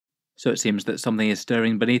So it seems that something is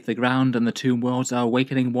stirring beneath the ground and the Tomb Worlds are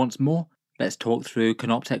awakening once more. Let's talk through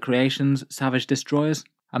Canoptek creations, Savage Destroyers,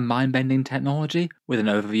 and mind-bending technology with an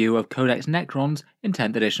overview of Codex Necrons in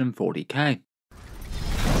 10th edition 40k.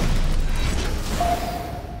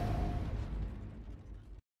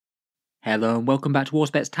 Hello and welcome back to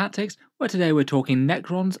Auspex Tactics, where today we're talking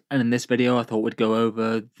Necrons, and in this video I thought we'd go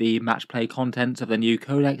over the match play contents of the new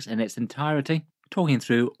Codex in its entirety, talking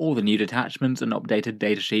through all the new detachments and updated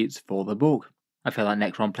datasheets for the book. I feel like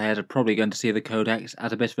Necron players are probably going to see the Codex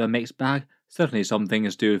as a bit of a mixed bag. Certainly some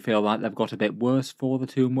things do feel like they've got a bit worse for the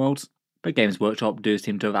Tomb Worlds, but Games Workshop do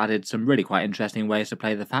seem to have added some really quite interesting ways to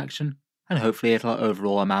play the faction, and hopefully it'll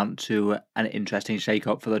overall amount to an interesting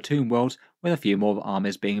shake-up for the Tomb Worlds, with a few more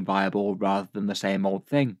armies being viable rather than the same old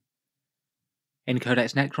thing. In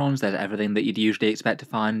Codex Necrons, there's everything that you'd usually expect to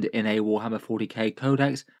find in a Warhammer 40k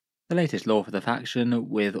Codex. The latest lore for the faction,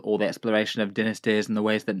 with all the exploration of dynasties and the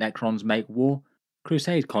ways that Necrons make war,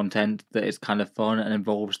 Crusade content that is kind of fun and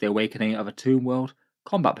involves the awakening of a Tomb World,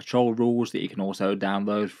 combat patrol rules that you can also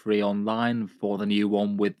download free online for the new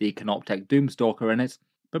one with the Canoptek Doomstalker in it,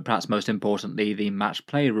 but perhaps most importantly the match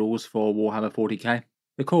play rules for Warhammer 40k,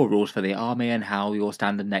 the core rules for the army and how your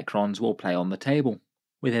standard Necrons will play on the table.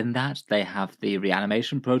 Within that, they have the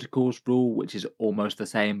Reanimation Protocols rule, which is almost the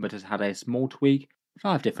same but has had a small tweak,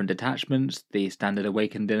 5 different detachments, the standard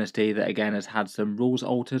Awakened Dynasty that again has had some rules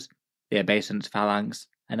altered, the Obeisance Phalanx,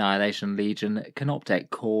 Annihilation Legion, Canoptek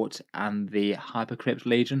Court, and the Hypercrypt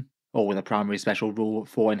Legion, all with a primary special rule,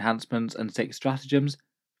 4 enhancements and 6 stratagems,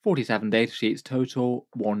 47 datasheets total,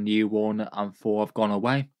 1 new one and 4 have gone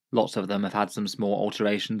away. Lots of them have had some small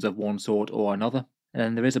alterations of one sort or another. And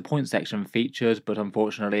then there is a point section featured, but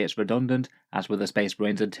unfortunately it's redundant, as with the Space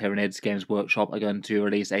Marines and Tyranids, Games Workshop are going to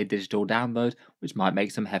release a digital download, which might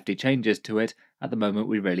make some hefty changes to it. At the moment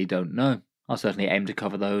we really don't know. I'll certainly aim to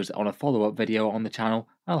cover those on a follow-up video on the channel.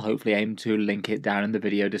 I'll hopefully aim to link it down in the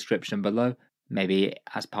video description below, maybe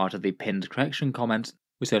as part of the pinned correction comments.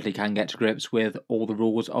 We certainly can get to grips with all the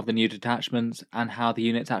rules of the new detachments and how the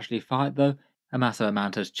units actually fight though. A massive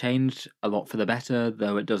amount has changed, a lot for the better,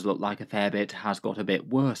 though it does look like a fair bit has got a bit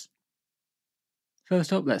worse.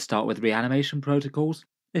 First up, let's start with Reanimation Protocols.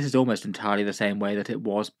 This is almost entirely the same way that it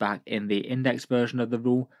was back in the index version of the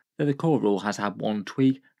rule, though the core rule has had one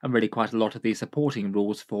tweak, and really quite a lot of the supporting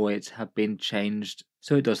rules for it have been changed,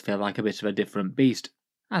 so it does feel like a bit of a different beast.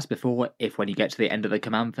 As before, if when you get to the end of the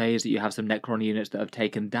command phase you have some Necron units that have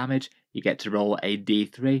taken damage, you get to roll a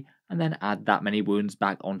d3 and then add that many wounds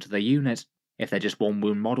back onto the unit. If they're just 1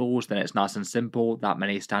 wound models, then it's nice and simple, that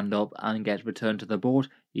many stand up and get returned to the board,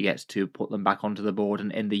 you get to put them back onto the board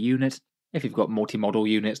and in the unit. If you've got multi-model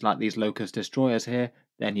units like these Locust Destroyers here,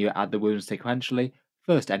 then you add the wounds sequentially,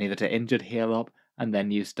 first any that are injured heal up, and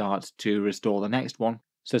then you start to restore the next one.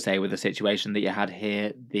 So say with the situation that you had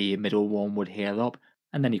here, the middle one would heal up,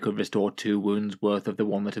 and then you could restore 2 wounds worth of the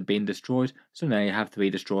one that had been destroyed, so now you have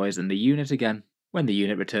 3 destroyers in the unit again. When the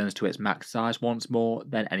unit returns to its max size once more,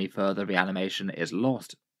 then any further reanimation is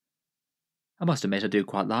lost. I must admit I do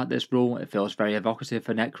quite like this rule, it feels very evocative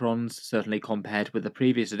for Necrons, certainly compared with the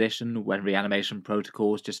previous edition when Reanimation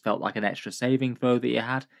Protocols just felt like an extra saving throw that you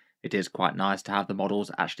had. It is quite nice to have the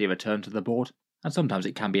models actually return to the board, and sometimes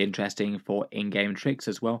it can be interesting for in-game tricks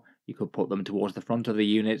as well. You could put them towards the front of the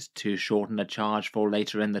unit to shorten a charge for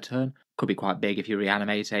later in the turn. Could be quite big if you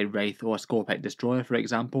reanimate a Wraith or a Scorpek Destroyer for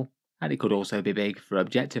example. And it could also be big for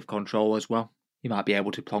objective control as well. You might be able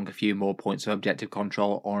to plonk a few more points of objective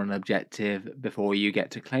control on an objective before you get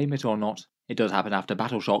to claim it or not. It does happen after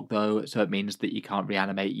Battle Shock though, so it means that you can't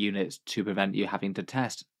reanimate units to prevent you having to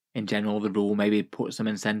test. In general, the rule maybe puts some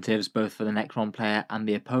incentives both for the Necron player and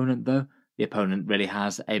the opponent though. The opponent really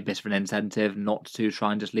has a bit of an incentive not to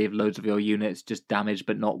try and just leave loads of your units just damaged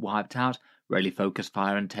but not wiped out. Really focus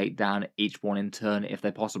fire and take down each one in turn if they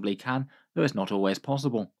possibly can, though it's not always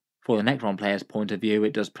possible. For the Necron player's point of view,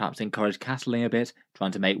 it does perhaps encourage castling a bit,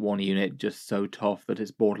 trying to make one unit just so tough that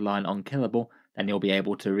it's borderline unkillable, then you'll be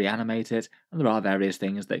able to reanimate it, and there are various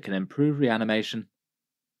things that can improve reanimation.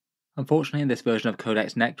 Unfortunately, in this version of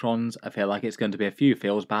Codex Necrons, I feel like it's going to be a few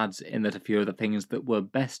feels bads in that a few of the things that were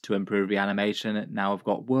best to improve reanimation now have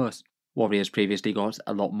got worse. Warriors previously got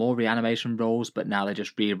a lot more reanimation rolls, but now they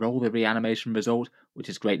just re-roll the reanimation result, which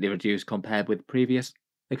is greatly reduced compared with previous.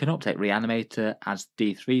 The Canoptek Reanimator adds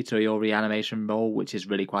D3 to your reanimation roll, which is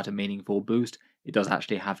really quite a meaningful boost. It does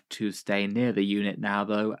actually have to stay near the unit now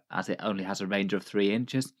though, as it only has a range of 3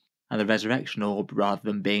 inches. And the Resurrection Orb, rather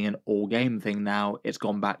than being an all-game thing now, it's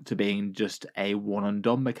gone back to being just a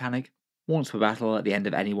one-and-done mechanic. Once per battle, at the end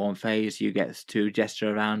of any one phase, you get to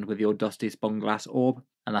gesture around with your Dusty Spun Glass Orb,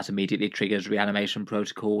 and that immediately triggers Reanimation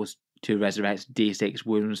Protocols to resurrect d6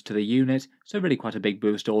 wounds to the unit, so really quite a big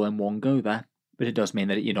boost all in one go there. But it does mean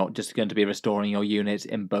that you're not just going to be restoring your units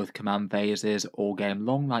in both command phases all game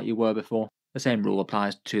long like you were before. The same rule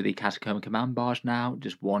applies to the Catacomb Command Barge now,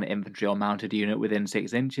 just one infantry or mounted unit within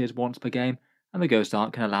 6 inches once per game, and the Ghost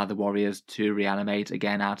Art can allow the warriors to reanimate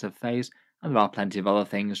again out of phase, and there are plenty of other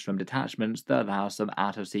things from detachments that allow some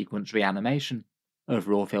out of sequence reanimation.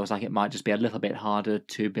 Overall, feels like it might just be a little bit harder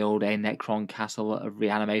to build a Necron castle of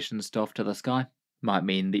reanimation stuff to the sky. Might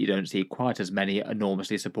mean that you don't see quite as many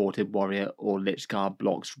enormously supported warrior or Lich Guard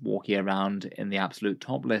blocks walking around in the absolute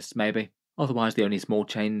top lists maybe. Otherwise, the only small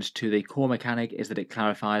change to the core mechanic is that it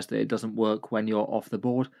clarifies that it doesn't work when you're off the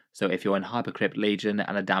board, so if you're in Hypercrypt Legion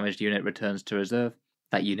and a damaged unit returns to reserve,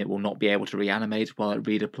 that unit will not be able to reanimate while it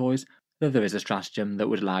redeploys, though there is a stratagem that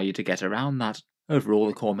would allow you to get around that. Overall,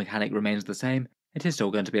 the core mechanic remains the same. It is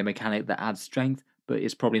still going to be a mechanic that adds strength, but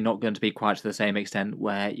it's probably not going to be quite to the same extent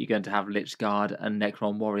where you're going to have Lich Guard and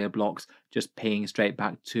Necron Warrior blocks just pinging straight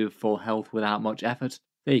back to full health without much effort.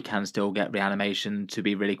 Though you can still get reanimation to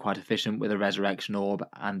be really quite efficient with a Resurrection Orb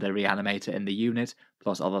and a Reanimator in the unit,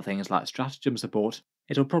 plus other things like stratagem support.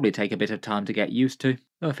 It'll probably take a bit of time to get used to,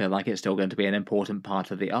 though I feel like it's still going to be an important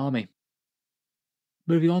part of the army.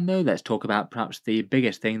 Moving on though, let's talk about perhaps the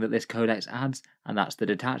biggest thing that this codex adds, and that's the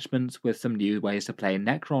detachments with some new ways to play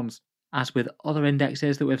Necrons. As with other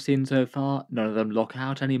indexes that we've seen so far, none of them lock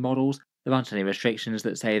out any models. There aren't any restrictions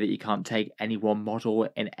that say that you can't take any one model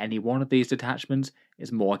in any one of these detachments.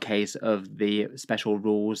 It's more a case of the special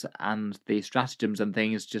rules and the stratagems and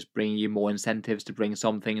things just bringing you more incentives to bring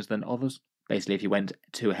some things than others. Basically, if you went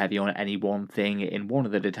too heavy on any one thing in one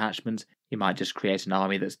of the detachments, you might just create an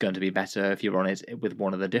army that's going to be better if you're on it with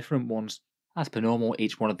one of the different ones. As per normal,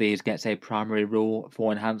 each one of these gets a primary rule,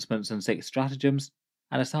 4 enhancements and 6 stratagems.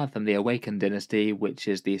 And aside from the Awakened Dynasty, which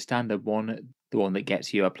is the standard one, the one that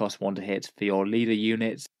gets you a +1 to hit for your leader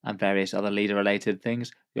units and various other leader related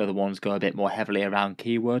things, the other ones go a bit more heavily around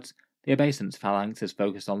keywords. The Obeisance Phalanx is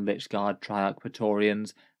focused on Lich Guard, Triarch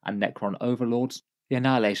Praetorians, and Necron Overlords. The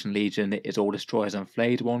Annihilation Legion is all Destroyers and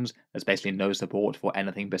Flayed ones, there's basically no support for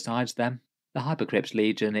anything besides them. The Hypercrypt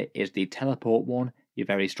Legion is the teleport one. You're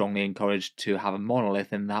very strongly encouraged to have a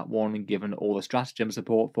monolith in that one, given all the stratagem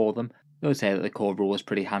support for them. I would say that the core rule is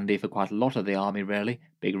pretty handy for quite a lot of the army really,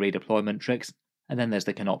 big redeployment tricks. And then there's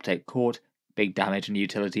the Canoptek Court, big damage and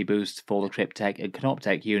utility boosts for the Cryptek and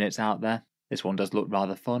Canoptek units out there. This one does look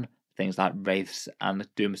rather fun. Things like Wraiths and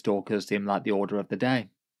Doomstalkers seem like the order of the day.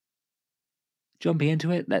 Jumping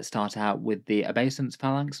into it, let's start out with the Obeisance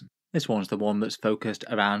Phalanx. This one's the one that's focused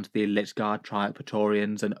around the Lich Guard, Triarch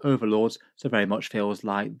Praetorians and Overlords, so very much feels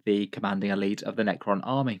like the commanding elite of the Necron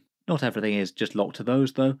army. Not everything is just locked to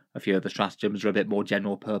those though, a few of the stratagems are a bit more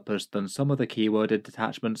general purpose than some of the keyworded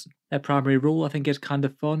detachments. Their primary rule I think is kind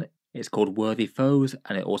of fun. It's called Worthy Foes,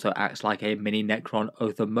 and it also acts like a mini Necron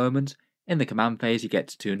Oath of Moment. In the command phase you get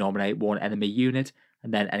to nominate one enemy unit,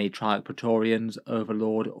 and then any Triarch Praetorians,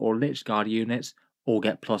 Overlord or Lich Guard units all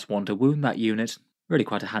get +1 to wound that unit. Really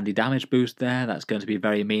quite a handy damage boost there, that's going to be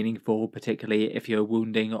very meaningful, particularly if you're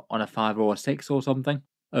wounding on a 5 or a 6 or something.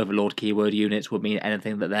 Overlord keyword units would mean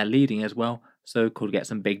anything that they're leading as well, so could get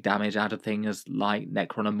some big damage out of things like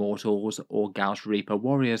Necron Immortals or Gauss Reaper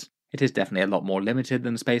Warriors. It is definitely a lot more limited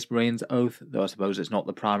than Space Marines Oath, though I suppose it's not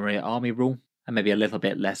the primary army rule, and maybe a little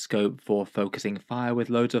bit less scope for focusing fire with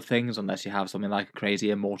loads of things unless you have something like a crazy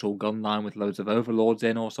Immortal gun line with loads of Overlords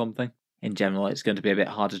in or something. In general, it's going to be a bit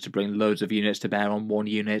harder to bring loads of units to bear on one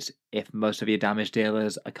unit if most of your damage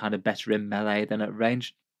dealers are kind of better in melee than at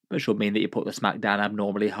range, but should mean that you put the smackdown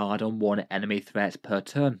abnormally hard on one enemy threat per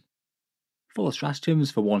turn. For the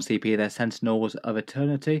stratagems, for 1 CP their Sentinels of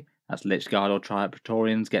Eternity, that's Lich Guard or Triarch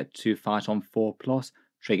Praetorians get to fight on 4+,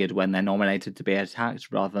 triggered when they're nominated to be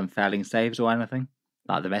attacked rather than failing saves or anything.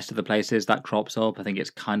 Like the rest of the places that crops up, I think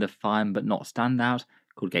it's kind of fine but not standout.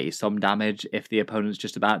 Could get you some damage if the opponent's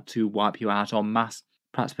just about to wipe you out en masse.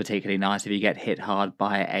 Perhaps particularly nice if you get hit hard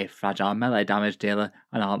by a fragile melee damage dealer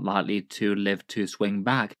and aren't likely to live to swing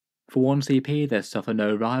back. For 1 CP there's Suffer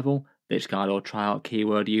No Rival, Lich Guard or Triarch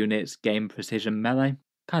keyword units gain precision melee.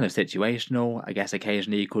 Kind of situational, I guess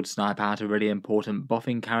occasionally you could snipe out a really important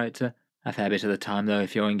buffing character. A fair bit of the time though,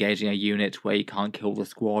 if you're engaging a unit where you can't kill the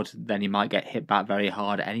squad, then you might get hit back very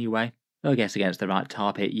hard anyway. Though I guess against the right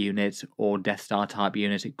Tar Pit unit or Death Star type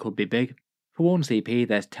unit it could be big. For 1 CP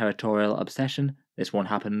there's Territorial Obsession. This one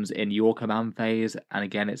happens in your command phase, and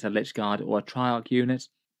again it's a Lich Guard or a Triarch unit.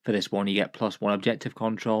 For this one you get +1 objective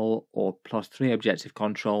control or +3 objective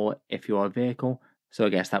control if you're a vehicle, so I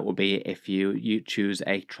guess that would be if you choose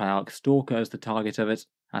a Triarch Stalker as the target of it.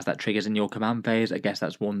 As that triggers in your command phase, I guess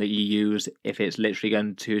that's one that you use if it's literally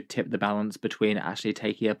going to tip the balance between actually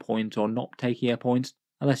taking a point or not taking a point.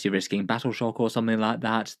 Unless you're risking battle shock or something like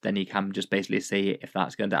that, then you can just basically see if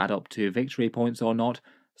that's going to add up to victory points or not.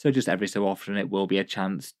 So just every so often it will be a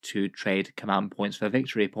chance to trade command points for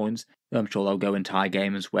victory points, though I'm sure they'll go entire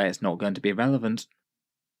games where it's not going to be relevant.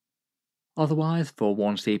 Otherwise, for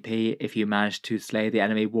 1 CP, if you manage to slay the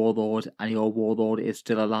enemy warlord and your warlord is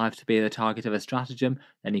still alive to be the target of a stratagem,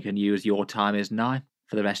 then you can use your time is nigh.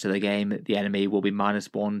 For the rest of the game, the enemy will be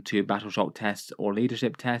 -1 to battle shock tests or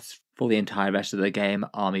leadership tests for the entire rest of the game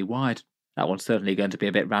army-wide. That one's certainly going to be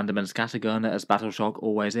a bit random and scattergun, as battle shock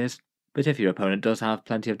always is. But if your opponent does have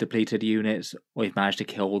plenty of depleted units, or you've managed to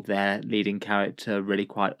kill their leading character really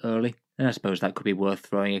quite early, then I suppose that could be worth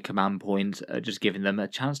throwing a command point at just giving them a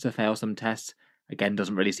chance to fail some tests. Again,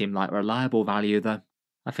 doesn't really seem like reliable value though.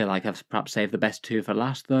 I feel like I've perhaps saved the best two for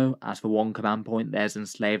last though. As for one command point, there's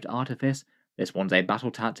Enslaved Artifice. This one's a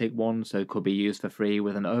battle tactic one, so it could be used for free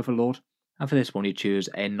with an Overlord. And for this one you choose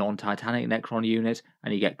a non-Titanic Necron unit,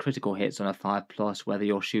 and you get critical hits on a 5+, whether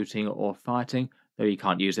you're shooting or fighting, though you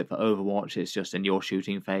can't use it for Overwatch, it's just in your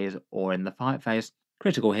shooting phase or in the fight phase.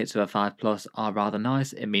 Critical hits of a 5+ are rather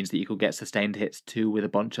nice. It means that you could get sustained hits too with a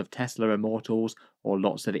bunch of Tesla Immortals or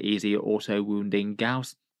lots of easy auto-wounding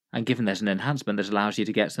gauss. And given there's an enhancement that allows you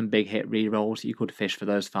to get some big hit rerolls, you could fish for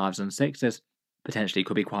those 5s and 6s. Potentially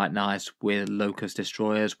could be quite nice with Locust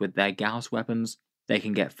Destroyers with their gauss weapons. They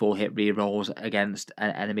can get full hit rerolls against an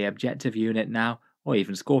enemy objective unit now, or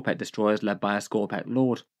even Scorpek Destroyers led by a Scorpek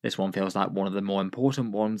Lord. This one feels like one of the more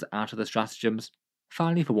important ones out of the stratagems.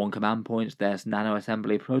 Finally, for 1 command point, there's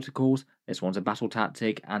Nano-Assembly Protocols. This one's a battle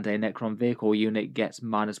tactic, and a Necron vehicle unit gets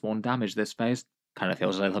 -1 damage this phase. Kind of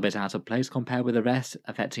feels a little bit out of place compared with the rest,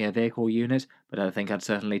 affecting a vehicle unit, but I think I'd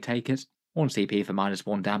certainly take it. 1 CP for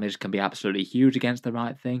 -1 damage can be absolutely huge against the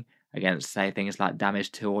right thing. Against, say, things like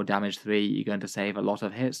damage 2 or damage 3, you're going to save a lot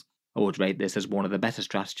of hits. I would rate this as one of the better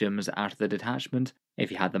stratagems out of the detachment. If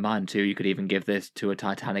you had the mind to, you could even give this to a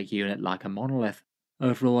Titanic unit like a Monolith.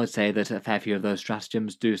 Overall, I'd say that a fair few of those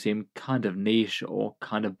stratagems do seem kind of niche or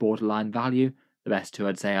kind of borderline value. The best two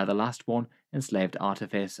I'd say are the last one, Enslaved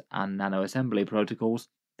Artifice and Nano-Assembly Protocols.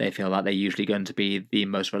 They feel like they're usually going to be the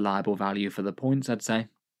most reliable value for the points, I'd say.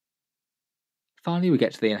 Finally, we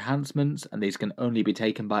get to the enhancements, and these can only be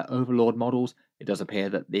taken by Overlord models. It does appear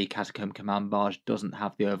that the Catacomb Command Barge doesn't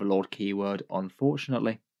have the Overlord keyword,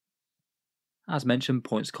 unfortunately. As mentioned,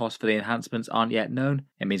 points cost for the enhancements aren't yet known.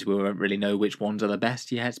 It means we won't really know which ones are the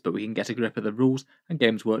best yet, but we can get a grip of the rules, and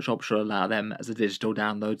Games Workshop should allow them as a digital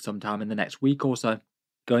download sometime in the next week or so.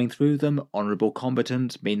 Going through them, Honourable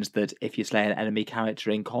Combatant means that if you slay an enemy character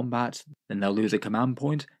in combat, then they'll lose a command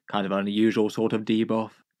point, kind of an unusual sort of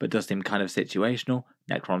debuff, but does seem kind of situational.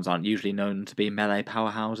 Necrons aren't usually known to be melee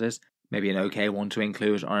powerhouses. Maybe an okay one to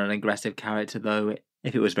include on an aggressive character though,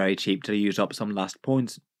 if it was very cheap to use up some last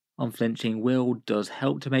points. Unflinching Will does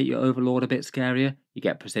help to make your Overlord a bit scarier. You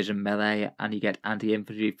get precision melee and you get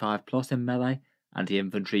anti-infantry 5+ in melee.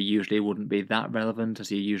 Anti-infantry usually wouldn't be that relevant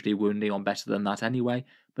as you're usually wounding on better than that anyway,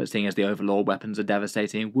 but seeing as the Overlord weapons are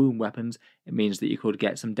devastating wound weapons, it means that you could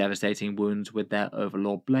get some devastating wounds with their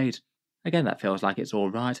Overlord blade. Again, that feels like it's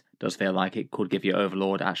alright, does feel like it could give your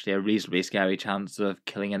Overlord actually a reasonably scary chance of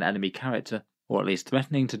killing an enemy character, or at least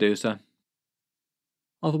threatening to do so.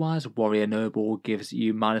 Otherwise, Warrior Noble gives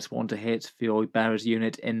you -1 to hit for your bearer's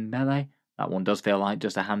unit in melee. That one does feel like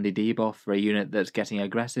just a handy debuff for a unit that's getting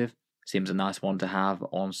aggressive. Seems a nice one to have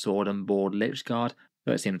on Sword and Board Lichguard,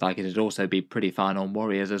 though it seems like it'd also be pretty fine on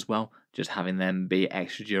Warriors as well, just having them be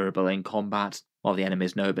extra durable in combat, while the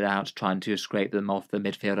enemies know about trying to scrape them off the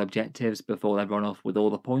midfield objectives before they run off with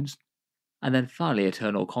all the points. And then finally,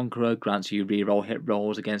 Eternal Conqueror grants you reroll hit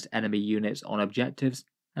rolls against enemy units on objectives.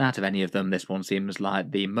 And out of any of them, this one seems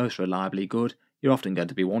like the most reliably good. You're often going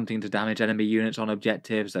to be wanting to damage enemy units on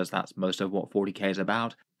objectives, as that's most of what 40k is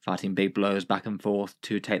about, fighting big blows back and forth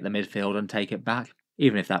to take the midfield and take it back.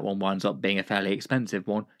 Even if that one winds up being a fairly expensive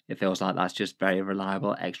one, it feels like that's just very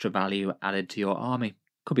reliable extra value added to your army.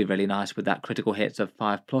 Could be really nice with that critical hits of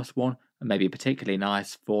 5+ one, and maybe particularly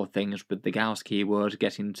nice for things with the Gauss keyword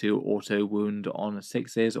getting to auto wound on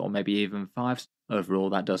 6s or maybe even 5s. Overall,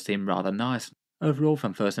 that does seem rather nice. Overall,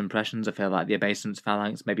 from first impressions, I feel like the Obeisance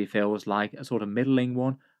Phalanx maybe feels like a sort of middling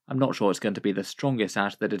one. I'm not sure it's going to be the strongest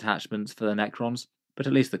out of the detachments for the Necrons, but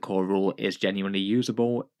at least the core rule is genuinely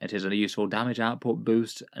usable. It is a useful damage output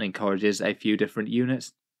boost and encourages a few different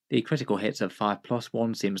units. The critical hits of 5+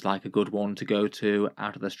 one seems like a good one to go to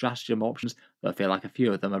out of the stratagem options, though I feel like a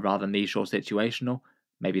few of them are rather niche or situational.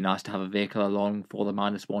 Maybe nice to have a vehicle along for the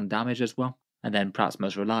 -1 damage as well. And then perhaps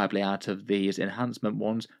most reliably out of these enhancement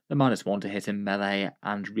ones, the -1 to hit in melee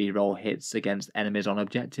and reroll hits against enemies on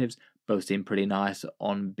objectives both seem pretty nice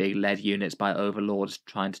on big lead units by Overlords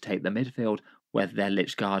trying to take the midfield, whether they're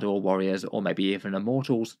Lich Guard or Warriors or maybe even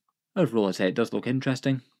Immortals. Overall I'd say it does look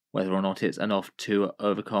interesting. Whether or not it's enough to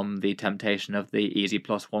overcome the temptation of the easy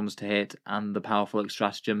 +1s to hit and the powerful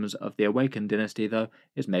stratagems of the Awakened Dynasty though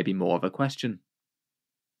is maybe more of a question.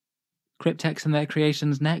 Crypteks and their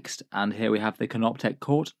creations next, and here we have the Canoptek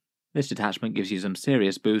Court. This detachment gives you some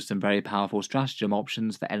serious boosts and very powerful stratagem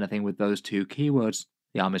options for anything with those two keywords.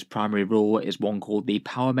 The army's primary rule is one called the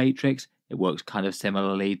Power Matrix. It works kind of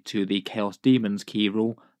similarly to the Chaos Demons key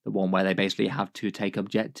rule, the one where they basically have to take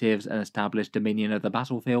objectives and establish dominion of the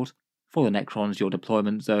battlefield. For the Necrons, your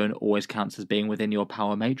deployment zone always counts as being within your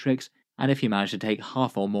Power Matrix, and if you manage to take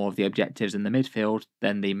half or more of the objectives in the midfield,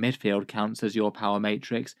 then the midfield counts as your Power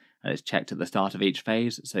Matrix, and it's checked at the start of each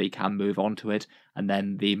phase, so you can move on to it, and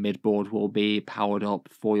then the midboard will be powered up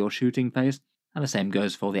for your shooting phase. And the same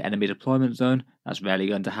goes for the enemy deployment zone. That's rarely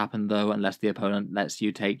going to happen though, unless the opponent lets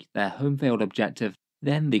you take their home field objective.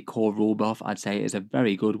 Then the core rule buff, I'd say, is a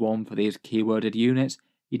very good one for these keyworded units.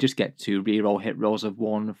 You just get to reroll hit rolls of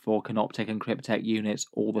 1 for Canoptek and Cryptek units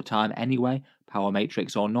all the time anyway, Power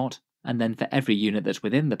Matrix or not. And then for every unit that's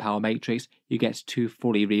within the Power Matrix, you get to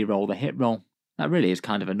fully reroll the hit roll. That really is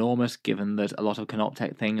kind of enormous, given that a lot of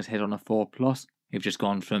Canoptek things hit on a 4+. You've just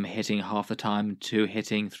gone from hitting half the time to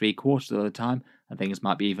hitting 3/4 of the time, and things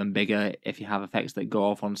might be even bigger if you have effects that go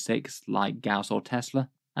off on 6, like Gauss or Tesla.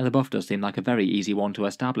 And the buff does seem like a very easy one to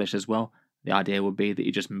establish as well. The idea would be that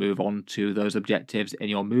you just move on to those objectives in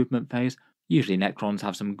your movement phase. Usually Necrons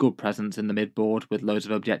have some good presence in the midboard with loads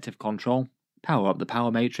of objective control. Power up the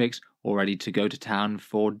Power Matrix, all ready to go to town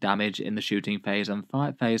for damage in the shooting phase and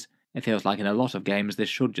fight phase. It feels like in a lot of games this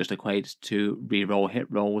should just equate to reroll hit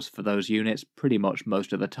rolls for those units pretty much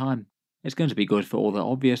most of the time. It's going to be good for all the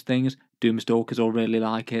obvious things. Doomstalkers will really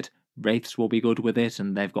like it, Wraiths will be good with it,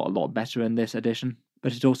 and they've got a lot better in this edition.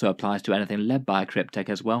 But it also applies to anything led by a Cryptek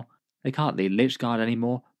as well. They can't lead Lich Guard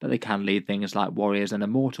anymore, but they can lead things like Warriors and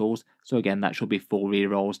Immortals, so again that should be full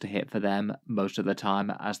rerolls to hit for them most of the time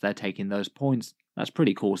as they're taking those points. That's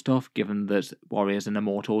pretty cool stuff, given that Warriors and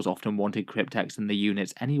Immortals often wanted Crypteks in the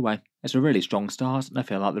units anyway. It's a really strong start, and I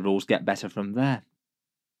feel like the rules get better from there.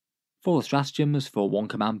 For the stratagems, for 1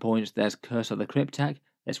 command point, there's Curse of the Cryptek.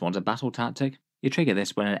 This one's a battle tactic. You trigger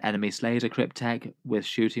this when an enemy slays a Cryptek with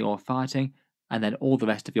shooting or fighting, and then all the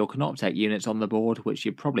rest of your Canoptek units on the board, which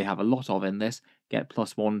you probably have a lot of in this, get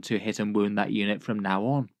 +1 to hit and wound that unit from now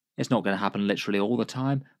on. It's not going to happen literally all the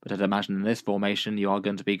time, but I'd imagine in this formation you are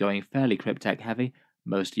going to be going fairly Cryptek heavy.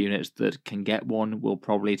 Most units that can get one will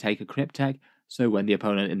probably take a Cryptek, so when the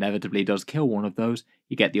opponent inevitably does kill one of those,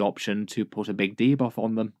 you get the option to put a big debuff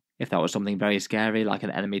on them. If that was something very scary like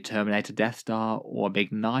an enemy Terminator Death Star or a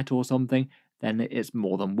big Knight or something, then it's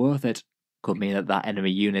more than worth it. Could mean that that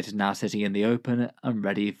enemy unit is now sitting in the open and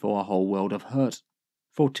ready for a whole world of hurt.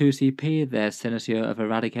 For 2 CP, there's Cynosure of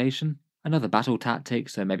Eradication, another battle tactic,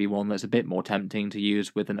 so maybe one that's a bit more tempting to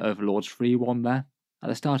use with an Overlord's free one there. At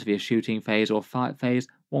the start of your shooting phase or fight phase,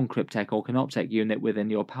 1 Cryptek or Canoptek unit within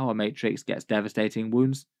your power matrix gets devastating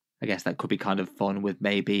wounds. I guess that could be kind of fun with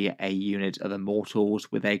maybe a unit of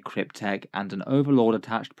Immortals with a Cryptek and an Overlord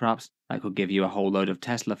attached perhaps. That could give you a whole load of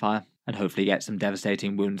Tesla fire, and hopefully get some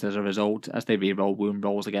devastating wounds as a result as they reroll wound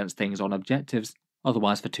rolls against things on objectives.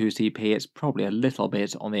 Otherwise for 2 CP it's probably a little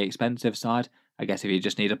bit on the expensive side. I guess if you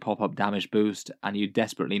just need a pop-up damage boost and you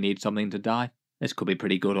desperately need something to die, this could be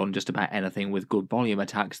pretty good on just about anything with good volume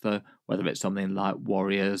attacks though, whether it's something like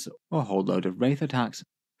Warriors or a whole load of Wraith attacks.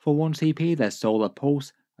 For 1 CP there's Solar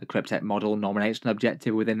Pulse. A Cryptek model nominates an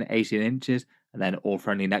objective within 18 inches, and then all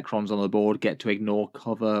friendly Necrons on the board get to ignore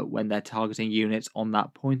cover when they're targeting units on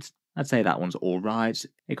that point. I'd say that one's alright.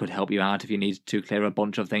 It could help you out if you need to clear a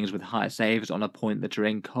bunch of things with high saves on a point that you're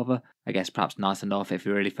in cover. I guess perhaps nice enough if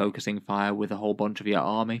you're really focusing fire with a whole bunch of your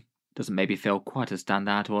army. Doesn't maybe feel quite as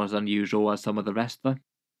standout or as unusual as some of the rest though.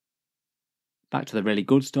 Back to the really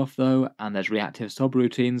good stuff though, and there's reactive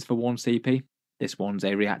subroutines for 1 CP. This one's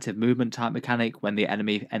a reactive movement type mechanic. When the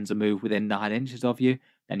enemy ends a move within 9 inches of you,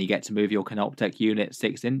 then you get to move your Canoptek unit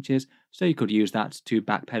 6 inches, so you could use that to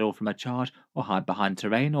backpedal from a charge or hide behind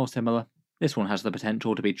terrain or similar. This one has the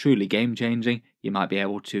potential to be truly game changing. You might be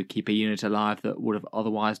able to keep a unit alive that would have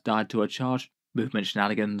otherwise died to a charge. Movement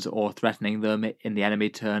shenanigans or threatening them in the enemy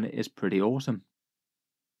turn is pretty awesome.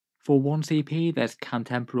 For 1 CP there's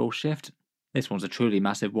Cantemporal Shift. This one's a truly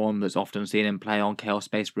massive one that's often seen in play on Chaos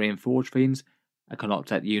Space Marine Forge Fiends. A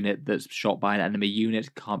Canoptek unit that's shot by an enemy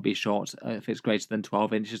unit can't be shot if it's greater than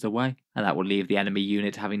 12 inches away, and that would leave the enemy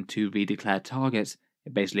unit having to redeclare targets.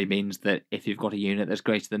 It basically means that if you've got a unit that's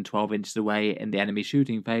greater than 12 inches away in the enemy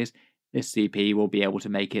shooting phase, this CP will be able to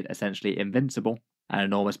make it essentially invincible, an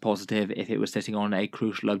enormous positive if it was sitting on a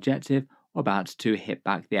crucial objective or about to hit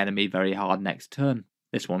back the enemy very hard next turn.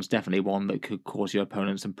 This one's definitely one that could cause your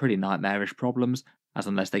opponent some pretty nightmarish problems, as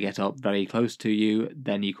unless they get up very close to you,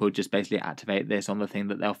 then you could just basically activate this on the thing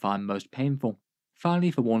that they'll find most painful.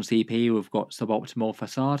 Finally, for 1 CP, we've got Suboptimal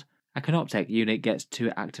Facade. A Canoptek unit gets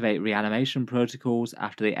to activate Reanimation Protocols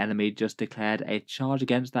after the enemy just declared a charge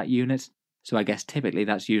against that unit, so I guess typically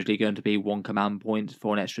that's usually going to be 1 command point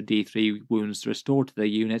for an extra D3 wounds to restore to the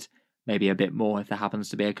unit, maybe a bit more if there happens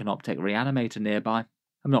to be a Canoptek Reanimator nearby.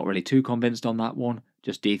 I'm not really too convinced on that one,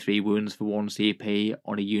 just D3 wounds for 1 CP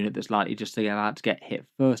on a unit that's likely just to about to get hit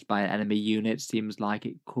first by an enemy unit seems like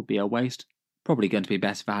it could be a waste. Probably going to be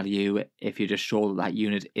best value if you're just sure that that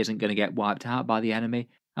unit isn't going to get wiped out by the enemy,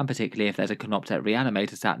 and particularly if there's a Canoptek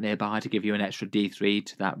Reanimator sat nearby to give you an extra D3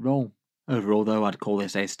 to that roll. Overall though, I'd call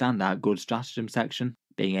this a standout good stratagem section.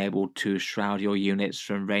 Being able to shroud your units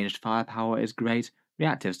from ranged firepower is great,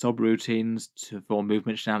 reactive subroutines for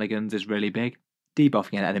movement shenanigans is really big.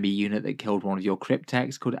 Debuffing an enemy unit that killed one of your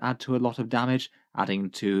Crypteks could add to a lot of damage, adding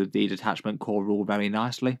to the Detachment Core rule very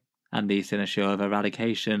nicely. And the Cynosure of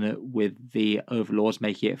Eradication, with the Overlords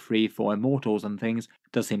making it free for Immortals and things,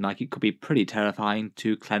 does seem like it could be pretty terrifying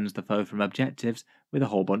to cleanse the foe from objectives with a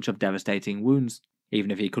whole bunch of devastating wounds.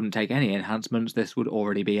 Even if he couldn't take any enhancements, this would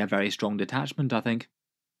already be a very strong detachment, I think.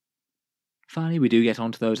 Finally, we do get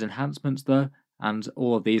onto those enhancements though, and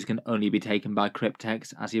all of these can only be taken by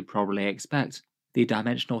Crypteks, as you'd probably expect. The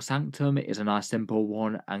Dimensional Sanctum is a nice simple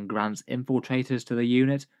one and grants infiltrators to the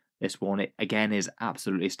unit. This one, again, is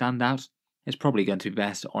absolutely standout. It's probably going to be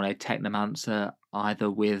best on a Technomancer,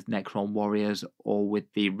 either with Necron Warriors or with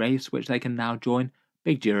the Wraiths, which they can now join.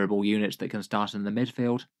 Big durable units that can start in the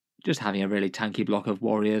midfield. Just having a really tanky block of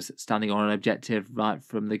warriors standing on an objective right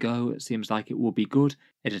from the go seems like it will be good.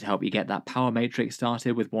 It'd help you get that power matrix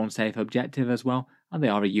started with 1 safe objective as well, and they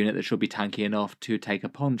are a unit that should be tanky enough to take a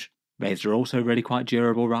punch. Wraiths are also really quite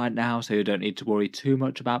durable right now, so you don't need to worry too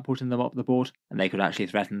much about putting them up the board, and they could actually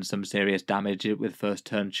threaten some serious damage with first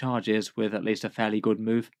turn charges with at least a fairly good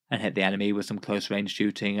move, and hit the enemy with some close range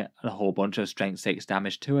shooting and a whole bunch of strength 6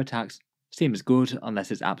 damage 2 attacks. Seems good, unless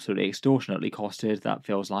it's absolutely extortionately costed. That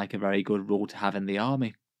feels like a very good rule to have in the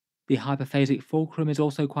army. The Hyperphasic Fulcrum is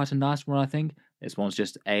also quite a nice one, I think. This one's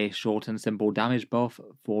just a short and simple damage buff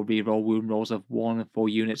for reroll wound rolls of 1 for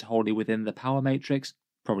units wholly within the power matrix.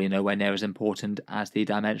 Probably nowhere near as important as the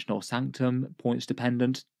Dimensional Sanctum, points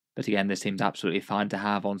dependent, but again this seems absolutely fine to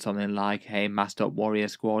have on something like a massed up warrior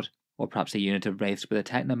squad, or perhaps a unit of Wraiths with a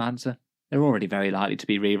Technomancer. They're already very likely to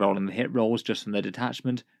be rerolling the hit rolls just from the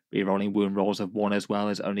detachment. Rerolling wound rolls of 1 as well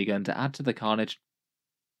is only going to add to the carnage.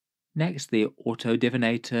 Next, the Auto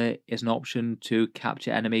Divinator is an option to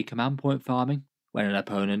capture enemy command point farming. When an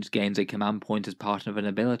opponent gains a command point as part of an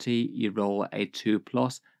ability, you roll a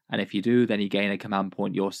 2+, and if you do, then you gain a command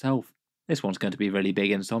point yourself. This one's going to be really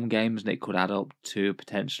big in some games, and it could add up to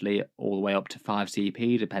potentially all the way up to 5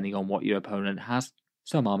 CP, depending on what your opponent has.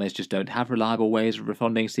 Some armies just don't have reliable ways of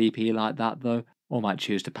refunding CP like that though, or might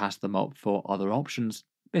choose to pass them up for other options.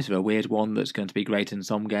 Bit of a weird one that's going to be great in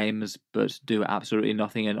some games, but do absolutely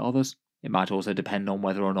nothing in others. It might also depend on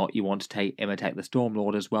whether or not you want to take Imitate the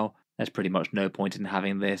Stormlord as well. There's pretty much no point in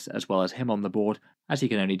having this as well as him on the board, as you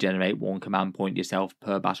can only generate 1 command point yourself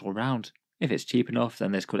per battle round. If it's cheap enough,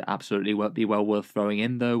 then this could absolutely be well worth throwing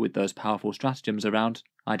in though, with those powerful stratagems around,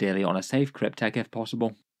 ideally on a safe Cryptek if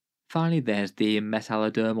possible. Finally, there's the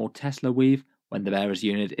Metallodermal Tesla Weave. When the bearer's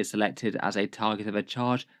unit is selected as a target of a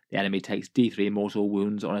charge, the enemy takes D3 mortal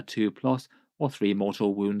wounds on a 2+, or 3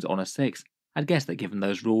 mortal wounds on a 6. I'd guess that given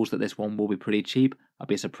those rules that this one will be pretty cheap. I'd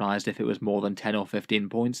be surprised if it was more than 10 or 15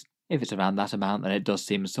 points. If it's around that amount, then it does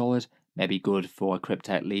seem solid, maybe good for a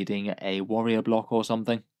Cryptek leading a warrior block or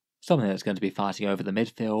something. Something that's going to be fighting over the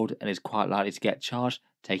midfield and is quite likely to get charged.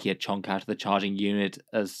 Taking a chunk out of the charging unit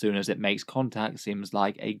as soon as it makes contact seems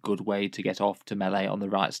like a good way to get off to melee on the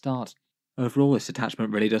right start. Overall, this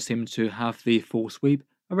attachment really does seem to have the full sweep,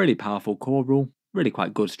 a really powerful core rule, really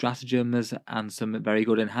quite good stratagems, and some very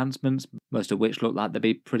good enhancements, most of which look like they'd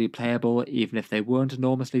be pretty playable even if they weren't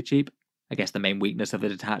enormously cheap. I guess the main weakness of the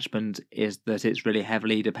detachment is that it's really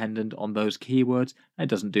heavily dependent on those keywords and it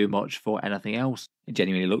doesn't do much for anything else. It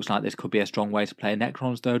genuinely looks like this could be a strong way to play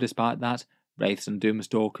Necrons though despite that, Wraiths and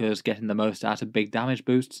Doomstalkers getting the most out of big damage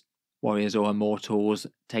boosts. warriors or immortals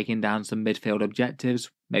taking down some midfield objectives,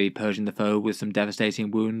 maybe purging the foe with some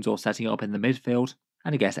devastating wounds or setting up in the midfield.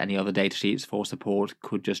 And I guess any other datasheets for support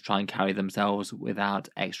could just try and carry themselves without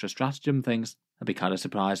extra stratagem things. I'd be kind of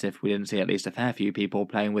surprised if we didn't see at least a fair few people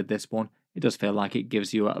playing with this one. It does feel like it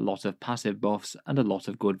gives you a lot of passive buffs and a lot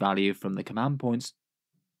of good value from the command points.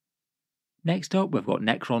 Next up, we've got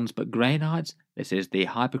Necrons but Grey Knights. This is the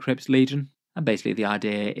Hypercrypt Legion, and basically the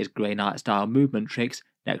idea is Grey Knight style movement tricks,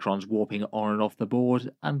 Necrons warping on and off the board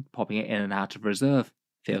and popping it in and out of reserve.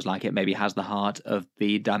 Feels like it maybe has the heart of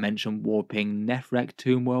the dimension warping Nephrek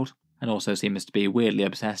tomb world, and also seems to be weirdly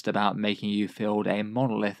obsessed about making you field a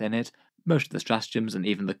monolith in it. Most of the stratagems and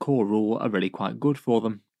even the core rule are really quite good for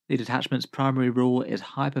them. The detachment's primary rule is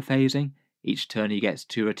hyperphasing. Each turn you get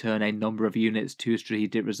to return a number of units to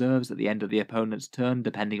strategic reserves at the end of the opponent's turn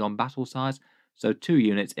depending on battle size, so 2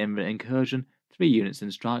 units in incursion, 3 units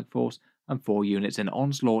in strike force, and 4 units in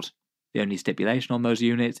onslaught. The only stipulation on those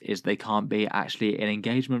units is they can't be actually in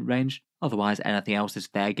engagement range, otherwise anything else is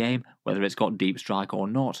fair game, whether it's got deep strike or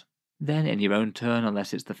not. Then in your own turn,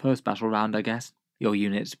 unless it's the first battle round I guess, your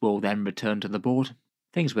units will then return to the board.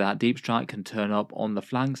 Things without deep strike can turn up on the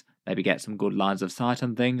flanks, maybe get some good lines of sight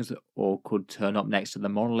and things, or could turn up next to the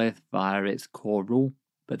monolith via its core rule.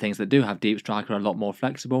 But things that do have deep strike are a lot more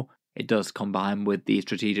flexible. It does combine with the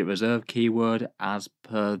strategic reserve keyword as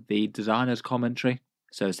per the designer's commentary.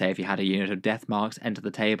 So say if you had a unit of death marks enter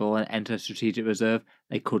the table and enter strategic reserve,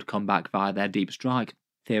 they could come back via their deep strike.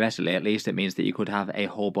 Theoretically at least, it means that you could have a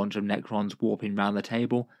whole bunch of Necrons warping around the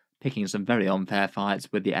table, picking some very unfair fights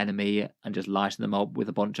with the enemy and just lighting them up with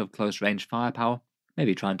a bunch of close range firepower,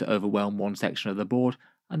 maybe trying to overwhelm one section of the board,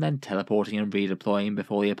 and then teleporting and redeploying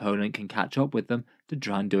before the opponent can catch up with them to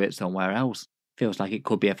try and do it somewhere else. Feels like it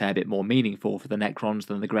could be a fair bit more meaningful for the Necrons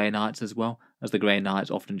than the Grey Knights as well, as the Grey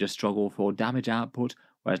Knights often just struggle for damage output,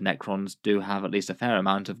 whereas Necrons do have at least a fair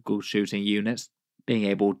amount of good shooting units. Being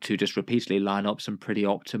able to just repeatedly line up some pretty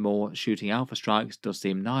optimal shooting alpha strikes does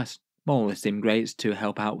seem nice. Monoliths seem great to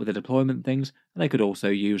help out with the deployment things, and they could also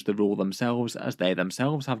use the rule themselves as they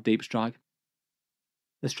themselves have deep strike.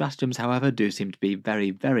 The stratagems, however, do seem to be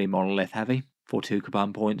very monolith heavy. For 2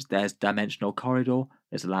 command points, there's Dimensional Corridor.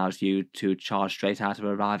 This allows you to charge straight out of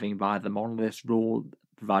arriving via the monolith's rule,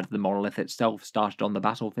 provided the monolith itself started on the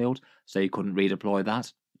battlefield, so you couldn't redeploy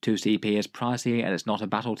that. 2 CP is pricey and it's not a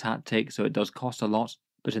battle tactic, so it does cost a lot,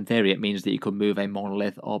 but in theory it means that you could move a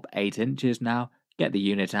monolith up 8 inches now, get the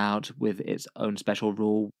unit out with its own special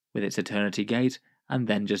rule with its Eternity Gate, and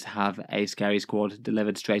then just have a Scary Squad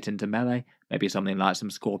delivered straight into melee, maybe something like some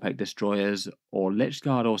Scorpec Destroyers or Lich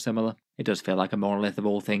Guard or similar. It does feel like a monolith of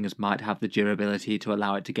all things might have the durability to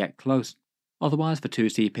allow it to get close. Otherwise, for 2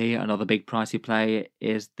 CP, another big pricey play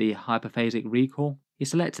is the Hyperphasic Recall. You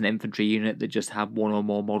select an infantry unit that just have 1 or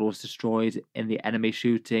more models destroyed in the enemy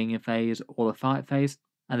shooting phase or the fight phase,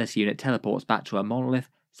 and this unit teleports back to a monolith,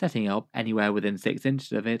 setting up anywhere within 6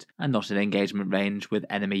 inches of it and not in engagement range with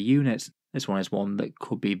enemy units. This one is one that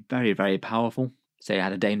could be very powerful. Say you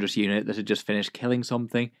had a dangerous unit that had just finished killing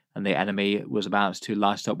something and the enemy was about to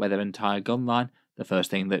light up with their entire gun line. The first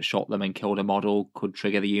thing that shot them and killed a model could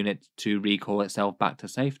trigger the unit to recall itself back to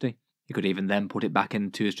safety. You could even then put it back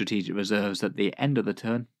into strategic reserves at the end of the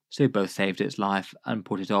turn, so it both saved its life and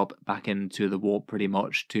put it up back into the warp pretty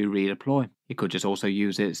much to redeploy. You could just also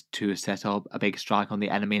use it to set up a big strike on the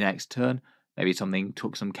enemy next turn. Maybe something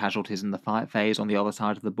took some casualties in the fight phase on the other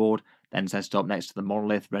side of the board, then set it up next to the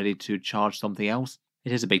monolith ready to charge something else.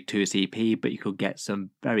 It is a big 2 CP, but you could get some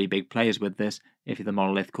very big plays with this if the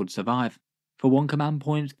monolith could survive. For 1 command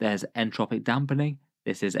point, there's Entropic Dampening.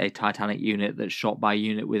 This is a Titanic unit that's shot by a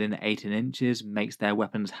unit within 18 inches, makes their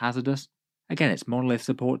weapons hazardous. Again, it's monolith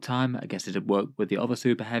support time. I guess it'd work with the other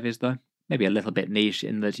super heavies though. Maybe a little bit niche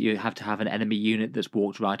in that you have to have an enemy unit that's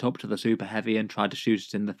walked right up to the super heavy and tried to shoot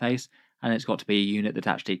it in the face, and it's got to be a unit that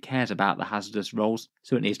actually cares about the hazardous rolls,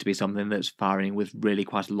 so it needs to be something that's firing with really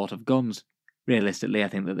quite a lot of guns. Realistically, I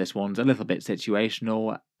think that this one's a little bit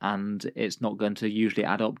situational, and it's not going to usually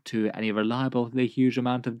add up to any reliably huge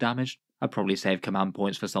amount of damage. I'd probably save command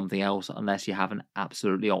points for something else unless you have an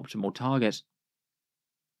absolutely optimal target.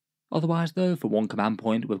 Otherwise though, for 1 command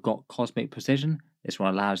point we've got Cosmic Precision. This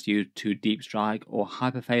one allows you to deep strike or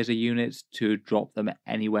hyperphaser units to drop them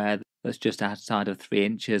anywhere that's just outside of 3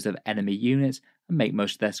 inches of enemy units and make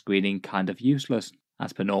most of their screening kind of useless.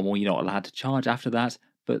 As per normal, you're not allowed to charge after that,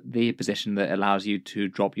 but the position that allows you to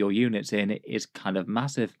drop your units in is kind of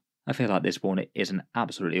massive. I feel like this one is an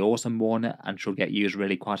absolutely awesome one and should get used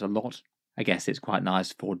really quite a lot. I guess it's quite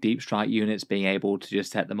nice for deep strike units being able to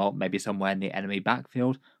just set them up maybe somewhere in the enemy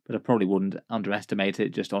backfield, but I probably wouldn't underestimate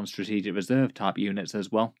it just on strategic reserve type units as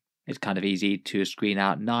well. It's kind of easy to screen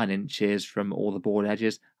out 9 inches from all the board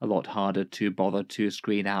edges, a lot harder to bother to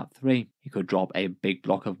screen out 3. You could drop a big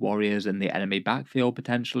block of warriors in the enemy backfield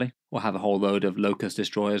potentially, or have a whole load of locust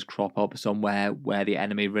destroyers crop up somewhere where the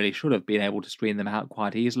enemy really should have been able to screen them out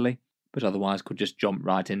quite easily, but otherwise could just jump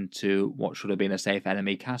right into what should have been a safe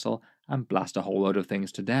enemy castle and blast a whole load of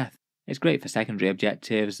things to death. It's great for secondary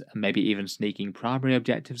objectives, and maybe even sneaking primary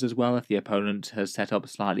objectives as well if the opponent has set up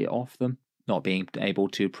slightly off them. Not being able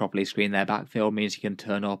to properly screen their backfield means you can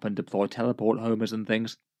turn up and deploy teleport homers and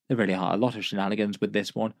things. There really are a lot of shenanigans with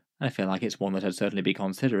this one, and I feel like it's one that I'd certainly be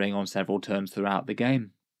considering on several turns throughout the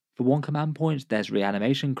game. For 1 command point, there's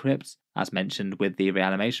Reanimation Crypts. As mentioned with the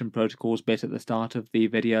Reanimation Protocols bit at the start of the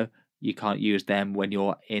video, you can't use them when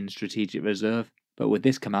you're in Strategic Reserve, but with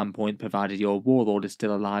this command point, provided your Warlord is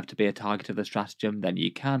still alive to be a target of the stratagem, then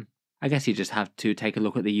you can. I guess you just have to take a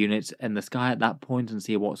look at the units in the sky at that point and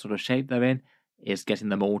see what sort of shape they're in. Is getting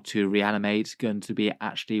them all to reanimate going to be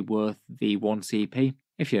actually worth the 1 CP?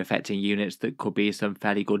 If you're affecting units that could be some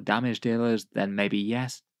fairly good damage dealers, then maybe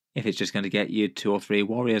yes. If it's just going to get you 2 or 3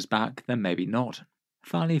 warriors back, then maybe not.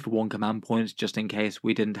 Finally, for 1 command point, just in case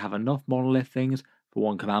we didn't have enough monolith things, for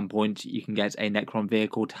 1 command point you can get a Necron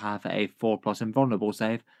vehicle to have a 4+ invulnerable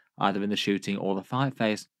save, either in the shooting or the fight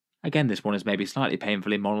phase. Again, this one is maybe slightly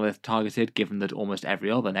painfully monolith targeted, given that almost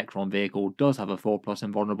every other Necron vehicle does have a 4+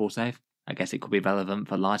 invulnerable save. I guess it could be relevant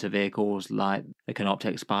for lighter vehicles like the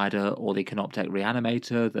Canoptek Spider or the Canoptek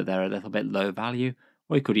Reanimator, that they're a little bit low value,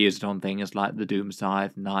 or you could use it on things like the Doom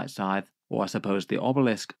Scythe, Night Scythe, or I suppose the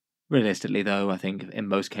Obelisk. Realistically though, I think in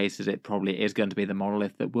most cases it probably is going to be the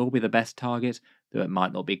monolith that will be the best target, though it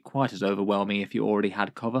might not be quite as overwhelming if you already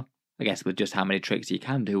had cover. I guess with just how many tricks you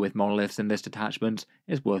can do with monoliths in this detachment,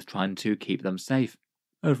 it's worth trying to keep them safe.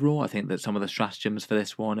 Overall, I think that some of the stratagems for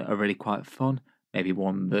this one are really quite fun, maybe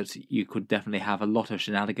one that you could definitely have a lot of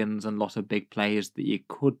shenanigans and lots of big plays that you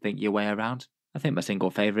could think your way around. I think my single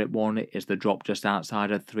favourite one is the drop just outside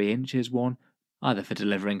of 3 inches one, either for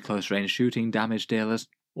delivering close range shooting damage dealers,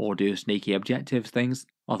 or do sneaky objectives things.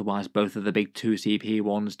 Otherwise, both of the big 2 CP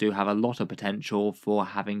ones do have a lot of potential for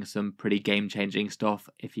having some pretty game-changing stuff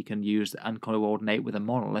if you can use and coordinate with a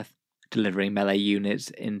monolith, delivering melee units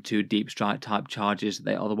into deep strike type charges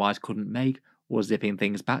they otherwise couldn't make, or zipping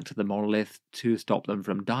things back to the monolith to stop them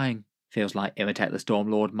from dying. Feels like Imitate the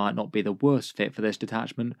Stormlord might not be the worst fit for this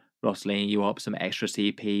detachment, rustling you up some extra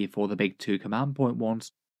CP for the big 2 command point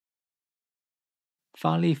ones.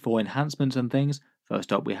 Finally, for enhancements and things,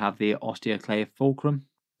 first up we have the Osteoclave Fulcrum.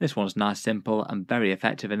 This one's nice, simple, and very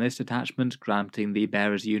effective in this detachment, granting the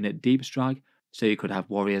bearer's unit deep strike, so you could have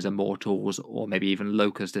warriors, immortals, or maybe even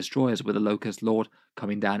locust destroyers with a locust lord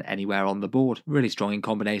coming down anywhere on the board. Really strong in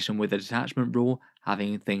combination with the detachment rule,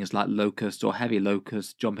 having things like locusts or heavy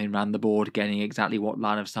locusts jumping around the board, getting exactly what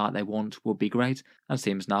line of sight they want would be great, and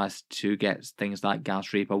seems nice to get things like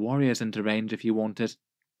Gauss Reaper warriors into range if you wanted.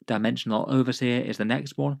 Dimensional Overseer is the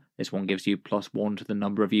next one. This one gives you +1 to the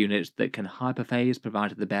number of units that can hyperphase,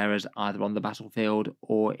 provided the bearers either on the battlefield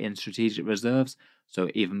or in strategic reserves, so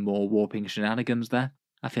even more warping shenanigans there.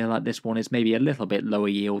 I feel like this one is maybe a little bit lower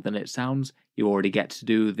yield than it sounds. You already get to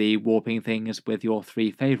do the warping things with your 3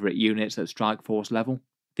 favourite units at Strike Force level.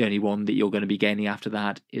 The only one that you're going to be gaining after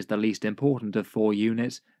that is the least important of 4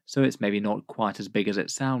 units, so it's maybe not quite as big as it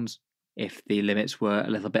sounds. If the limits were a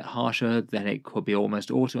little bit harsher, then it could be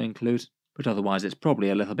almost auto-include, but otherwise it's probably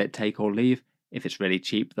a little bit take or leave. If it's really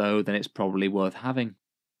cheap though, then it's probably worth having.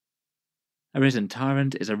 Arisen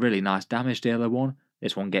Tyrant is a really nice damage dealer one.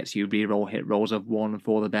 This one gets you reroll hit rolls of 1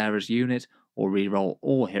 for the bearer's unit, or reroll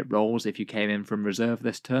all hit rolls if you came in from reserve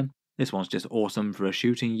this turn. This one's just awesome for a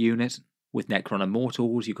shooting unit. With Necron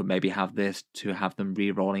Immortals, you could maybe have this to have them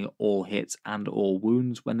rerolling all hits and all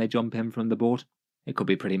wounds when they jump in from the board. It could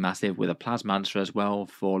be pretty massive with a Plasmancer as well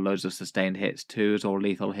for loads of sustained hits 2s or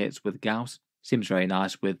lethal hits with Gauss. Seems very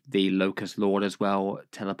nice with the Locust Lord as well,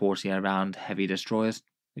 teleporting around heavy destroyers.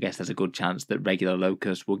 I guess there's a good chance that regular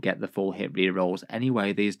Locust will get the full hit rerolls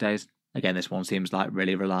anyway these days. Again, this one seems like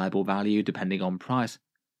really reliable value depending on price.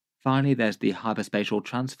 Finally, there's the Hyperspatial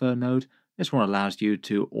Transfer node. This one allows you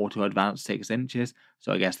to auto-advance 6 inches,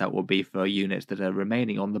 so I guess that will be for units that are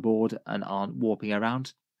remaining on the board and aren't warping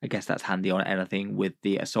around. I guess that's handy on anything with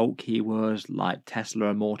the assault keywords like Tesla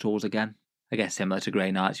Immortals again. I guess similar to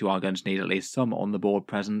Grey Knights, you are going to need at least some on the board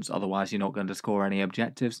presence, otherwise you're not going to score any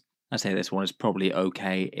objectives. I'd say this one is probably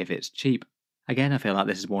okay if it's cheap. Again, I feel like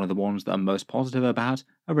this is one of the ones that I'm most positive about.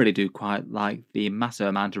 I really do quite like the massive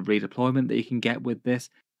amount of redeployment that you can get with this,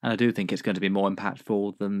 and I do think it's going to be more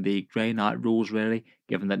impactful than the Grey Knight rules really,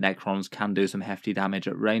 given that Necrons can do some hefty damage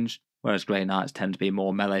at range, whereas Grey Knights tend to be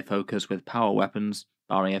more melee focused with power weapons,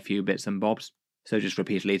 barring a few bits and bobs. So just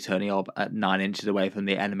repeatedly turning up at 9 inches away from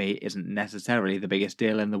the enemy isn't necessarily the biggest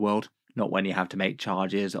deal in the world, not when you have to make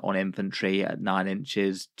charges on infantry at 9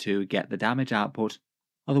 inches to get the damage output.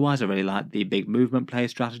 Otherwise, I really like the big movement play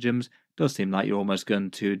stratagems. Does seem like you're almost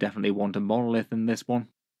going to definitely want a monolith in this one.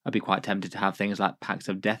 I'd be quite tempted to have things like packs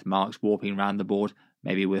of death marks warping around the board,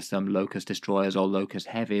 maybe with some locust destroyers or locust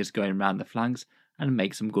heavies going around the flanks, and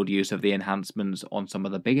make some good use of the enhancements on some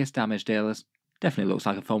of the biggest damage dealers. Definitely looks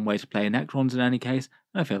like a fun way to play Necrons in any case,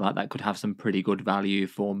 and I feel like that could have some pretty good value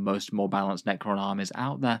for most more balanced Necron armies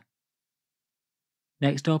out there.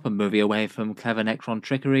 Next up, and moving away from clever Necron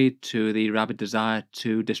trickery to the rabid desire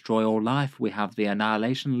to destroy all life, we have the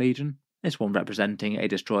Annihilation Legion. This one representing a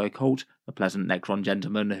destroyer cult, the pleasant Necron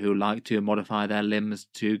gentlemen who like to modify their limbs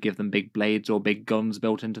to give them big blades or big guns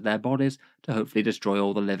built into their bodies to hopefully destroy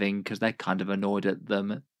all the living because they're kind of annoyed at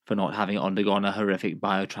them for not having undergone a horrific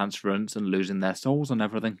biotransference and losing their souls and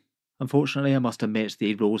everything. Unfortunately, I must admit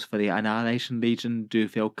the rules for the Annihilation Legion do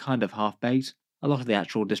feel kind of half-baked. A lot of the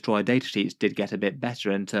actual destroyer datasheets did get a bit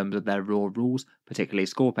better in terms of their raw rules, particularly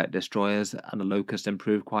Scorpec destroyers, and the Locust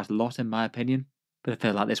improved quite a lot in my opinion. But I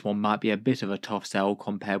feel like this one might be a bit of a tough sell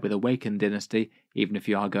compared with Awakened Dynasty, even if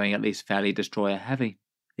you are going at least fairly destroyer heavy.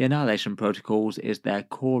 The Annihilation Protocols is their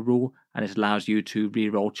core rule, and it allows you to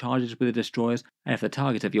reroll charges with the destroyers, and if the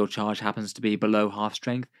target of your charge happens to be below half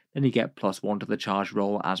strength, then you get +1 to the charge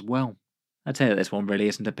roll as well. I'd say that this one really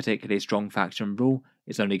isn't a particularly strong faction rule,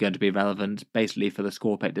 it's only going to be relevant basically for the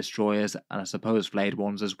Scorpec destroyers and I suppose flayed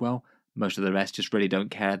ones as well. Most of the rest just really don't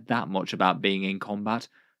care that much about being in combat,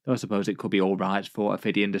 though I suppose it could be alright for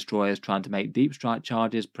Ophidian destroyers trying to make deep strike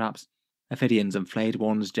charges perhaps. Ophidians and flayed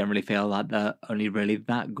ones generally feel like they're only really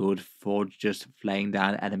that good for just flaying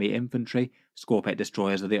down enemy infantry. Scorpec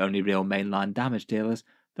destroyers are the only real mainline damage dealers,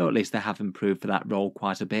 though at least they have improved for that role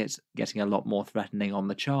quite a bit, getting a lot more threatening on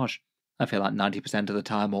the charge. I feel like 90% of the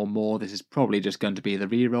time or more this is probably just going to be the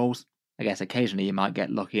rerolls. I guess occasionally you might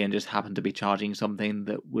get lucky and just happen to be charging something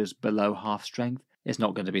that was below half strength. It's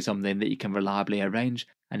not going to be something that you can reliably arrange,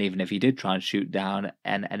 and even if you did try and shoot down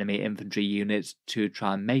an enemy infantry unit to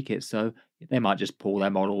try and make it so, they might just pull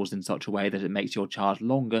their models in such a way that it makes your charge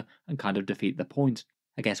longer and kind of defeat the point.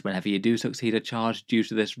 I guess whenever you do succeed a charge due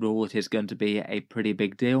to this rule it is going to be a pretty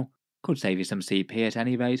big deal. Could save you some CP at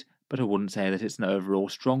any rate, but I wouldn't say that it's an overall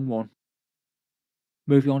strong one.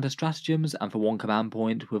 Moving on to stratagems, and for one command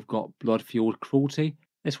point we've got Blood-Fueled Cruelty.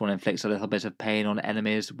 This one inflicts a little bit of pain on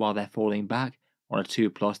enemies while they're falling back. On a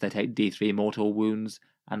 2+ they take D3 mortal wounds,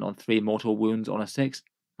 and on 3 mortal wounds on a 6.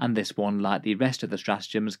 And this one, like the rest of the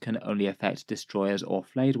stratagems, can only affect destroyers or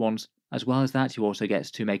flayed ones. As well as that, you also get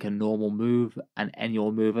to make a normal move and end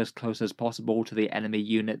your move as close as possible to the enemy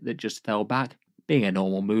unit that just fell back. Being a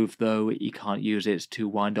normal move though, you can't use it to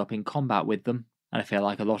wind up in combat with them. And I feel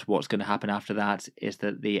like a lot of what's going to happen after that is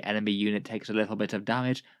that the enemy unit takes a little bit of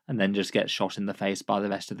damage and then just gets shot in the face by the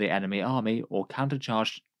rest of the enemy army or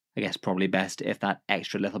countercharged. I guess probably best if that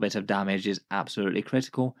extra little bit of damage is absolutely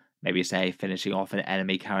critical, maybe say finishing off an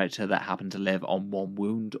enemy character that happened to live on 1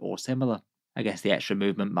 wound or similar. I guess the extra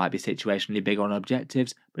movement might be situationally big on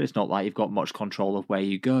objectives, but it's not like you've got much control of where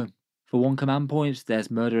you go. For one command point,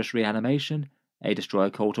 there's Murderous Reanimation. A destroyer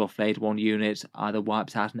cult or flayed one unit either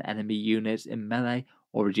wipes out an enemy unit in melee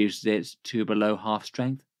or reduces it to below half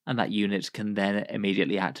strength, and that unit can then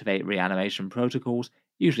immediately activate Reanimation Protocols,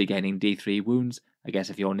 usually gaining D3 wounds. I guess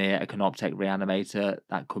if you're near a Canoptek Reanimator,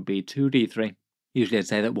 that could be 2d3. Usually I'd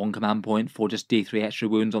say that one command point for just D3 extra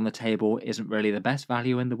wounds on the table isn't really the best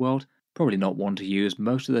value in the world. Probably not one to use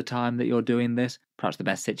most of the time that you're doing this. Perhaps the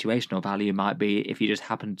best situational value might be if you just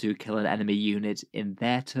happen to kill an enemy unit in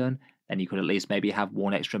their turn, then you could at least maybe have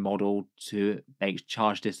 1 extra model to make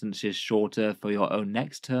charge distances shorter for your own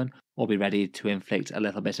next turn, or be ready to inflict a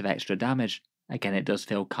little bit of extra damage. Again, it does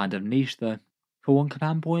feel kind of niche though. For one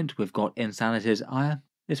command point, we've got Insanity's Ire.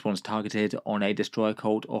 This one's targeted on a destroyer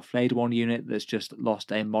cult or flayed one unit that's just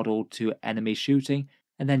lost a model to enemy shooting,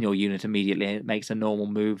 and then your unit immediately makes a normal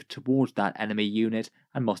move towards that enemy unit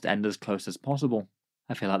and must end as close as possible.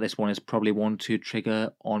 I feel like this one is probably one to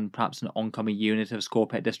trigger on perhaps an oncoming unit of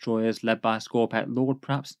Scorpec destroyers led by a Scorpec Lord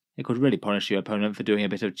perhaps. It could really punish your opponent for doing a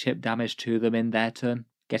bit of chip damage to them in their turn.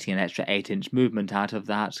 Getting an extra 8-inch movement out of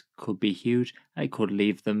that could be huge, and it could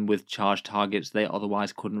leave them with charge targets they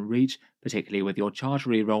otherwise couldn't reach, particularly with your charge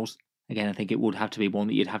rerolls. Again, I think it would have to be one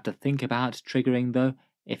that you'd have to think about triggering though.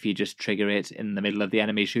 If you just trigger it in the middle of the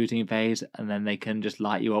enemy shooting phase and then they can just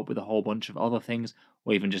light you up with a whole bunch of other things,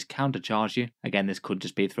 or even just countercharge you. Again, this could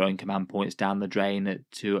just be throwing command points down the drain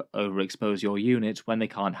to overexpose your unit when they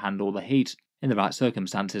can't handle the heat. In the right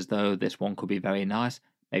circumstances though, this one could be very nice.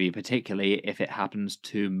 maybe particularly if it happens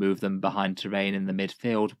to move them behind terrain in the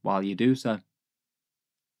midfield while you do so.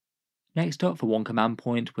 Next up, for one command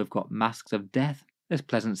point, we've got Masks of Death. This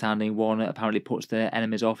pleasant sounding one apparently puts their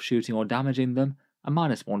enemies off shooting or damaging them, and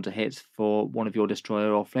 -1 to hit for one of your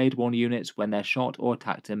destroyer or flayed one units when they're shot or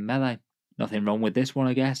attacked in melee. Nothing wrong with this one,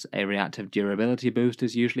 I guess. A reactive durability boost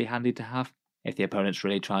is usually handy to have. If the opponent's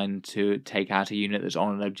really trying to take out a unit that's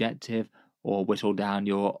on an objective or whittle down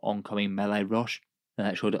your oncoming melee rush, then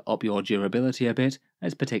that should up your durability a bit, and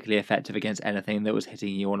it's particularly effective against anything that was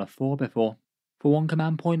hitting you on a 4 before. For one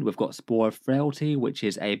command point, we've got Spore of Frailty, which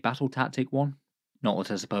is a battle tactic one. Not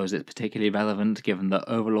that I suppose it's particularly relevant given that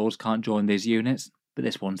Overlords can't join these units, but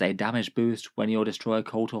this one's a damage boost when your destroyer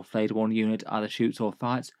cult or flayed one unit either shoots or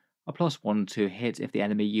fights, a +1 to hit if the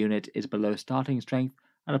enemy unit is below starting strength,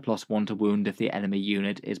 and a +1 to wound if the enemy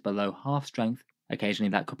unit is below half strength.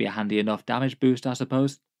 Occasionally that could be a handy enough damage boost, I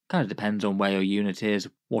suppose. Kind of depends on where your unit is,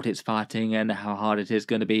 what it's fighting, and how hard it is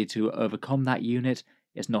going to be to overcome that unit.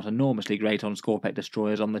 It's not enormously great on Scorpec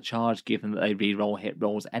destroyers on the charge, given that they reroll hit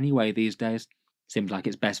rolls anyway these days. Seems like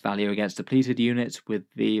its best value against depleted units with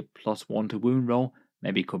the +1 to wound roll.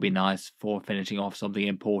 Maybe could be nice for finishing off something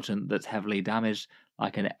important that's heavily damaged,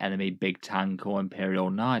 like an enemy big tank or Imperial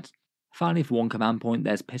Knight. Finally, for one command point,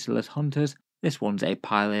 there's Pitiless Hunters. This one's a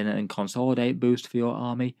pile in and consolidate boost for your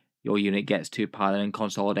army. Your unit gets to pile in and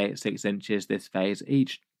consolidate 6 inches this phase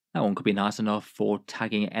each. That one could be nice enough for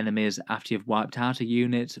tagging enemies after you've wiped out a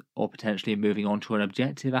unit, or potentially moving on to an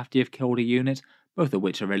objective after you've killed a unit, both of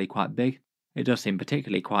which are really quite big. It does seem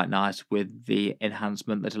particularly quite nice with the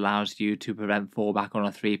enhancement that allows you to prevent fallback on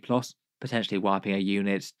a 3+, potentially wiping a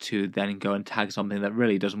unit to then go and tag something that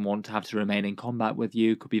really doesn't want to have to remain in combat with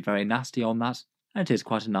you could be very nasty on that. And it is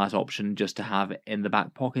quite a nice option just to have in the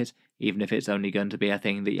back pocket, even if it's only going to be a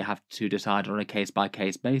thing that you have to decide on a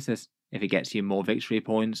case-by-case basis. If it gets you more victory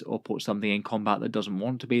points or puts something in combat that doesn't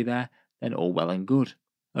want to be there, then all well and good.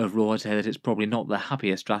 Overall, I'd say that it's probably not the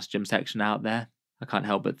happiest stratagem section out there. I can't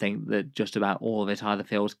help but think that just about all of it either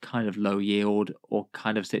feels kind of low yield or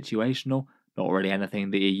kind of situational, not really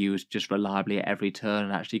anything that you use just reliably at every turn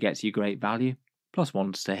and actually gets you great value.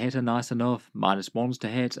 +1s to hit are nice enough, -1s to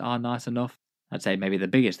hit are nice enough. I'd say maybe the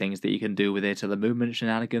biggest things that you can do with it are the movement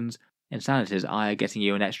shenanigans. Insanity's Eye getting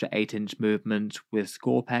you an extra 8-inch movement with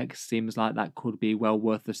Scorpec seems like that could be well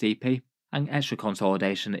worth the CP, and extra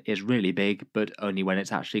consolidation is really big, but only when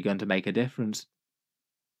it's actually going to make a difference.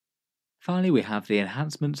 Finally, we have the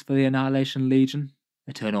enhancements for the Annihilation Legion.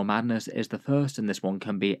 Eternal Madness is the first, and this one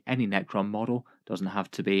can be any Necron model, doesn't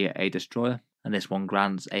have to be a destroyer, and this one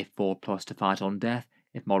grants a 4+ to fight on death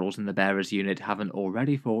if models in the bearer's unit haven't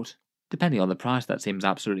already fought. Depending on the price, that seems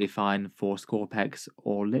absolutely fine for Scorpeks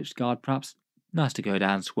or Lichguard perhaps. Nice to go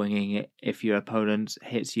down swinging if your opponent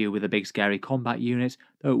hits you with a big scary combat unit,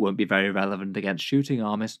 though it won't be very relevant against shooting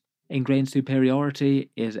armies. Ingrained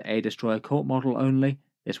Superiority is a destroyer cult model only.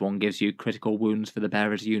 This one gives you critical wounds for the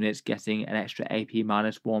bearer's units, getting an extra AP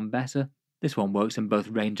 -1 better. This one works in both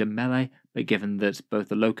range and melee, but given that both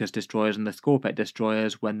the Locust destroyers and the Scorpek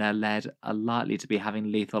destroyers, when they're led, are likely to be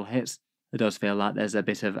having lethal hits, it does feel like there's a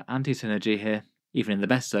bit of anti-synergy here. Even in the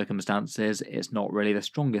best circumstances, it's not really the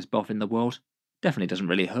strongest buff in the world. Definitely doesn't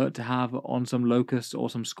really hurt to have on some Locusts or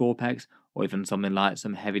some Scorpeks, or even something like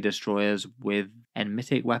some heavy destroyers with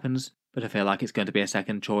enmitic weapons, but I feel like it's going to be a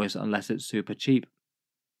second choice unless it's super cheap.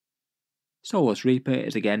 Soulless Reaper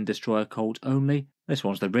is again destroyer cult only. This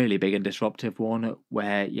one's the really big and disruptive one,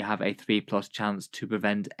 where you have a 3+ chance to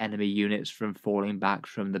prevent enemy units from falling back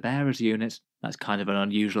from the bearer's units. That's kind of an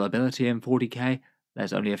unusual ability in 40k.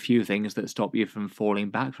 There's only a few things that stop you from falling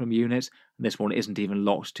back from units, and this one isn't even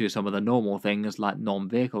locked to some of the normal things like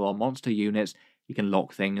non-vehicle or monster units. You can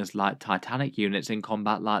lock things like Titanic units in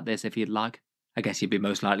combat like this if you'd like. I guess you'd be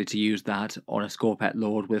most likely to use that on a Scorpek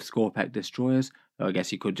Lord with Scorpek destroyers, though I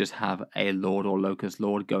guess you could just have a Lord or Locust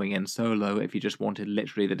Lord going in solo if you just wanted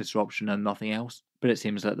literally the disruption and nothing else. But it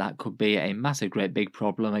seems that that could be a massive great big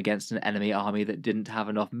problem against an enemy army that didn't have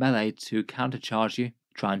enough melee to countercharge you.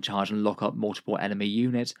 Try and charge and lock up multiple enemy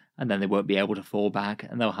units, and then they won't be able to fall back,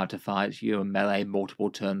 and they'll have to fight you in melee multiple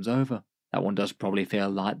turns over. That one does probably feel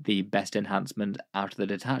like the best enhancement out of the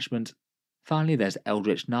detachment. Finally, there's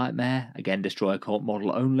Eldritch Nightmare, again destroyer cult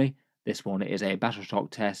model only. This one is a battle shock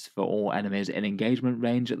test for all enemies in engagement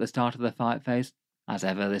range at the start of the fight phase. As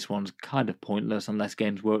ever, this one's kind of pointless unless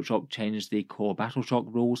Games Workshop changes the core battle shock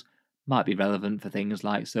rules. Might be relevant for things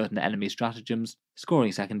like certain enemy stratagems,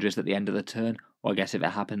 scoring secondaries at the end of the turn, or I guess if it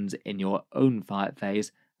happens in your own fight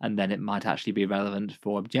phase, and then it might actually be relevant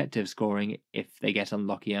for objective scoring if they get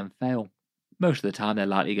unlucky and fail. Most of the time they're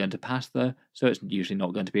likely going to pass though, so it's usually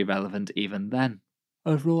not going to be relevant even then.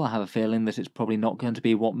 Overall, I have a feeling that it's probably not going to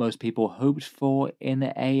be what most people hoped for in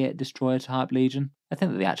a destroyer-type Legion. I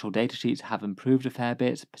think that the actual datasheets have improved a fair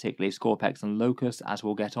bit, particularly Scorpex and Locust, as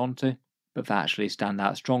we'll get onto. But for actually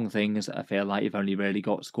standout strong things, I feel like you've only really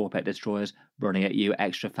got Scorpex destroyers running at you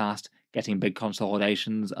extra fast, getting big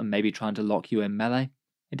consolidations, and maybe trying to lock you in melee.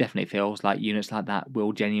 It definitely feels like units like that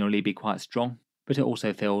will genuinely be quite strong, but it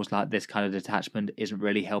also feels like this kind of detachment isn't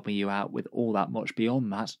really helping you out with all that much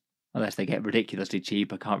beyond that. Unless they get ridiculously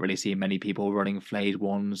cheap, I can't really see many people running Flayed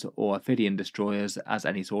Ones or Ophidian Destroyers as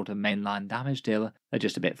any sort of mainline damage dealer. They're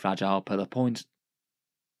just a bit fragile per the point.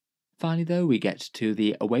 Finally though, we get to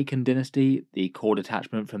the Awakened Dynasty, the core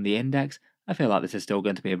detachment from the Index. I feel like this is still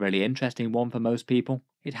going to be a really interesting one for most people.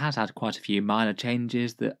 It has had quite a few minor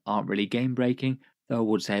changes that aren't really game breaking, though I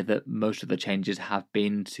would say that most of the changes have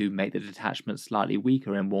been to make the detachment slightly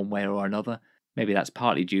weaker in one way or another. Maybe that's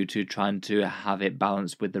partly due to trying to have it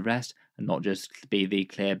balanced with the rest and not just be the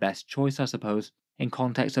clear best choice, I suppose. In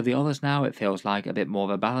context of the others now, it feels like a bit more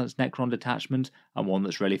of a balanced Necron detachment, and one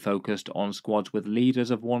that's really focused on squads with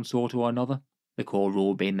leaders of one sort or another. The core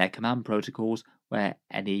rule being their command protocols, where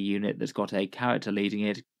any unit that's got a character leading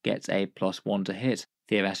it gets a +1 to hit.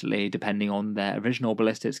 Theoretically, depending on their original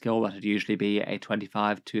ballistic skill, that would usually be a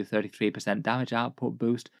 25 to 33% damage output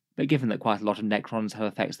boost, but given that quite a lot of Necrons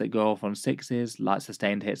have effects that go off on 6s, like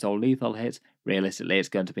sustained hits or lethal hits, realistically it's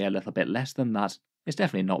going to be a little bit less than that. It's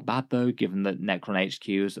definitely not bad though, given that Necron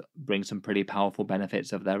HQs bring some pretty powerful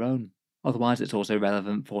benefits of their own. Otherwise, it's also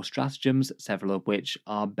relevant for stratagems, several of which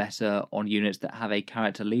are better on units that have a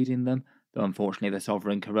character leading them, though unfortunately the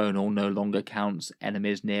Sovereign Coronal no longer counts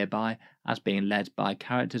enemies nearby as being led by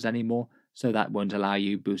characters anymore, so that won't allow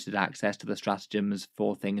you boosted access to the stratagems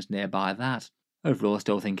for things nearby that. Overall, I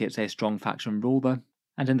still think it's a strong faction rule though.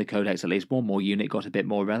 And in the Codex, at least one more unit got a bit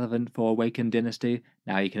more relevant for Awakened Dynasty.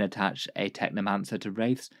 Now you can attach a Technomancer to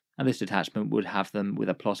Wraiths, and this detachment would have them with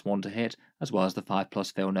a +1 to hit, as well as the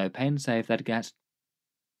 5+ Feel No Pain save they'd get.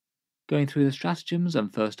 Going through the stratagems,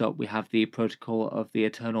 and first up we have the Protocol of the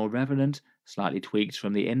Eternal Revenant, slightly tweaked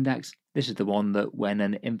from the Index. This is the one that when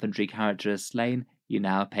an infantry character is slain, you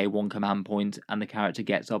now pay 1 command point and the character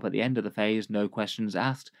gets up at the end of the phase, no questions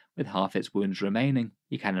asked, with half its wounds remaining.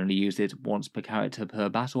 You can only use it once per character per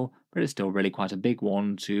battle, but it's still really quite a big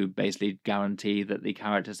one to basically guarantee that the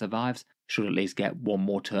character survives, should at least get one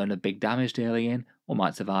more turn of big damage dealing in, or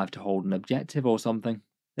might survive to hold an objective or something.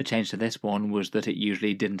 The change to this one was that it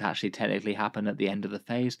usually didn't actually technically happen at the end of the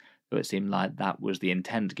phase, though it seemed like that was the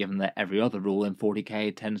intent given that every other rule in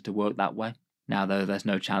 40k tends to work that way. Now though, there's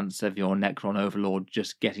no chance of your Necron Overlord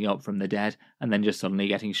just getting up from the dead and then just suddenly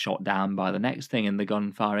getting shot down by the next thing in the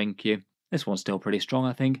gun firing queue. This one's still pretty strong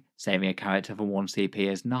I think, saving a character for 1 CP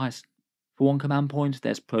is nice. For 1 command point,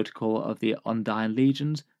 there's Protocol of the Undying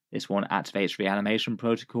Legions. This one activates Reanimation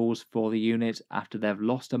Protocols for the unit after they've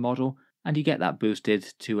lost a model, and you get that boosted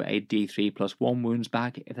to a D3+1 wounds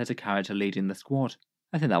back if there's a character leading the squad.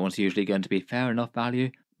 I think that one's usually going to be fair enough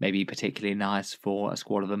value, maybe particularly nice for a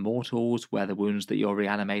squad of Immortals where the wounds that you're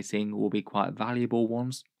reanimating will be quite valuable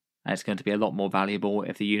ones. And it's going to be a lot more valuable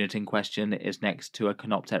if the unit in question is next to a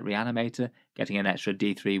Canoptek Reanimator, getting an extra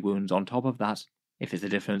D3 wounds on top of that. If it's the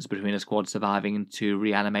difference between a squad surviving to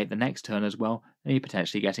reanimate the next turn as well, then you're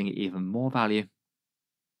potentially getting even more value.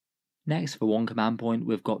 Next, for 1 command point,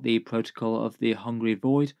 we've got the Protocol of the Hungry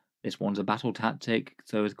Void. This one's a battle tactic,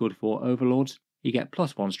 so it's good for Overlords. You get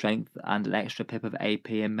 +1 strength and an extra pip of AP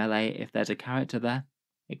in melee if there's a character there.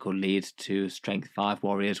 It could lead to strength 5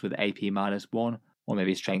 warriors with AP -1, or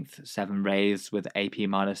maybe strength 7 wraiths with AP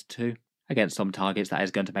 -2. Against some targets, that is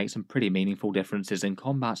going to make some pretty meaningful differences in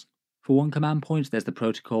combat. For 1 command point, there's the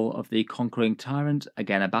Protocol of the Conquering Tyrant,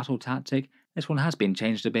 again a battle tactic. This one has been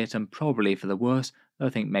changed a bit and probably for the worse, though I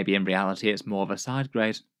think maybe in reality it's more of a side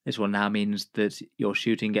grade. This one now means that your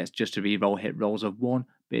shooting gets just to reroll hit rolls of 1,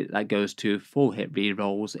 but that goes to full hit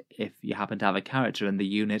rerolls if you happen to have a character in the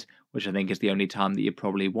unit, which I think is the only time that you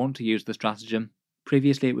probably want to use the stratagem.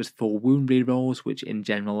 Previously it was full wound rerolls, which in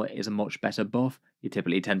general is a much better buff. You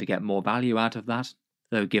typically tend to get more value out of that.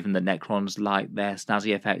 Though given that Necrons like their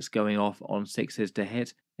snazzy effects going off on 6s to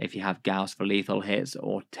hit, if you have Gauss for lethal hits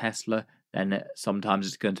or Tesla, then sometimes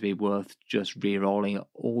it's going to be worth just re-rolling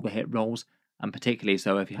all the hit rolls, and particularly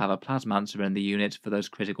so if you have a Plasmancer in the unit for those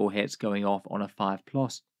critical hits going off on a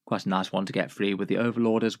 5+. Quite a nice one to get free with the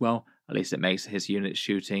Overlord as well, at least it makes his unit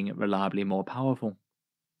shooting reliably more powerful.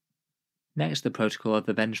 Next, the Protocol of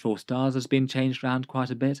the Vengeful Stars has been changed around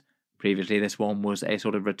quite a bit. Previously this one was a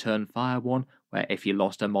sort of return fire one, where if you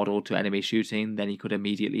lost a model to enemy shooting then you could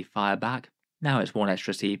immediately fire back. Now it's 1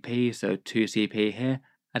 extra CP, so 2 CP here,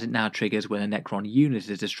 and it now triggers when a Necron unit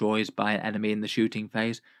is destroyed by an enemy in the shooting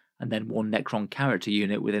phase, and then one Necron character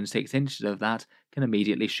unit within 6 inches of that can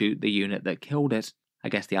immediately shoot the unit that killed it. I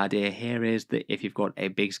guess the idea here is that if you've got a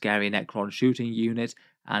big scary Necron shooting unit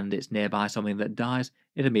and it's nearby something that dies,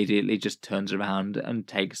 it immediately just turns around and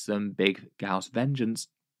takes some big Gauss vengeance.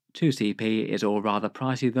 2 CP is all rather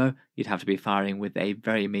pricey though. You'd have to be firing with a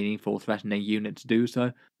very meaningful threatening unit to do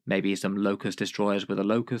so, maybe some Locust destroyers with a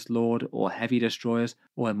Locust Lord, or heavy destroyers,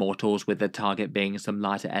 or Immortals with the target being some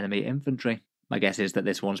lighter enemy infantry. My guess is that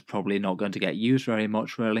this one's probably not going to get used very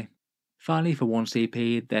much really. Finally, for 1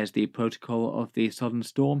 CP, there's the Protocol of the Sudden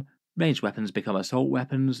Storm. Ranged weapons become assault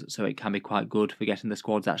weapons, so it can be quite good for getting the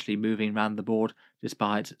squads actually moving around the board,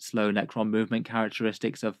 despite slow Necron movement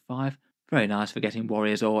characteristics of 5. Very nice for getting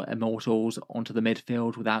warriors or immortals onto the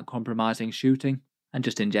midfield without compromising shooting. And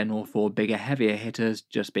just in general for bigger, heavier hitters,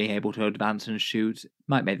 just being able to advance and shoot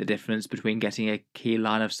might make the difference between getting a key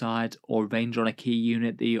line of sight or range on a key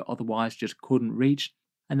unit that you otherwise just couldn't reach.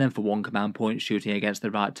 And then for 1 command point, shooting against the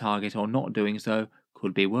right target or not doing so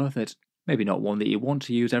could be worth it. Maybe not one that you want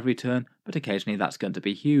to use every turn, but occasionally that's going to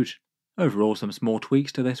be huge. Overall, some small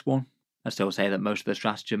tweaks to this one. I still say that most of the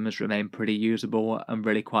stratagems remain pretty usable and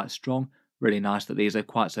really quite strong. Really nice that these are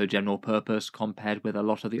quite so general purpose compared with a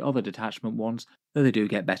lot of the other detachment ones, though they do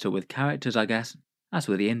get better with characters, I guess. As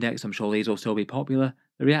with the index, I'm sure these will still be popular.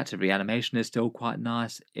 The reactive reanimation is still quite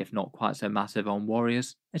nice, if not quite so massive on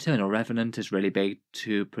warriors. Eternal Revenant is really big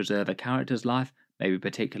to preserve a character's life, maybe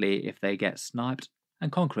particularly if they get sniped.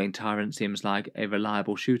 And Conquering Tyrant seems like a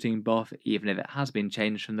reliable shooting buff, even if it has been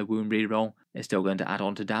changed from the wound reroll. It's still going to add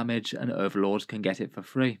on to damage, and Overlords can get it for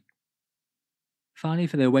free. Finally,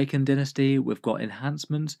 for the Awakened Dynasty, we've got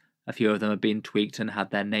enhancements. A few of them have been tweaked and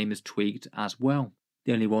had their names tweaked as well.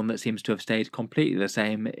 The only one that seems to have stayed completely the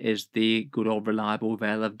same is the good old reliable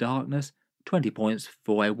Veil of Darkness. 20 points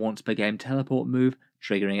for a once per game teleport move,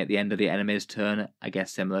 triggering at the end of the enemy's turn, I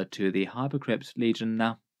guess similar to the Hypercrypt Legion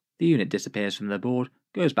now. The unit disappears from the board,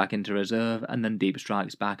 goes back into reserve, and then deep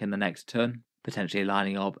strikes back in the next turn, potentially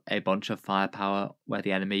lining up a bunch of firepower where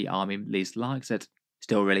the enemy army least likes it.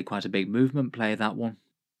 Still really quite a big movement play, that one.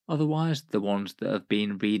 Otherwise, the ones that have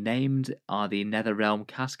been renamed are the Netherrealm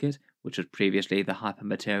Casket, which was previously the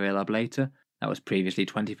Hypermaterial Ablator. That was previously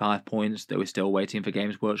 25 points, though we're still waiting for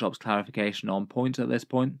Games Workshop's clarification on points at this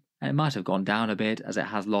point. And it might have gone down a bit as it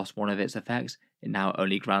has lost one of its effects. It now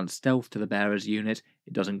only grants stealth to the bearer's unit,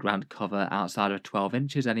 it doesn't grant cover outside of 12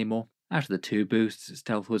 inches anymore. Out of the 2 boosts,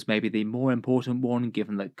 stealth was maybe the more important one,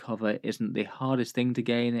 given that cover isn't the hardest thing to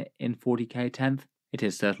gain in 40k 10th. It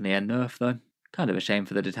is certainly a nerf though. Kind of a shame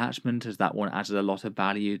for the detachment, as that one added a lot of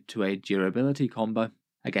value to a durability combo.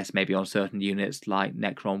 I guess maybe on certain units like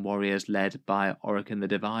Necron warriors led by Orican the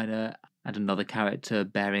Diviner and another character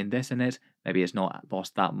bearing this in it, maybe it's not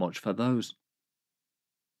lost that much for those.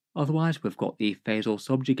 Otherwise, we've got the Phasal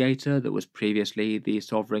Subjugator that was previously the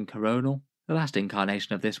Sovereign Coronal. The last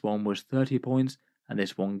incarnation of this one was 30 points, and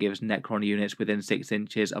this one gives Necron units within 6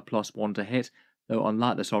 inches a +1 to hit, though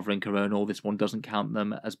unlike the Sovereign Coronal, this one doesn't count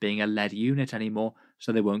them as being a lead unit anymore,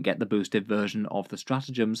 so they won't get the boosted version of the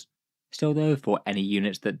stratagems. Still though, for any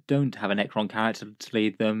units that don't have a Necron character to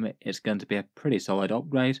lead them, it's going to be a pretty solid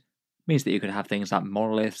upgrade. Means that you could have things like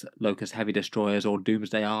Monoliths, Locust Heavy Destroyers or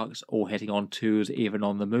Doomsday Arcs all hitting on 2s even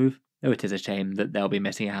on the move, though it is a shame that they'll be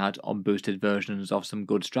missing out on boosted versions of some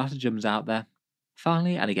good stratagems out there.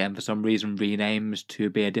 Finally, and again for some reason renames to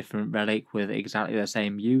be a different relic with exactly the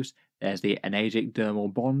same use, there's the Enagic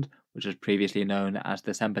Dermal Bond, which was previously known as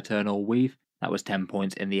the Sempiternal Weave. That was 10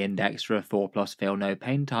 points in the index for a 4+ Feel No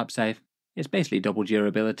Pain type save. It's basically double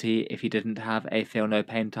durability if you didn't have a Feel No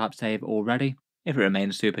Pain type save already. If it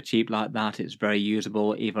remains super cheap like that, it's very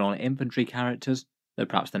usable even on infantry characters, though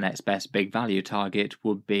perhaps the next best big value target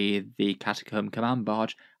would be the Catacomb Command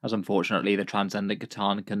Barge, as unfortunately the Transcendent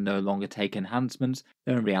Catan can no longer take enhancements,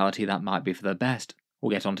 though in reality that might be for the best. We'll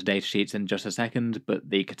get onto datasheets in just a second, but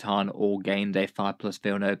the Catan all gained a 5+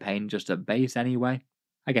 Feel No Pain just at base anyway.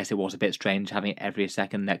 I guess it was a bit strange having every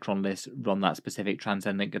second Necron list run that specific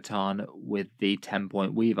Transcendent Catan with the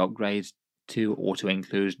 10-point weave upgrades to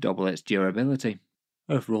auto-include double its durability.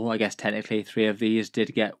 Overall, I guess technically 3 of these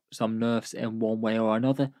did get some nerfs in one way or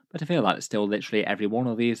another, but I feel like still literally every one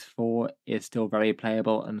of these 4 is still very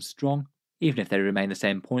playable and strong. Even if they remain the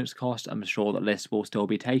same points cost, I'm sure that lists will still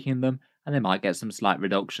be taking them, and they might get some slight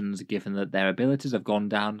reductions given that their abilities have gone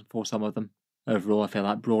down for some of them. Overall, I feel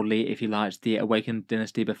like broadly, if you liked the Awakened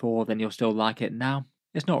Dynasty before, then you'll still like it now.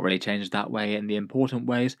 It's not really changed that way in the important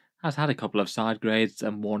ways, has had a couple of side grades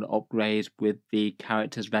and one upgrade with the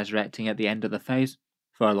characters resurrecting at the end of the phase.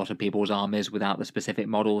 For a lot of people's armies without the specific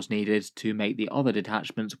models needed to make the other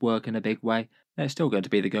detachments work in a big way, then it's still going to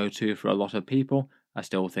be the go-to for a lot of people. I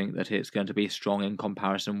still think that it's going to be strong in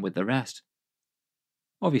comparison with the rest.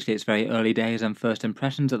 Obviously it's very early days and first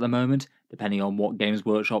impressions at the moment, depending on what Games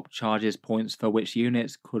Workshop charges points for which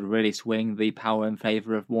units could really swing the power in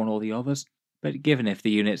favour of one or the others. But given if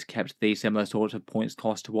the units kept the similar sort of points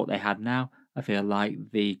cost to what they had now, I feel like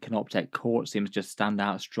the Canoptek Court seems to just stand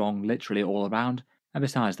out strong literally all around, and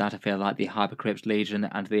besides that I feel like the Hypercrypt Legion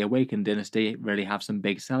and the Awakened Dynasty really have some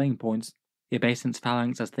big selling points. The Obeisance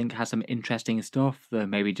Phalanx I think has some interesting stuff, though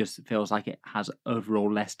maybe just feels like it has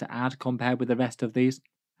overall less to add compared with the rest of these.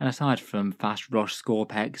 And aside from fast rush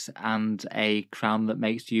Scorpex and a crown that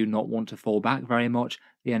makes you not want to fall back very much,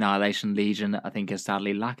 the Annihilation Legion I think is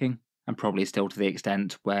sadly lacking, and probably still to the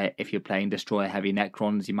extent where if you're playing destroyer heavy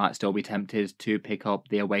Necrons you might still be tempted to pick up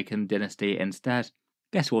the Awakened Dynasty instead.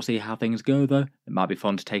 Guess we'll see how things go though. It might be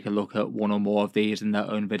fun to take a look at one or more of these in their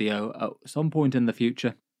own video at some point in the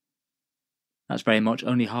future. That's very much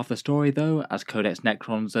only half the story though, as Codex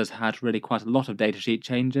Necrons has had really quite a lot of datasheet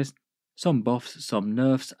changes. Some buffs, some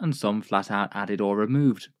nerfs, and some flat out added or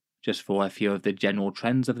removed. Just for a few of the general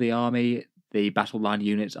trends of the army, the battle line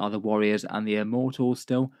units are the warriors and the immortals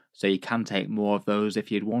still, so you can take more of those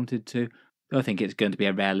if you'd wanted to, though I think it's going to be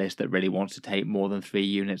a rare list that really wants to take more than 3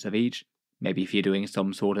 units of each. Maybe if you're doing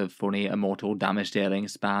some sort of funny immortal damage dealing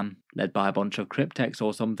spam, led by a bunch of Crypteks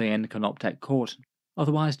or something in Canoptek Court.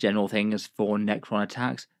 Otherwise, general things for Necron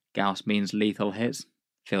attacks, gauss means lethal hits.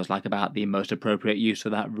 Feels like about the most appropriate use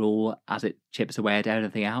of that rule as it chips away at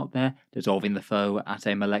everything out there, dissolving the foe at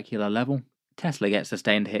a molecular level. Tesla gets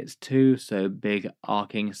sustained hits too, so big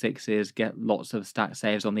arcing 6s get lots of stack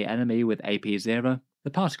saves on the enemy with AP 0.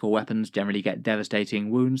 The particle weapons generally get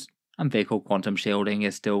devastating wounds, and vehicle quantum shielding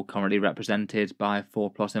is still currently represented by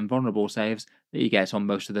 4+ invulnerable saves that you get on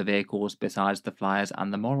most of the vehicles besides the flyers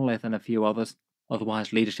and the monolith and a few others.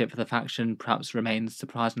 Otherwise, leadership for the faction perhaps remains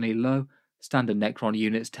surprisingly low. Standard Necron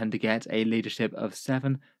units tend to get a leadership of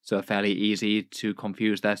 7, so are fairly easy to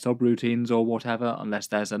confuse their subroutines or whatever unless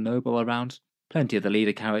there's a noble around. Plenty of the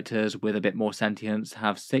leader characters with a bit more sentience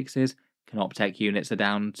have 6s. Canoptek units are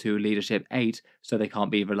down to leadership 8, so they can't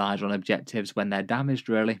be relied on objectives when they're damaged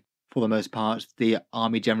really. For the most part, the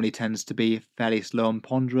army generally tends to be fairly slow and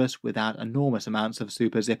ponderous without enormous amounts of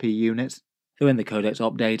super zippy units. Though in the Codex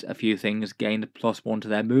update, a few things gained +1 to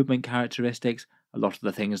their movement characteristics, a lot of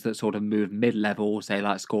the things that sort of move mid-level, say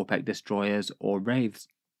like Scorpec destroyers or wraiths.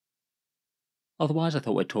 Otherwise, I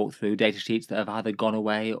thought we'd talk through datasheets that have either gone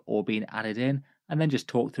away or been added in, and then just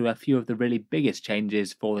talk through a few of the really biggest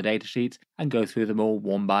changes for the datasheets and go through them all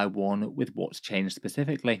one by one with what's changed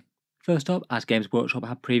specifically. First up, as Games Workshop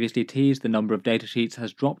had previously teased, the number of datasheets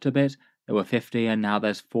has dropped a bit. There were 50 and now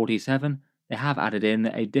there's 47. They have added in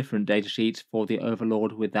a different datasheet for the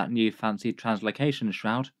Overlord with that new fancy Translocation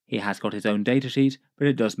Shroud. He has got his own datasheet, but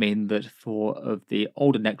it does mean that 4 of the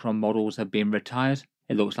older Necron models have been retired.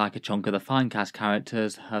 It looks like a chunk of the Finecast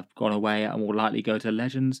characters have gone away and will likely go to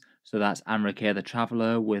Legends, so that's Amrakir the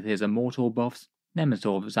Traveller with his immortal buffs,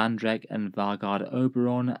 Nemesis Zandrek and Vargard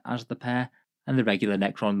Oberon as the pair, and the regular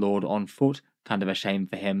Necron Lord on foot. Kind of a shame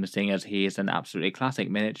for him seeing as he is an absolutely classic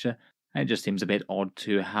miniature. It just seems a bit odd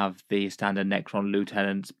to have the standard Necron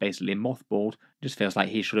lieutenants basically mothballed. It just feels like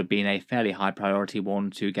he should have been a fairly high priority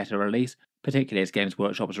one to get a release, particularly as Games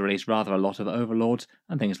Workshop has released rather a lot of Overlords,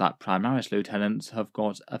 and things like Primaris lieutenants have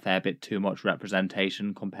got a fair bit too much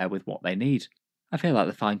representation compared with what they need. I feel like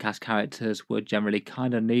the Finecast characters were generally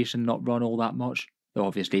kinda niche and not run all that much, though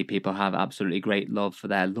obviously people have absolutely great love for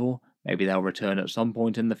their lore. Maybe they'll return at some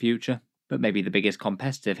point in the future. But maybe the biggest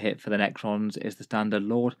competitive hit for the Necrons is the standard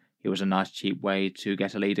Lord. He was a nice cheap way to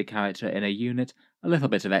get a leader character in a unit, a little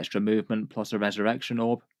bit of extra movement plus a resurrection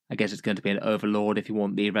orb. I guess it's going to be an Overlord if you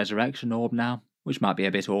want the resurrection orb now, which might be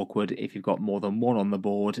a bit awkward if you've got more than one on the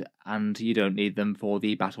board and you don't need them for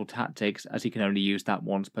the battle tactics as you can only use that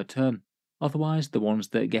once per turn. Otherwise, the ones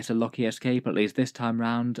that get a lucky escape at least this time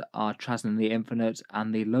round are Trazyn the Infinite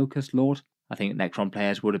and the Locust Lord. I think Necron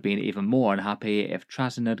players would have been even more unhappy if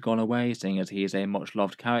Trazyn had gone away, seeing as he is a much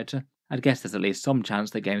loved character. I'd guess there's at least some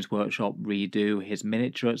chance that Games Workshop redo his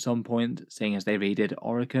miniature at some point, seeing as they redid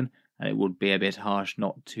Oricon, and it would be a bit harsh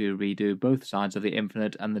not to redo both sides of the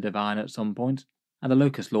Infinite and the Divine at some point. And the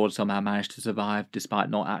Locust Lord somehow managed to survive despite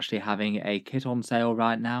not actually having a kit on sale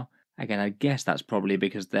right now. Again, I guess that's probably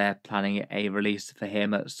because they're planning a release for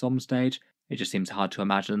him at some stage. It just seems hard to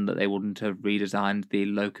imagine that they wouldn't have redesigned the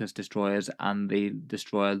Locust Destroyers and the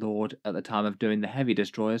Destroyer Lord at the time of doing the Heavy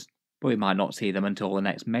Destroyers, but we might not see them until the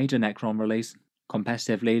next major Necron release.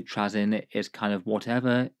 Competitively, Trazin is kind of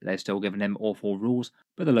whatever, they've still given him awful rules,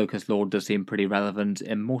 but the Locust Lord does seem pretty relevant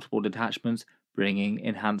in multiple detachments, bringing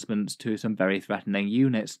enhancements to some very threatening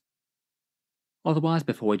units. Otherwise,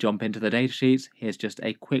 before we jump into the datasheets, here's just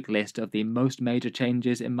a quick list of the most major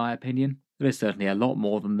changes in my opinion. There is certainly a lot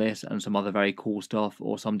more than this and some other very cool stuff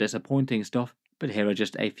or some disappointing stuff, but here are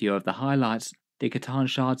just a few of the highlights. The Catan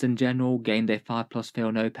Shards in general gained a 5+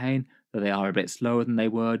 feel no pain, though they are a bit slower than they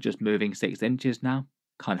were, just moving 6 inches now.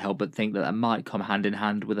 Can't help but think that might come hand in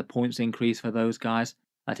hand with a points increase for those guys.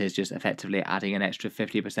 That is just effectively adding an extra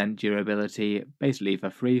 50% durability basically for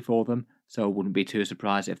free for them, so I wouldn't be too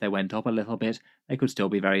surprised if they went up a little bit. They could still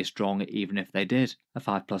be very strong even if they did. A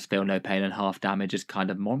 5+ feel no pain and half damage is kind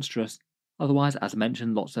of monstrous. Otherwise, as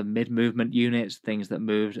mentioned, lots of mid-movement units, things that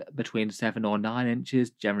moved between 7 or 9 inches,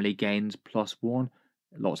 generally gains +1.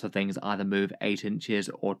 Lots of things either move 8 inches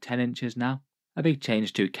or 10 inches now. A big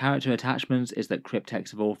change to character attachments is that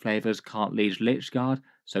Crypteks of all flavours can't lead Lichguard,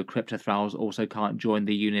 so Cryptothralls also can't join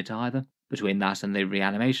the unit either. Between that and the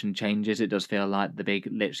reanimation changes, it does feel like the big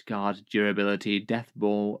Lichguard durability death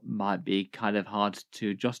ball might be kind of hard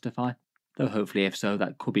to justify, though hopefully if so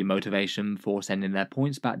that could be motivation for sending their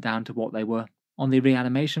points back down to what they were. On the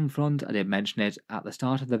reanimation front, I did mention it at the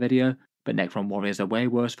start of the video, but Necron Warriors are way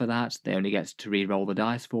worse for that. They only get to re-roll the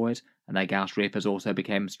dice for it, and their Gauss Reapers also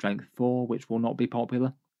became Strength 4, which will not be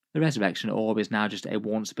popular. The Resurrection Orb is now just a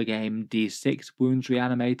once per game D6 wounds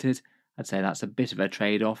reanimated. I'd say that's a bit of a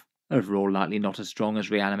trade-off. Overall likely not as strong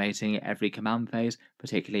as reanimating every command phase,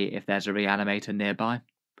 particularly if there's a reanimator nearby.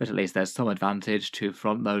 But at least there's some advantage to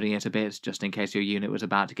front-loading it a bit, just in case your unit was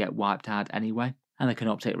about to get wiped out anyway. And the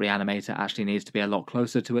Canoptek Reanimator actually needs to be a lot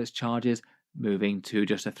closer to its charges, moving to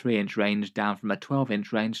just a 3-inch range down from a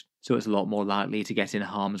 12-inch range, so it's a lot more likely to get in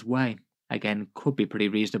harm's way. Again, could be pretty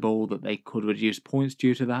reasonable that they could reduce points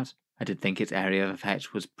due to that. I did think its area of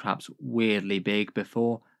effect was perhaps weirdly big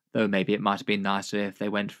before, though maybe it might have been nicer if they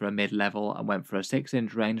went for a mid-level and went for a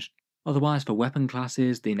 6-inch range. Otherwise, for weapon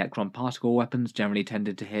classes, the Necron particle weapons generally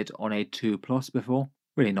tended to hit on a 2+ before.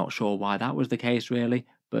 Really not sure why that was the case really,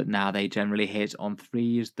 but now they generally hit on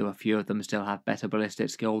 3s, though a few of them still have better ballistic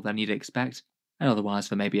skill than you'd expect. And otherwise,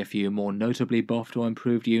 for maybe a few more notably buffed or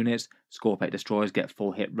improved units, Scorpec Destroyers get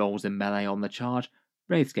full hit rolls in melee on the charge,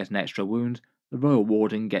 Wraiths get an extra wound, the Royal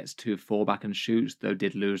Warden gets to fall back and shoot, though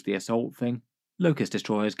did lose the assault thing. Locust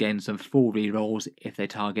Destroyers gain some full rerolls if they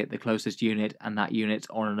target the closest unit and that unit's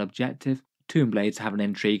on an objective. Tomb Blades have an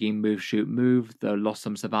intriguing move-shoot-move, though lost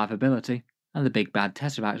some survivability. And the big bad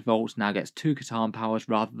Tesseract Vault now gets 2 Catan powers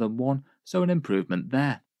rather than 1, so an improvement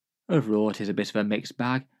there. Overall, it is a bit of a mixed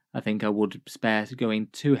bag. I think I would spare going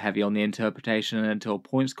too heavy on the interpretation until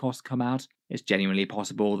points costs come out. It's genuinely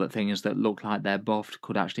possible that things that look like they're buffed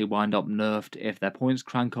could actually wind up nerfed if their points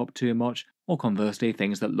crank up too much, or conversely,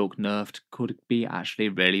 things that look nerfed could be actually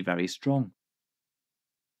really very strong.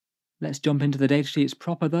 Let's jump into the datasheets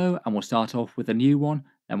proper though, and we'll start off with a new one,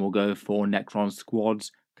 then we'll go for Necron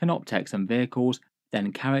squads, Canopteks and vehicles,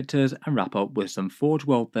 then characters, and wrap up with some Forge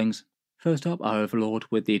World things. First up, our Overlord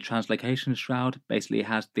with the Translocation Shroud basically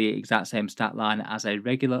has the exact same stat line as a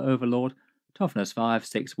regular Overlord, toughness 5,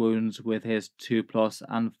 6 wounds with his 2+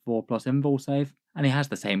 and 4+ invul save, and he has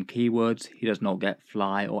the same keywords. He does not get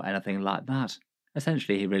fly or anything like that.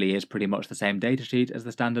 Essentially, he really is pretty much the same datasheet as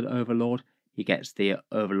the standard Overlord. He gets the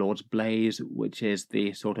Overlord's Blaze, which is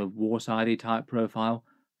the sort of Warsidey type profile,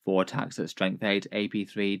 4 attacks at Strength 8, AP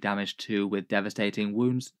 3, Damage 2 with devastating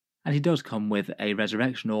wounds, and he does come with a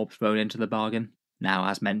Resurrection Orb thrown into the bargain. Now,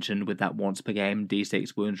 as mentioned, with that once per game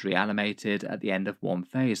D6 wounds reanimated at the end of one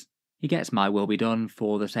phase. He gets My Will Be Done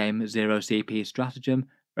for the same 0 CP stratagem,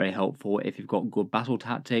 very helpful if you've got good battle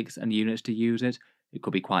tactics and units to use it. It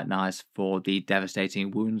could be quite nice for the devastating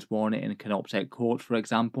wounds one in Canoptek Court, for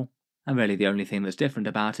example. And really the only thing that's different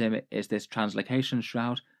about him is this Translocation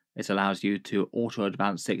Shroud. This allows you to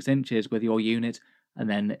auto-advance 6 inches with your unit, and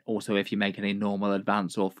then also if you make any normal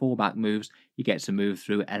advance or fallback moves, you get to move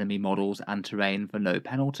through enemy models and terrain for no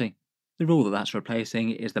penalty. The rule that's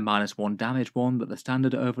replacing is the -1 damage one that the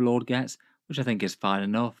standard Overlord gets, which I think is fine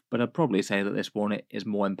enough, but I'd probably say that this one is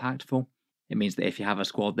more impactful. It means that if you have a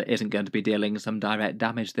squad that isn't going to be dealing some direct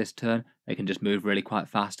damage this turn, they can just move really quite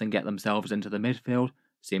fast and get themselves into the midfield.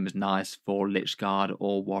 Seems nice for Lichguard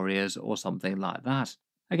or Warriors or something like that.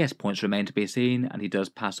 I guess points remain to be seen, and he does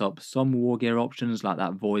pass up some war gear options like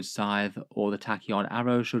that Void Scythe or the Tachyon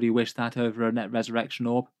Arrow should he wish that over a Net Resurrection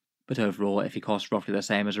Orb. But overall, if he costs roughly the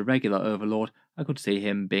same as a regular Overlord, I could see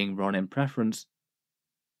him being run in preference.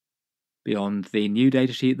 Beyond the new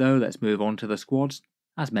datasheet though, let's move on to the squads.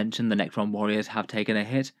 As mentioned, the Necron Warriors have taken a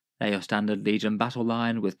hit. They're your standard Legion battle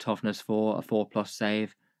line with toughness 4, a 4+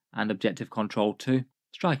 save, and objective control 2,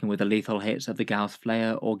 striking with the lethal hits of the Gauss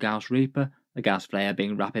Flayer or Gauss Reaper, the Gauss Flayer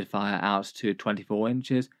being rapid fire out to 24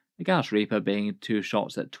 inches, the Gauss Reaper being 2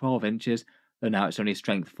 shots at 12 inches, though now it's only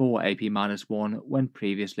strength 4 AP -1 when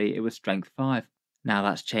previously it was strength 5. Now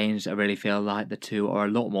that's changed, I really feel like the two are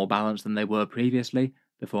a lot more balanced than they were previously.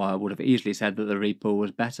 Before I would have easily said that the Reaper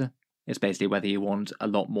was better. It's basically whether you want a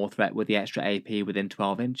lot more threat with the extra AP within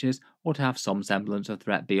 12 inches, or to have some semblance of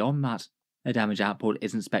threat beyond that. Their damage output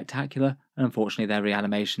isn't spectacular, and unfortunately their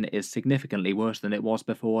reanimation is significantly worse than it was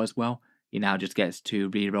before as well. You now just get to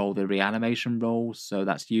re-roll the reanimation rolls, so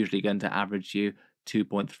that's usually going to average you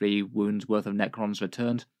 2.3 wounds worth of Necrons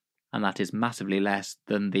returned, and that is massively less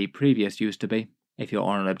than the previous used to be. If you're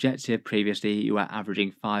on an objective, previously you were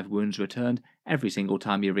averaging 5 wounds returned every single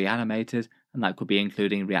time you reanimated, and that could be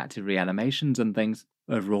including reactive reanimations and things.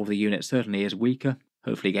 Overall, the unit certainly is weaker.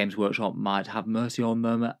 Hopefully Games Workshop might have mercy on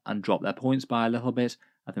them and drop their points by a little bit.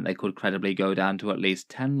 I think they could credibly go down to at least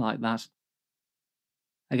 10 like that.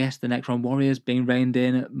 I guess the Necron Warriors being reined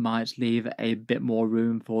in might leave a bit more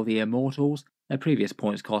room for the Immortals. Their previous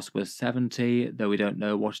points cost was 70, though we don't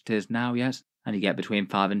know what it is now yet, and you get between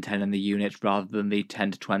 5 and 10 in the unit rather than the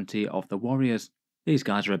 10 to 20 of the Warriors. These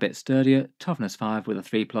guys are a bit sturdier, toughness 5 with a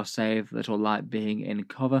 3+ save that'll like being in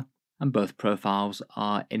cover, and both profiles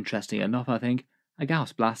are interesting enough I think. A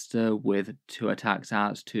Gauss Blaster with 2 attacks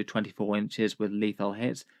out to 24 inches with lethal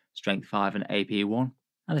hits, strength 5 and AP 1.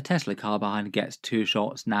 And the Tesla Carbine gets 2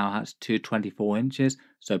 shots now out to 24 inches,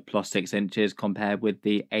 so +6 inches compared with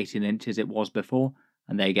the 18 inches it was before,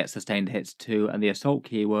 and they get sustained hits too and the assault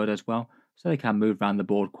keyword as well, so they can move around the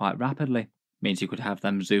board quite rapidly. Means you could have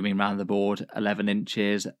them zooming around the board 11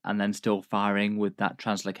 inches and then still firing with that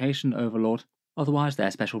Translocation Overlord. Otherwise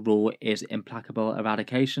their special rule is Implacable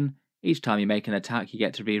Eradication. Each time you make an attack you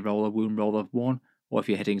get to re-roll a wound roll of 1, or if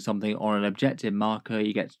you're hitting something on an objective marker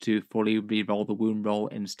you get to fully re-roll the wound roll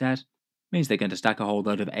instead. Means they're going to stack a whole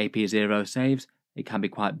load of AP0 saves. It can be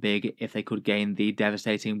quite big if they could gain the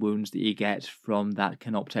devastating wounds that you get from that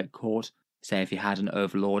Canoptek Court, say if you had an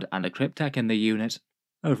Overlord and a Cryptek in the unit.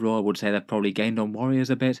 Overall I would say they've probably gained on Warriors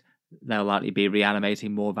a bit. They'll likely be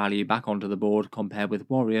reanimating more value back onto the board compared with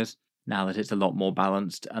Warriors, now that it's a lot more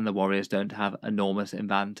balanced and the Warriors don't have enormous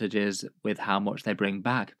advantages with how much they bring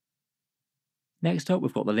back. Next up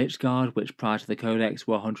we've got the Lich Guard, which prior to the Codex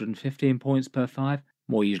were 115 points per 5,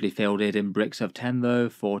 more usually fielded in bricks of 10 though,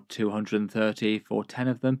 for 230 for 10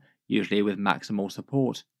 of them, usually with maximal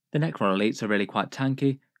support. The Necron Elites are really quite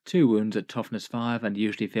tanky, 2 wounds at toughness 5 and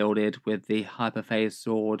usually fielded with the Hyperphase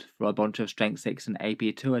Sword for a bunch of strength 6 and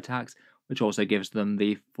AP 2 attacks, which also gives them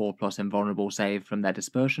the 4+ invulnerable save from their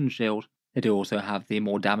Dispersion Shield. They do also have the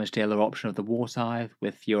more damage dealer option of the War Scythe,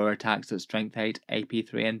 with fewer attacks at strength 8, AP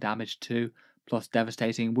 3 and damage 2, plus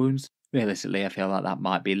devastating wounds. Realistically, I feel like that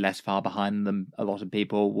might be less far behind than a lot of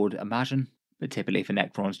people would imagine, but typically for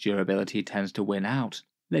Necrons durability tends to win out.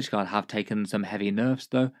 Lich Guard have taken some heavy nerfs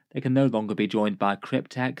though. They can no longer be joined by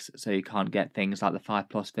Crypteks, so you can't get things like the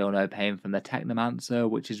 5+ feel no pain from the Technomancer,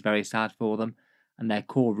 which is very sad for them, and their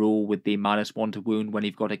core rule with the -1 to wound when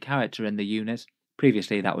you've got a character in the unit.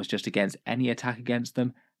 Previously that was just against any attack against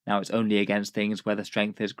them. Now it's only against things where the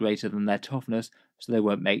strength is greater than their toughness, so they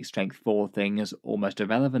won't make strength 4 things almost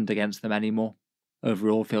irrelevant against them anymore.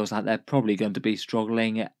 Overall feels like they're probably going to be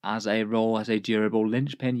struggling as a role as a durable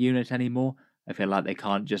linchpin unit anymore. I feel like they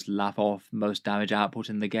can't just laugh off most damage output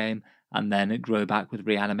in the game and then grow back with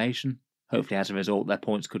reanimation. Hopefully as a result their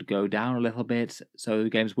points could go down a little bit, so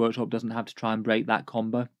Games Workshop doesn't have to try and break that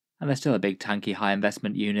combo. And they're still a big tanky high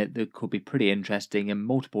investment unit that could be pretty interesting in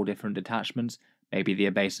multiple different detachments, maybe the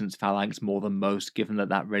Obeisance Phalanx more than most given that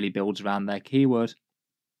that really builds around their keyword.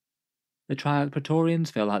 The Triarch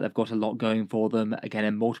Praetorians feel like they've got a lot going for them, again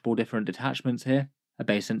in multiple different detachments here.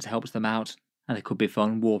 Obeisance helps them out, and it could be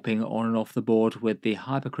fun warping on and off the board with the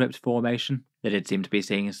Hypercrypt formation. They did seem to be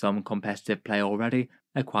seeing some competitive play already.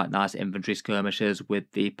 They're quite nice infantry skirmishers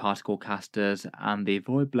with the Particle Casters and the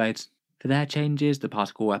Void Blades. For their changes, the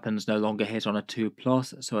particle weapons no longer hit on a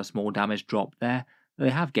 2+, so a small damage drop there.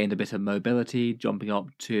 They have gained a bit of mobility, jumping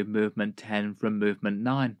up to movement 10 from movement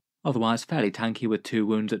 9. Otherwise fairly tanky with 2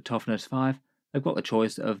 wounds at toughness 5. They've got the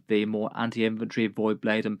choice of the more anti-infantry Void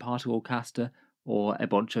Blade and Particle Caster, or a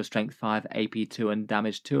bunch of strength 5, AP 2 and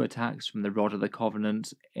damage 2 attacks from the Rod of the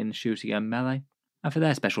Covenant in shooting and melee. And for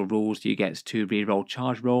their special rules you get to reroll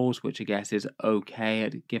charge rolls, which I guess is okay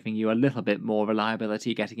at giving you a little bit more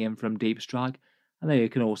reliability getting in from deep strike, and then you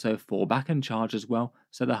can also fall back and charge as well,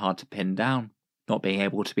 so they're hard to pin down. Not being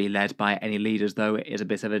able to be led by any leaders though is a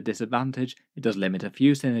bit of a disadvantage. It does limit a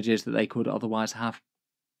few synergies that they could otherwise have.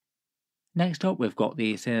 Next up, we've got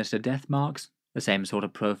the Sinister Death Marks, the same sort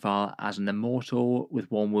of profile as an Immortal, with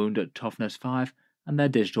 1 wound at toughness 5, and their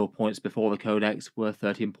digital points before the Codex were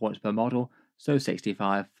 13 points per model, so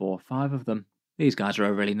 65 for 5 of them. These guys are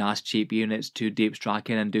a really nice cheap units to deep strike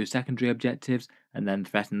in and do secondary objectives, and then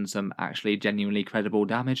threaten some actually genuinely credible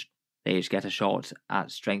damage. They each get a shot at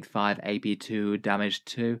Strength 5, AP 2, Damage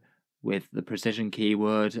 2, with the Precision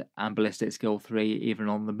keyword and Ballistic Skill 3 even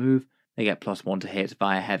on the move. They get +1 to hit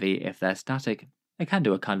via heavy if they're static. They can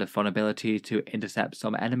do a kind of fun ability to intercept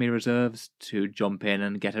some enemy reserves, to jump in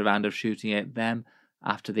and get a round of shooting at them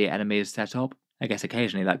after the enemy is set up. I guess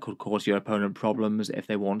occasionally that could cause your opponent problems if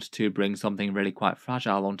they want to bring something really quite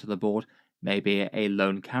fragile onto the board, maybe a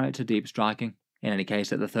lone character deep striking. In any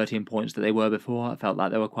case, at the 13 points that they were before, I felt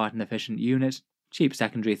like they were quite an efficient unit. Cheap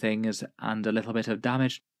secondary things and a little bit of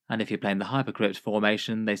damage. And if you're playing the Hypercrypt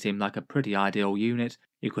formation, they seem like a pretty ideal unit.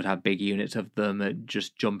 You could have big units of them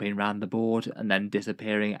just jumping around the board and then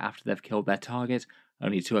disappearing after they've killed their target,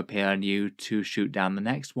 only to appear anew to shoot down the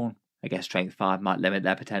next one. I guess Strength 5 might limit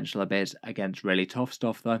their potential a bit against really tough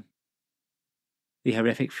stuff though. The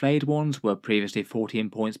horrific flayed ones were previously 14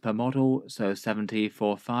 points per model, so 70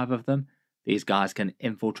 for 5 of them. These guys can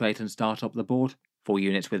infiltrate and start up the board. For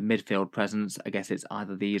units with midfield presence, I guess it's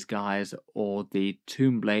either these guys or the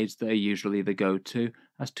Tomb Blades that are usually the go-to,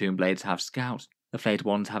 as Tomb Blades have Scout. The flayed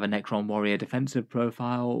ones have a Necron Warrior defensive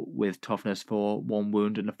profile with toughness for 1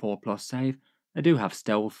 wound and a 4+ save. They do have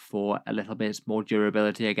stealth for a little bit more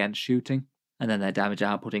durability against shooting, and then their damage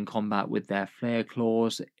output in combat with their Flare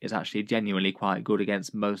Claws is actually genuinely quite good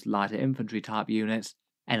against most lighter infantry type units.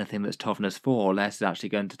 Anything that's toughness 4 or less is actually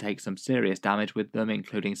going to take some serious damage with them,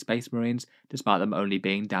 including Space Marines, despite them only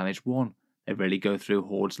being damage 1. They really go through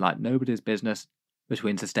hordes like nobody's business.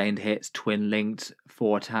 Between sustained hits, twin-linked,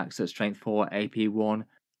 4 attacks at Strength 4, AP 1,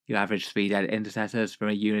 you average 3 dead intercessors from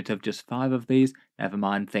a unit of just 5 of these, never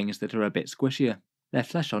mind things that are a bit squishier. Their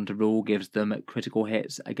Flesh Hunter rule gives them critical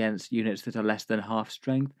hits against units that are less than half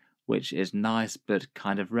strength, which is nice but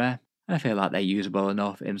kind of rare. And I feel like they're usable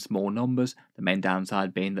enough in small numbers, the main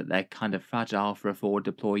downside being that they're kind of fragile for a forward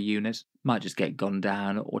deploy unit, might just get gunned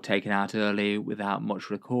down or taken out early without much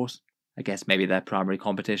recourse. I guess maybe their primary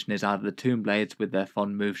competition is either the Tomb Blades with their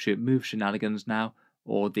fun move shoot move shenanigans now,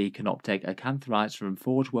 or the Canoptek Acanthrites from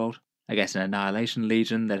Forge World. I guess in Annihilation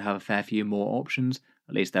Legion they'd have a fair few more options,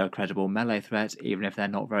 at least they're a credible melee threat even if they're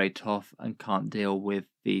not very tough and can't deal with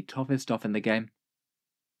the toughest stuff in the game.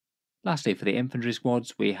 Lastly, for the infantry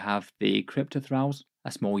squads, we have the Crypteks,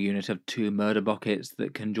 a small unit of 2 murder buckets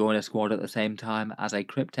that can join a squad at the same time as a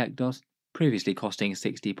Cryptek does, previously costing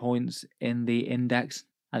 60 points in the index,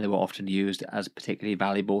 and they were often used as particularly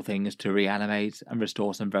valuable things to reanimate and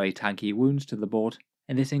restore some very tanky wounds to the board.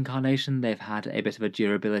 In this incarnation, they've had a bit of a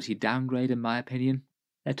durability downgrade in my opinion.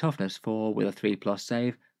 Their toughness 4 with a 3+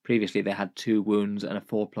 save, previously they had 2 wounds and a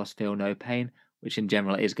 4+ feel no pain, which in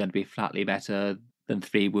general is going to be flatly better than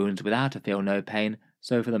 3 wounds without a feel no pain,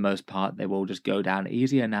 so for the most part they will just go down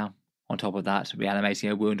easier now. On top of that, reanimating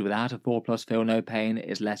a wound without a 4+ feel no pain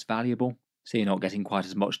is less valuable, so you're not getting quite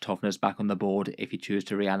as much toughness back on the board if you choose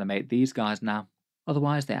to reanimate these guys now.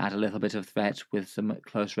 Otherwise, they add a little bit of threat with some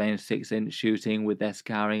close range 6-inch shooting with their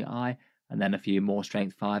Scouring Eye, and then a few more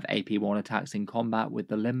Strength 5 AP 1 attacks in combat with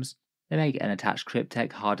the limbs. They make an attached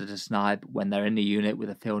Cryptek harder to snipe when they're in the unit with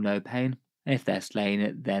a feel no pain, and if they're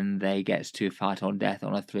slain then they get to fight on death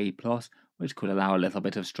on a 3+, which could allow a little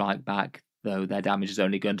bit of strike back, though their damage is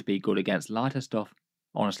only going to be good against lighter stuff.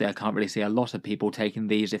 Honestly, I can't really see a lot of people taking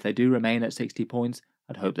these if they do remain at 60 points.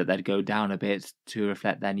 I'd hope that they'd go down a bit to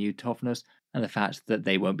reflect their new toughness, and the fact that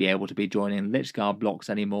they won't be able to be joining Lichguard blocks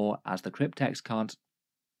anymore as the Crypteks can't.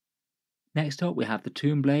 Next up we have the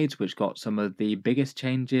Tomb Blades, which got some of the biggest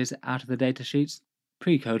changes out of the datasheets.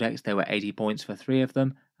 Pre-Codex they were 80 points for 3 of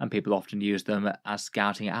them, and people often use them as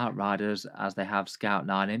scouting outriders as they have Scout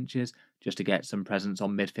 9 inches, just to get some presence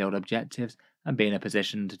on midfield objectives and be in a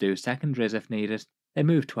position to do secondaries if needed. They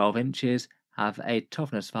move 12 inches, have a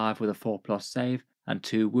toughness 5 with a 4+ save, and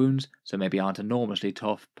 2 wounds, so maybe aren't enormously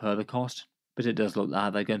tough per the cost, but it does look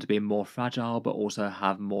like they're going to be more fragile but also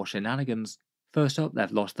have more shenanigans. First up,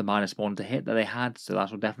 they've lost the -1 to hit that they had, so that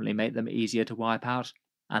will definitely make them easier to wipe out,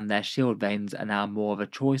 and their shield veins are now more of a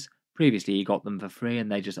choice. Previously you got them for free and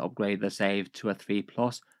they just upgraded the save to a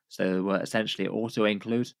 3+, so they were essentially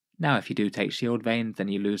auto-include. Now if you do take shield veins then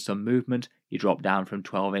you lose some movement, you drop down from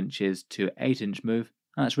 12 inches to 8-inch move,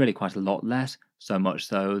 and that's really quite a lot less, so much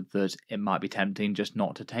so that it might be tempting just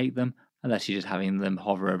not to take them, unless you're just having them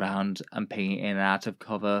hover around and pinging in and out of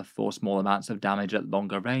cover for small amounts of damage at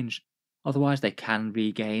longer range. Otherwise they can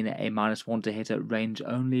regain a -1 to hit at range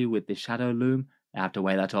only with the Shadow Loom, They have to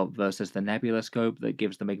weigh that up versus the Nebula Scope that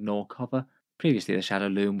gives them ignore cover. Previously the Shadow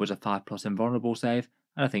Loom was a 5+ invulnerable save,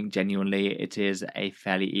 and I think genuinely it is a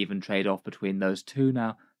fairly even trade-off between those two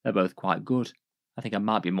now. They're both quite good. I think I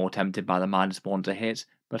might be more tempted by the -1 to hit,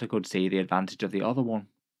 but I could see the advantage of the other one.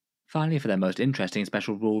 Finally, for their most interesting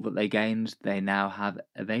special rule that they gained, they now have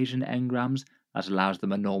Evasion Engrams that allows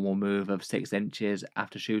them a normal move of 6 inches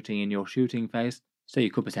after shooting in your shooting phase. So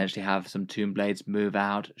you could potentially have some Tomb Blades move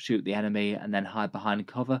out, shoot the enemy, and then hide behind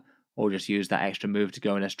cover, or just use that extra move to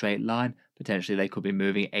go in a straight line. Potentially they could be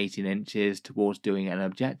moving 18 inches towards doing an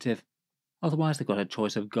objective. Otherwise, they've got a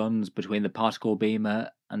choice of guns between the Particle Beamer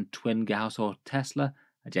and Twin Gauss or Tesla.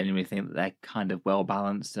 I genuinely think that they're kind of well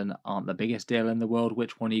balanced and aren't the biggest deal in the world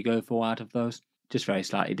which one you go for out of those. Just very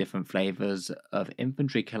slightly different flavours of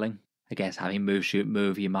infantry killing. I guess having move, shoot,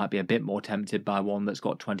 move, you might be a bit more tempted by one that's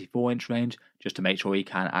got 24-inch range, just to make sure you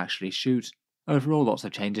can actually shoot. Overall, lots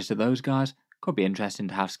of changes to those guys. Could be interesting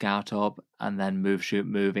to have scout up, and then move, shoot,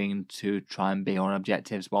 moving to try and be on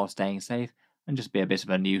objectives while staying safe, and just be a bit of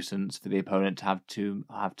a nuisance for the opponent to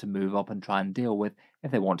have to move up and try and deal with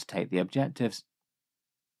if they want to take the objectives.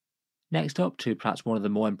 Next up, to perhaps one of the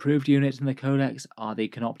more improved units in the Codex, are the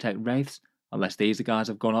Canoptek Wraiths. Unless these guys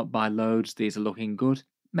have gone up by loads, these are looking good.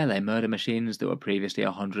 Melee murder machines that were previously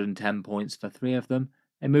 110 points for 3 of them.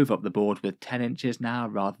 They move up the board with 10 inches now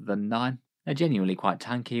rather than 9. They're genuinely quite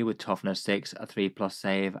tanky with toughness 6, a 3+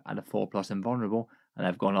 save, and a 4+ invulnerable, and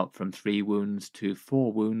they've gone up from 3 wounds to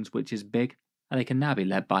 4 wounds, which is big. And they can now be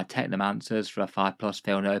led by Technomancers for a 5+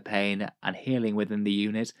 feel no pain and healing within the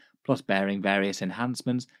unit, plus bearing various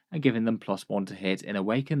enhancements and giving them +1 to hit in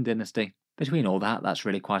Awakened Dynasty. Between all that, that's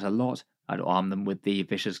really quite a lot. I'd arm them with the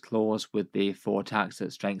Vicious Claws with the 4 attacks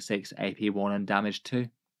at Strength 6, AP 1 and Damage 2.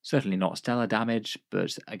 Certainly not stellar damage,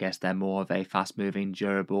 but I guess they're more of a fast-moving,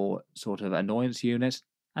 durable sort of annoyance unit.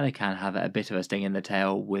 And they can have a bit of a sting in the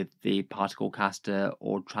tail with the Particle Caster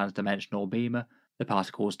or Transdimensional Beamer. The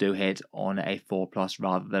particles do hit on a 4+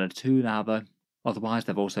 rather than a 2 now though. Otherwise,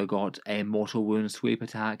 they've also got a Mortal Wound sweep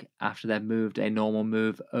attack after they've moved a normal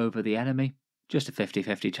move over the enemy. Just a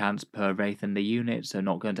 50-50 chance per Wraith in the unit, so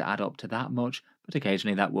not going to add up to that much, but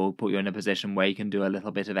occasionally that will put you in a position where you can do a little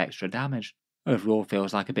bit of extra damage. Overall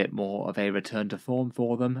feels like a bit more of a return to form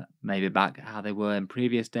for them, maybe back how they were in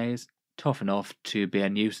previous days. Tough enough to be a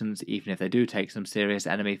nuisance even if they do take some serious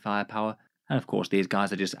enemy firepower, and of course these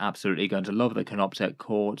guys are just absolutely going to love the Canoptek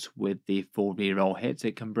Court with the full reroll hits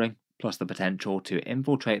it can bring, plus the potential to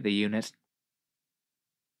infiltrate the unit.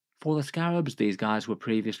 For the Scarabs, these guys were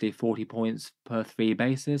previously 40 points per 3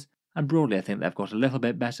 bases, and broadly I think they've got a little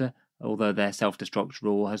bit better, although their self-destruct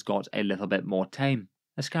rule has got a little bit more tame.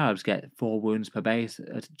 The Scarabs get 4 wounds per base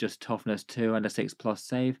at just toughness 2 and a 6+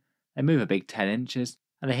 save. They move a big 10 inches,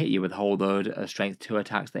 and they hit you with a whole load of strength 2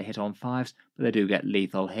 attacks that hit on 5s, but they do get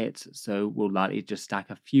lethal hits, so will likely just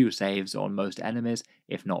stack a few saves on most enemies,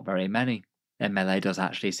 if not very many. Their melee does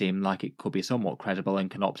actually seem like it could be somewhat credible in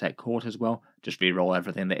Canoptek Court as well. Just reroll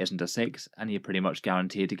everything that isn't a 6, and you're pretty much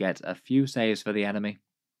guaranteed to get a few saves for the enemy.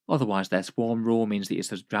 Otherwise, their Swarm rule means that you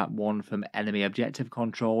subtract 1 from enemy objective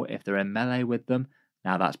control if they're in melee with them.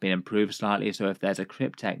 Now that's been improved slightly, so if there's a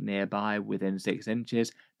Cryptek nearby within 6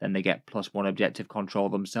 inches, then they get +1 objective control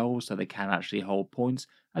themselves, so they can actually hold points,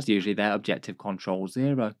 as usually their objective control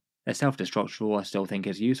 0. Their self-destruct rule I still think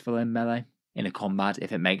is useful in melee. In a combat,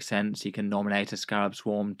 if it makes sense, you can nominate a Scarab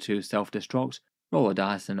Swarm to self-destruct, roll a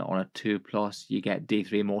dice, and on a 2+, you get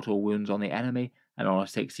D3 mortal wounds on the enemy, and on a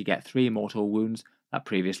 6 you get 3 mortal wounds. That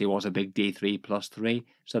previously was a big D3+3,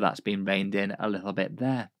 so that's been reined in a little bit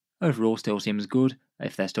there. Overall still seems good.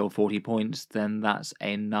 If they're still 40 points, then that's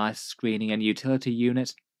a nice screening and utility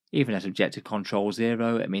unit. Even at objective control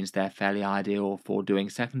 0, it means they're fairly ideal for doing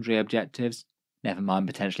secondary objectives, never mind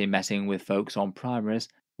potentially messing with folks on primaries,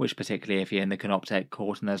 which particularly if you're in the Canoptek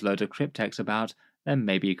Court and there's loads of Crypteks about, then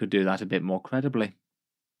maybe you could do that a bit more credibly.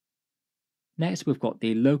 Next we've got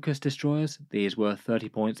the Locust Destroyers. These were 30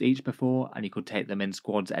 points each before, and you could take them in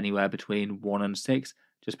squads anywhere between 1 and 6,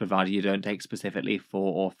 just provided you don't take specifically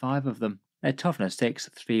 4 or 5 of them. They're toughness 6,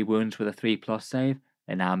 3 wounds with a 3+ save.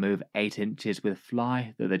 They now move 8 inches with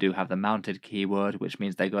fly, though they do have the mounted keyword, which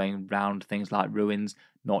means they're going round things like ruins,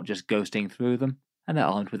 not just ghosting through them. And they're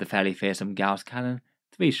armed with a fairly fearsome Gauss cannon,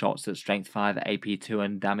 3 shots at strength 5, AP 2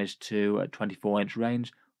 and damage 2 at 24-inch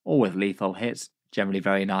range, all with lethal hits. Generally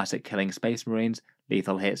very nice at killing Space Marines.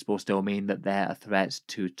 Lethal hits will still mean that they're a threat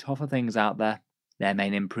to tougher things out there. Their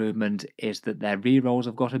main improvement is that their rerolls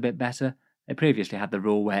have got a bit better. They previously had the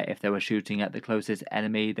rule where if they were shooting at the closest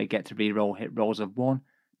enemy, they get to reroll hit rolls of 1.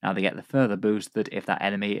 Now they get the further boost that if that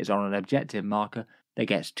enemy is on an objective marker, they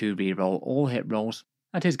get to reroll all hit rolls.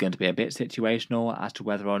 That is going to be a bit situational as to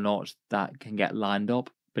whether or not that can get lined up,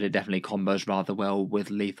 but it definitely combos rather well with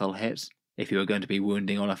lethal hits. If you were going to be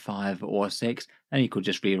wounding on a 5 or a 6, then you could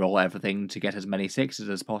just reroll everything to get as many 6s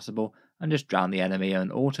as possible and just drown the enemy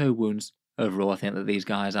and auto wounds. Overall, I think that these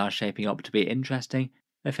guys are shaping up to be interesting.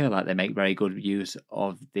 They feel like they make very good use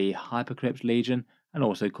of the Hypercrypt Legion and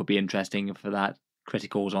also could be interesting for that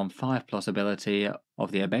criticals on 5+ ability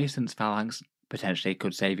of the Obeisance Phalanx. Potentially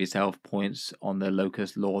could save yourself points on the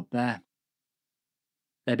Locust Lord there.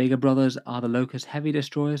 Their bigger brothers are the Locust Heavy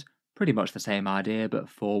Destroyers, pretty much the same idea but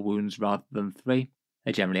 4 wounds rather than 3.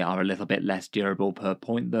 They generally are a little bit less durable per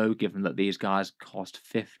point though, given that these guys cost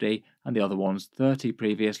 50 and the other ones 30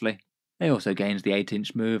 previously. They also gained the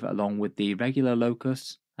 8-inch move along with the regular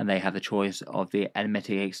Locusts, and they have the choice of the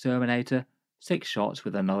Enigmatic Exterminator, 6 shots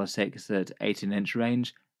with another 6 at 18-inch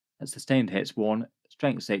range, at sustained hits 1,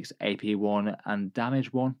 strength 6, AP 1, and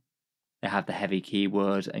damage 1. They have the heavy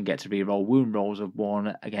keyword and get to reroll wound rolls of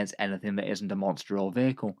 1 against anything that isn't a monster or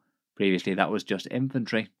vehicle. Previously that was just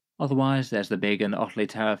infantry. Otherwise there's the big and utterly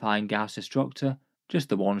terrifying Gauss Destructor, just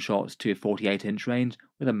the 1 shots to 48-inch range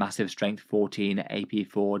with a massive strength 14, AP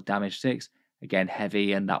 4, damage 6, again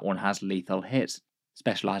heavy, and that one has lethal hits.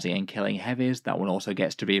 Specialising in killing heavies, that one also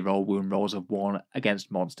gets to reroll wound rolls of 1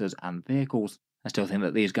 against monsters and vehicles. I still think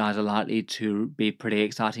that these guys are likely to be pretty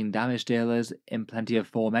exciting damage dealers in plenty of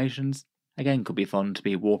formations. Again, could be fun to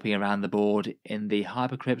be warping around the board in the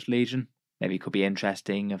Hypercrypt Legion. Maybe could be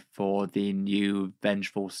interesting for the new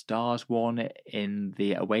Vengeful Stars one in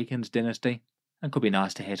the Awakened Dynasty. And could be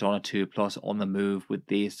nice to hit on a 2+ on the move with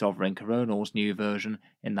the Sovereign Coronal's new version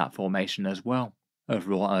in that formation as well.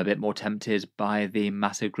 Overall, I'm a bit more tempted by the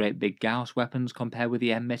massive great big Gauss weapons compared with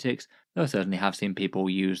the M-Mythics, though I certainly have seen people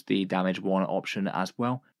use the damage 1 option as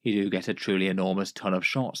well. You do get a truly enormous ton of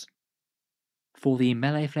shots. For the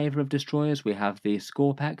melee flavour of destroyers, we have the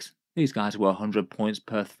Scorpex. These guys were 100 points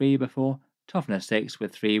per 3 before, toughness 6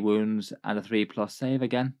 with 3 wounds and a 3+ save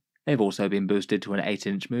again. They've also been boosted to an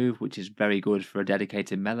 8-inch move, which is very good for a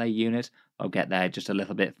dedicated melee unit. They'll get there just a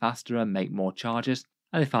little bit faster and make more charges.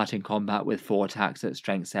 And they fight in combat with 4 attacks at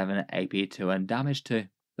strength 7, AP 2 and damage 2.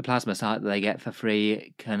 The plasma sight that they get for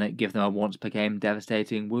free can give them a once per game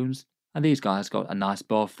devastating wounds. And these guys got a nice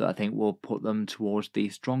buff that I think will put them towards the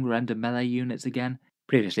stronger end of melee units again.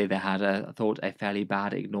 Previously they had, I thought, a fairly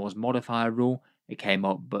bad ignores modifier rule. It came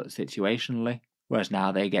up but situationally. Whereas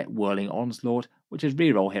now they get Whirling Onslaught, which is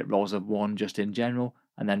reroll hit rolls of 1 just in general,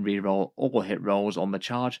 and then reroll all hit rolls on the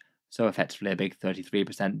charge, so effectively a big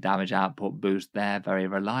 33% damage output boost there very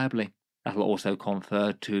reliably. That'll also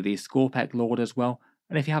confer to the Scorpek Lord as well,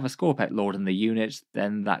 and if you have a Scorpek Lord in the units,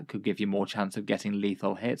 then that could give you more chance of getting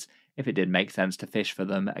lethal hits if it did make sense to fish for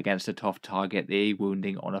them against a tough target, the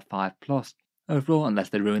wounding on a 5+. Overall, unless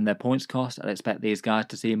they ruin their points cost, I'd expect these guys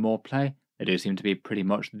to see more play. They do seem to be pretty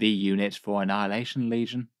much the unit for Annihilation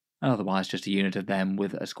Legion, and otherwise just a unit of them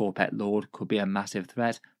with a Scorpek Lord could be a massive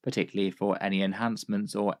threat, particularly for any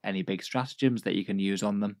enhancements or any big stratagems that you can use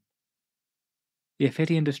on them. The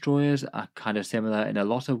Ophidian Destroyers are kind of similar in a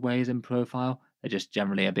lot of ways in profile. They're just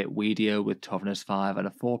generally a bit weedier with toughness 5 and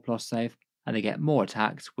a 4+ save, and they get more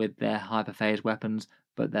attacks with their hyperphase weapons,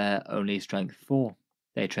 but they're only strength 4.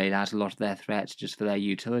 They trade out a lot of their threats just for their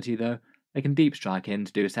utility though. They can deep strike in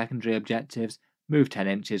to do secondary objectives, move 10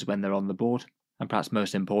 inches when they're on the board, and perhaps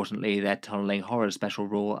most importantly, their Tunneling Horror special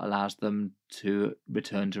rule allows them to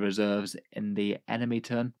return to reserves in the enemy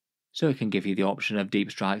turn, so it can give you the option of deep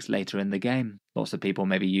strikes later in the game. Lots of people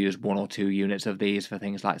maybe use 1 or 2 units of these for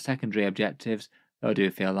things like secondary objectives, though I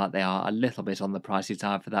do feel like they are a little bit on the pricey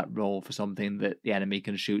side for that role for something that the enemy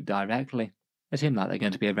can shoot directly. They seem like they're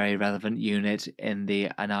going to be a very relevant unit in the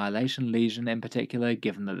Annihilation Legion in particular,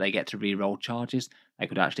 given that they get to reroll charges. They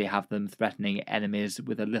could actually have them threatening enemies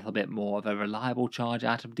with a little bit more of a reliable charge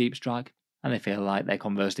out of Deep Strike, and they feel like they're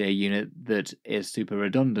conversely a unit that is super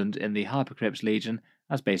redundant in the Hypercrypt Legion,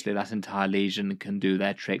 as basically that entire legion can do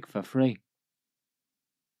their trick for free.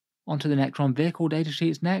 Onto the Necron vehicle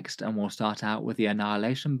datasheets next, and we'll start out with the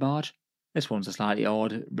Annihilation Barge. This one's a slightly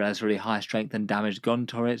odd, relatively high strength and damaged gun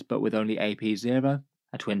turret, but with only AP 0.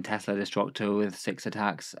 A twin Tesla Destructor with 6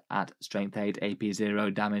 attacks at strength 8, AP 0,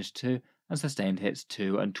 damage 2, and sustained hits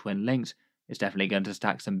 2 and twin linked. It's definitely going to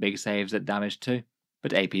stack some big saves at damage 2,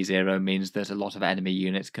 but AP 0 means that a lot of enemy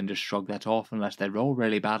units can just shrug that off unless they roll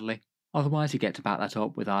really badly. Otherwise you get to back that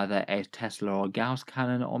up with either a Tesla or Gauss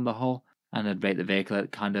cannon on the hull, and I'd rate the vehicle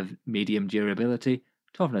at kind of medium durability,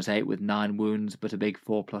 toughness 8 with 9 wounds but a big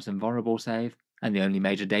 4+ invulnerable save, and the only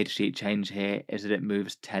major datasheet change here is that it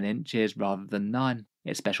moves 10 inches rather than 9.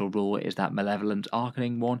 Its special rule is that Malevolent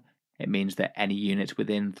Arcaning one. It means that any unit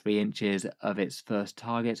within 3 inches of its first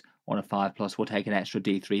target on a 5+ will take an extra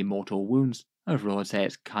d3 mortal wounds. Overall, I'd say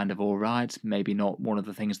it's kind of alright, maybe not one of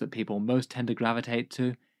the things that people most tend to gravitate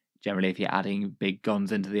to. Generally, if you're adding big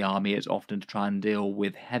guns into the army, it's often to try and deal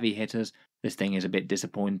with heavy hitters. This thing is a bit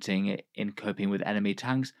disappointing in coping with enemy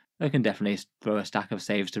tanks. They can definitely throw a stack of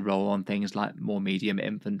saves to roll on things like more medium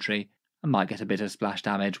infantry, and might get a bit of splash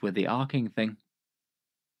damage with the arcing thing.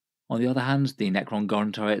 On the other hand, the Necron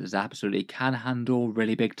gun turret that absolutely can handle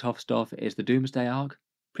really big tough stuff is the Doomsday Arc.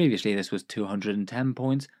 Previously this was 210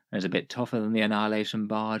 points, and is a bit tougher than the Annihilation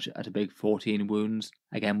Barge at a big 14 wounds,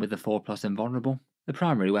 again with the 4+ invulnerable. The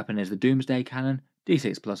primary weapon is the Doomsday Cannon,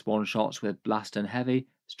 d6 plus 1 shots with blast and heavy,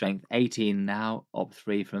 strength 18 now, up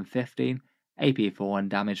 3 from 15, AP 4 and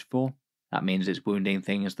damage 4. That means it's wounding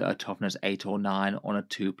things that are toughness 8 or 9 on a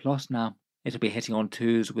 2+ now. It'll be hitting on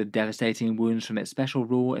 2s with devastating wounds from its special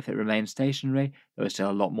rule if it remains stationary, though it's still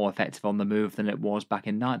a lot more effective on the move than it was back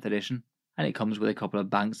in 9th edition. And it comes with a couple of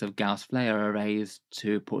banks of Gauss flare arrays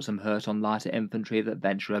to put some hurt on lighter infantry that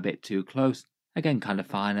venture a bit too close. Again, kind of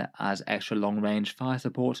fine as extra long range fire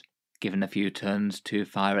support. Given a few turns to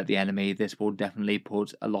fire at the enemy, this will definitely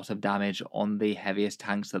put a lot of damage on the heaviest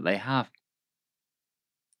tanks that they have.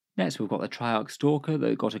 Next, we've got the Triarch Stalker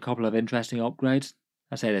that got a couple of interesting upgrades.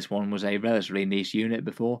 I say this one was a relatively niche unit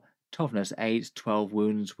before, toughness 8, 12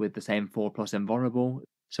 wounds with the same 4+ invulnerable,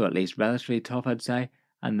 so at least relatively tough I'd say,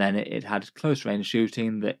 and then it had close range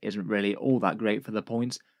shooting that isn't really all that great for the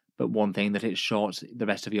points, but one thing that it shot the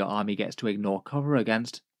rest of your army gets to ignore cover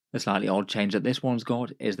against. The slightly odd change that this one's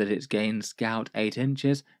got is that it's gained Scout 8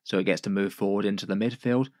 inches, so it gets to move forward into the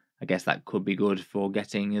midfield. I guess that could be good for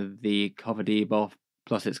getting the cover debuff,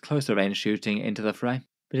 plus its closer range shooting into the fray.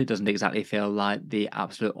 But it doesn't exactly feel like the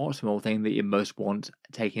absolute optimal thing that you most want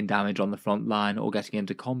taking damage on the front line or getting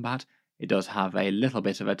into combat. It does have a little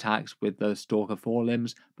bit of attacks with those Stalker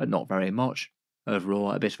forelimbs, but not very much.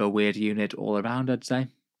 Overall, a bit of a weird unit all around, I'd say.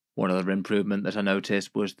 One other improvement that I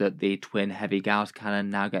noticed was that the twin heavy Gauss cannon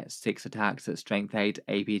now gets 6 attacks at strength 8,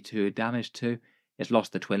 AP 2, damage 2. It's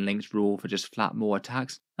lost the twin links rule for just flat more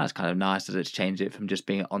attacks. That's kind of nice as it's changed it from just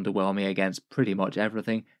being underwhelming against pretty much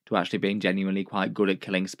everything to actually being genuinely quite good at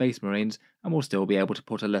killing Space Marines, and will still be able to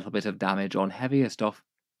put a little bit of damage on heavier stuff.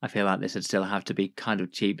 I feel like this would still have to be kind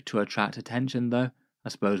of cheap to attract attention though. I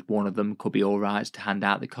suppose one of them could be alright to hand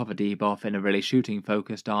out the cover debuff in a really shooting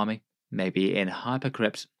focused army, maybe in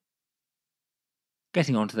Hypercrypt.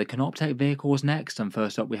 Getting onto the Canoptek vehicles next, and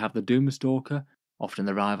first up we have the Doomstalker, often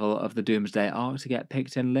the rival of the Doomsday Arc to get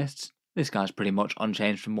picked in lists. This guy's pretty much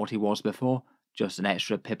unchanged from what he was before, just an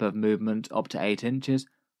extra pip of movement up to 8 inches,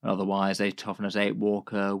 and otherwise a toughness 8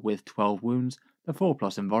 walker with 12 wounds, the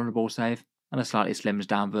 4+ invulnerable save, and a slightly slimmed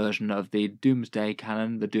down version of the Doomsday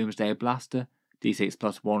Cannon, the Doomsday Blaster, d6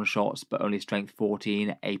 plus 1 shots but only strength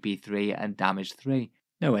 14, AP 3 and damage 3.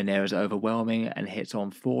 Nowhere near as overwhelming and hits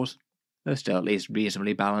on 4s, though still at least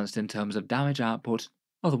reasonably balanced in terms of damage output.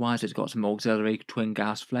 Otherwise, it's got some auxiliary twin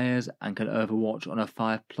Gauss flares and can overwatch on a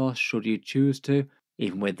 5+ should you choose to.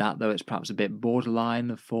 Even with that though, it's perhaps a bit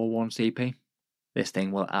borderline for 1 CP. This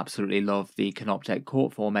thing will absolutely love the Canoptek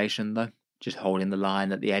Court formation though. Just holding the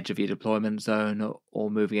line at the edge of your deployment zone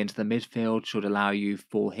or moving into the midfield should allow you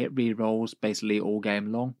full hit rerolls basically all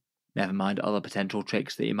game long. Never mind other potential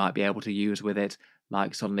tricks that you might be able to use with it,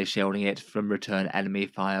 like suddenly shielding it from return enemy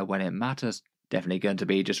fire when it matters. Definitely going to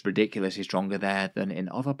be just ridiculously stronger there than in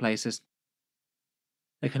other places.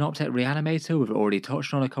 The Canoptek Reanimator we've already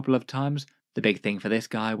touched on a couple of times. The big thing for this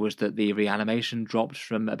guy was that the reanimation dropped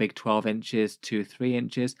from a big 12 inches to 3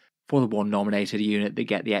 inches for the one nominated unit that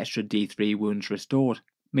get the extra D3 wounds restored.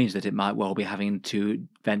 Means that it might well be having to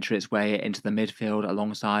venture its way into the midfield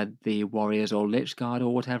alongside the Warriors or Lich Guard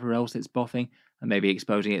or whatever else it's buffing, and maybe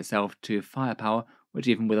exposing itself to firepower, which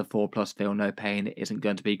even with a 4+ feel no pain isn't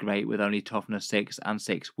going to be great with only toughness 6 and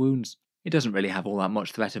 6 wounds. It doesn't really have all that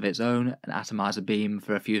much threat of its own, an atomizer beam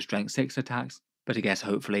for a few strength 6 attacks, but I guess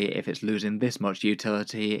hopefully if it's losing this much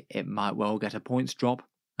utility it might well get a points drop.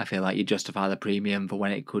 I feel like you justify the premium for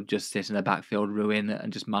when it could just sit in a backfield ruin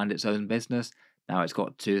and just mind its own business. Now it's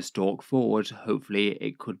got to stalk forward, hopefully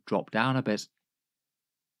it could drop down a bit.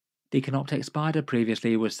 The Canoptek Spider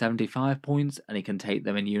previously was 75 points and it can take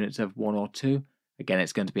them in units of 1 or 2. Again,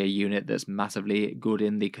 it's going to be a unit that's massively good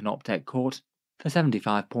in the Canoptek Court. For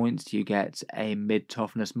 75 points you get a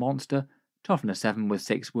mid-toughness monster, toughness 7 with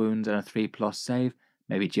 6 wounds and a 3+ save,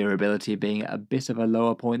 maybe durability being a bit of a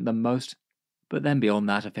lower point than most. But then beyond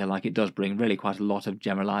that I feel like it does bring really quite a lot of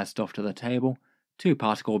generalised stuff to the table. 2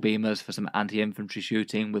 particle beamers for some anti-infantry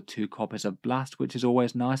shooting with 2 copies of blast, which is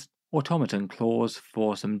always nice, automaton claws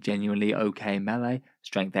for some genuinely okay melee,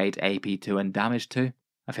 strength 8, AP 2 and damage 2.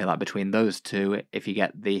 I feel like between those two, if you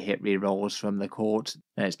get the hit rerolls from the court,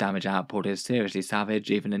 then its damage output is seriously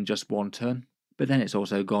savage even in just one turn. But then it's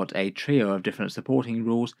also got a trio of different supporting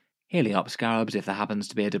rules, healing up scarabs if there happens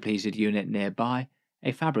to be a depleted unit nearby,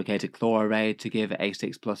 a fabricated claw array to give a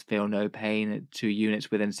 6+ feel no pain to units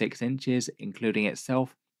within 6 inches, including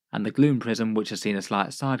itself, and the Gloom Prism, which has seen a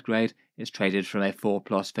slight side grade, is traded from a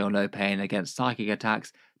 4+ feel no pain against psychic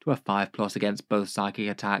attacks to a 5+ against both psychic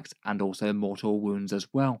attacks and also mortal wounds as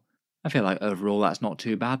well. I feel like overall that's not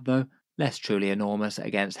too bad though, less truly enormous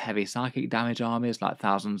against heavy psychic damage armies like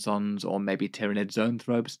Thousand Suns or maybe Tyrannid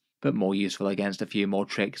Zoanthropes, but more useful against a few more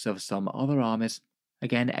tricks of some other armies.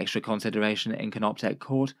 Again, extra consideration in Canoptek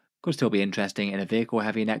Court, could still be interesting in a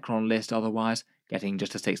vehicle-heavy Necron list otherwise, getting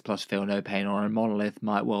just a 6+ feel no pain on a monolith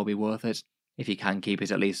might well be worth it, if you can keep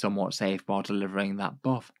it at least somewhat safe while delivering that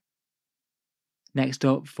buff. Next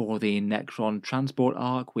up, for the Necron Transport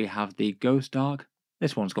Arc, we have the Ghost Arc.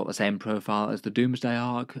 This one's got the same profile as the Doomsday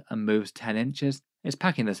Arc and moves 10 inches. It's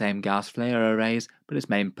packing the same Gauss Flare arrays, but its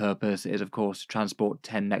main purpose is of course to transport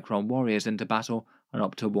 10 Necron warriors into battle and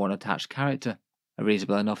up to 1 attached character. A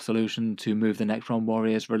reasonable enough solution to move the Necron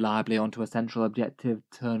warriors reliably onto a central objective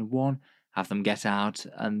turn 1, have them get out,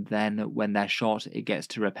 and then when they're shot it gets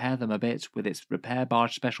to repair them a bit with its Repair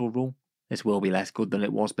Barge special rule. This will be less good than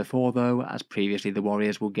it was before though, as previously the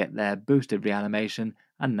warriors will get their boosted reanimation,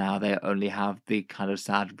 and now they only have the kind of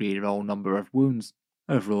sad reroll number of wounds.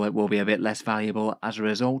 Overall it will be a bit less valuable as a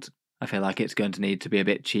result. I feel like it's going to need to be a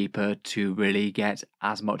bit cheaper to really get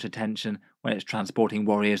as much attention when it's transporting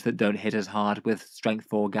warriors that don't hit as hard with strength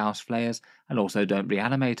 4 Gauss flares and also don't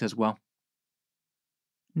reanimate as well.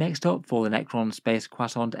 Next up, for the Necron Space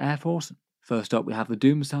Croissant Air Force, first up we have the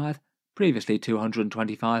Doom Scythe, previously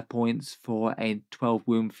 225 points for a 12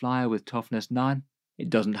 wound flyer with toughness 9. It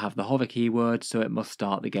doesn't have the hover keyword, so it must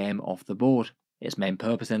start the game off the board. Its main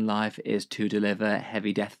purpose in life is to deliver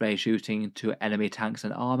heavy death ray shooting to enemy tanks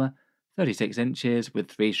and armour, 36 inches with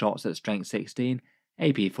 3 shots at strength 16,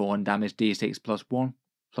 AP 4 and damage d6+1,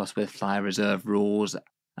 plus with flyer reserve rules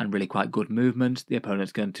and really quite good movement, the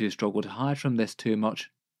opponent's going to struggle to hide from this too much.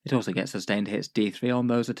 It also gets sustained hits d3 on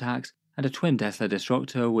those attacks, and a twin Tesla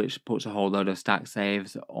Destructor which puts a whole load of stack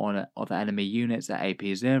saves on other enemy units at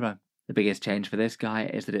AP 0. The biggest change for this guy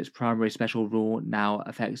is that its primary special rule now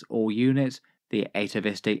affects all units, the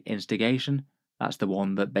atavistic instigation. That's the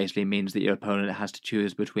one that basically means that your opponent has to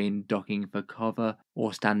choose between ducking for cover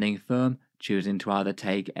or standing firm, choosing to either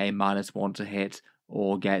take a -1 to hit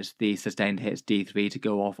or get the sustained hits d3 to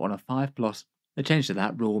go off on a 5+. The change to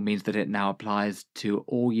that rule means that it now applies to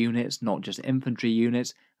all units, not just infantry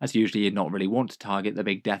units, as usually you'd not really want to target the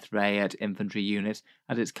big death ray at infantry units,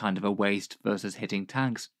 as it's kind of a waste versus hitting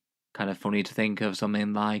tanks. Kind of funny to think of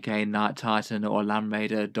something like a Night Titan or Land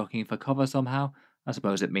Raider ducking for cover somehow. I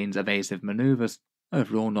suppose it means evasive maneuvers.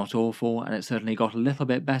 Overall not awful, and it certainly got a little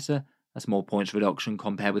bit better. A small points reduction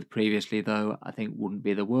compared with previously though I think wouldn't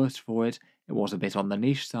be the worst for it. It was a bit on the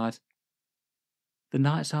niche side. The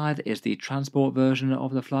Night Scythe is the transport version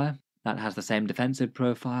of the flyer. That has the same defensive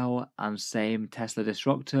profile and same Tesla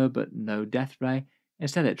Destructor but no death ray.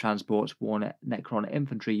 Instead it transports 1 Necron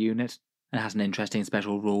infantry unit and has an interesting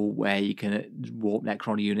special rule where you can warp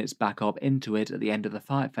Necron units back up into it at the end of the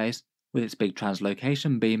fight phase with its big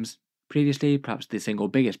translocation beams. Previously, perhaps the single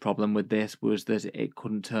biggest problem with this was that it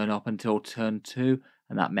couldn't turn up until turn 2,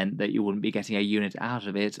 and that meant that you wouldn't be getting a unit out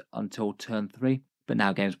of it until turn 3. But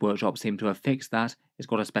now Games Workshop seem to have fixed that. It's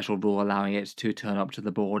got a special rule allowing it to turn up to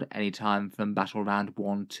the board anytime from battle round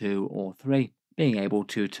 1, 2 or 3. Being able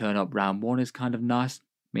to turn up round 1 is kind of nice,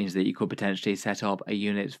 means that you could potentially set up a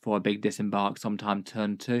unit for a big disembark sometime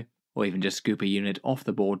turn 2, or even just scoop a unit off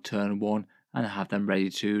the board turn 1 and have them ready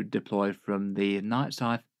to deploy from the Night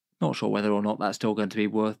Scythe. Not sure whether or not that's still going to be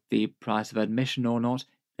worth the price of admission or not.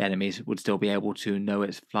 The enemies would still be able to know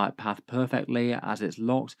its flight path perfectly as it's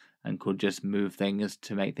locked and could just move things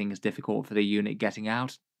to make things difficult for the unit getting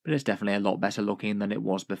out, but it's definitely a lot better looking than it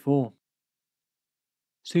was before.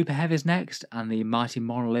 Super Heavy's next, and the Mighty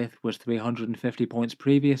Monolith was 350 points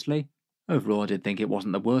previously. Overall I did think it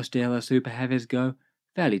wasn't the worst deal as Super Heavies go,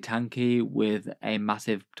 fairly tanky with a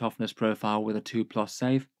massive toughness profile with a 2+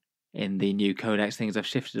 save. In the new Codex things have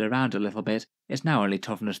shifted around a little bit. It's now only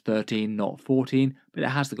toughness 13, not 14, but it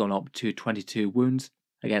has gone up to 22 wounds.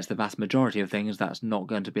 Against the vast majority of things that's not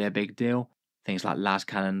going to be a big deal. Things like las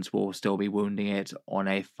cannons will still be wounding it on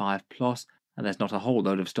a 5+, and there's not a whole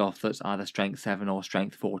load of stuff that's either strength 7 or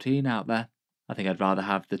strength 14 out there. I think I'd rather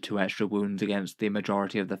have the 2 extra wounds against the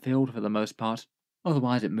majority of the field for the most part.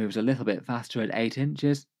 Otherwise it moves a little bit faster at 8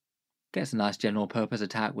 inches, gets a nice general purpose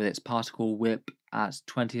attack with its particle whip at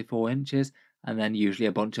 24 inches, and then usually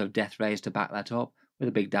a bunch of death rays to back that up with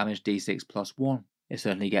a big damage d6 plus 1. It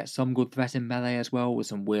certainly gets some good threat in melee as well, with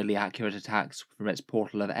some weirdly accurate attacks from its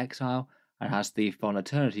Portal of Exile, and has the fun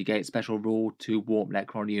Eternity Gate special rule to warp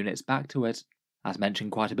Necron units back to it. As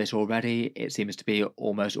mentioned quite a bit already, it seems to be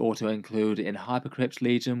almost auto-include in Hypercrypt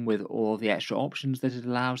Legion with all the extra options that it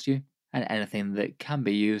allows you, and anything that can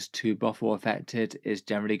be used to buff or affect it is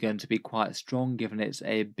generally going to be quite strong given it's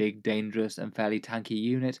a big, dangerous and fairly tanky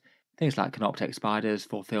unit. Things like Canoptek Spiders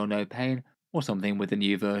for Feel No Pain, or something with the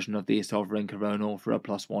new version of the Sovereign Coronal for a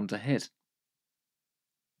 +1 to hit.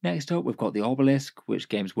 Next up we've got the Obelisk, which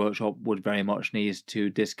Games Workshop would very much need to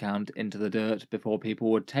discount into the dirt before people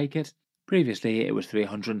would take it. Previously it was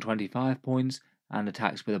 325 points, and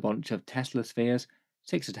attacks with a bunch of Tesla spheres,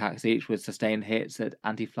 6 attacks each with sustained hits at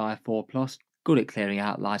anti-fly 4+, good at clearing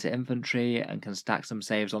out lighter infantry and can stack some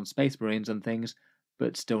saves on Space Marines and things,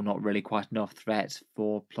 but still not really quite enough threat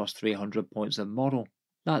for plus 300 points of model.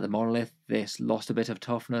 Like the Monolith, this lost a bit of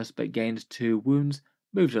toughness but gained 2 wounds,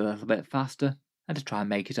 moved a little bit faster, and to try and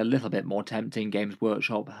make it a little bit more tempting, Games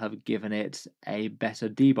Workshop have given it a better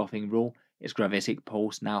debuffing rule. Its Gravitic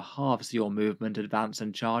Pulse now halves your movement, advance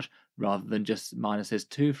and charge, rather than just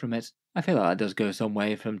 -2 from it. I feel like that does go some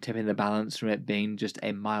way from tipping the balance from it being just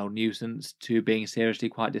a mild nuisance to being seriously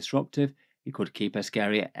quite disruptive. You could keep a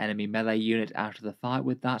scary enemy melee unit out of the fight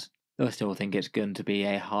with that, though I still think it's going to be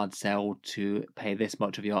a hard sell to pay this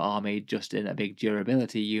much of your army just in a big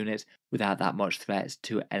durability unit without that much threat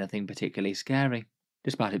to anything particularly scary.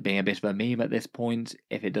 Despite it being a bit of a meme at this point,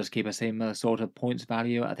 if it does keep a similar sort of points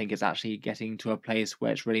value, I think it's actually getting to a place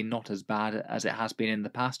where it's really not as bad as it has been in the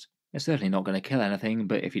past. It's certainly not going to kill anything,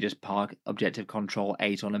 but if you just park Objective Control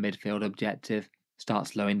 8 on a midfield objective, start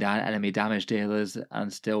slowing down enemy damage dealers,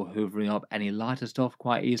 and still hoovering up any lighter stuff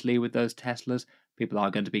quite easily with those Teslas, people are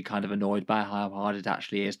going to be kind of annoyed by how hard it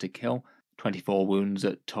actually is to kill. 24 wounds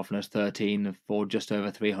at toughness 13 for just over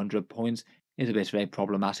 300 points is a bit of a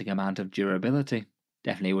problematic amount of durability.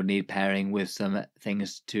 Definitely would need pairing with some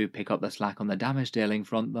things to pick up the slack on the damage dealing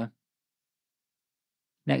front though.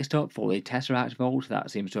 Next up, for the Tesseract Vault, that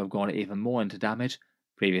seems to have gone even more into damage.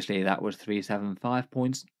 Previously that was 375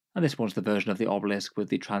 points, and this one's the version of the Obelisk with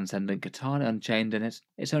the Transcendent Katana Unchained in it.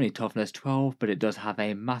 It's only toughness 12, but it does have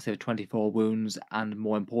a massive 24 wounds and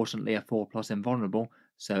more importantly a 4+ invulnerable,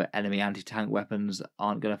 so enemy anti-tank weapons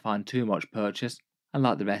aren't going to find too much purchase. And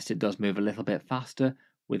like the rest, it does move a little bit faster.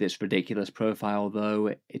 With its ridiculous profile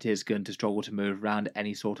though, it is going to struggle to move around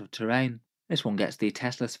any sort of terrain. This one gets the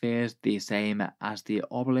Tesla spheres, the same as the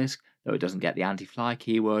Obelisk, though it doesn't get the anti-fly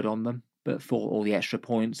keyword on them. But for all the extra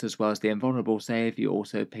points as well as the invulnerable save, you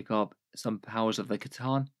also pick up some powers of the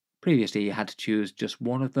Catan. Previously you had to choose just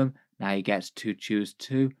one of them, now you get to choose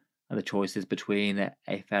 2, and the choice is between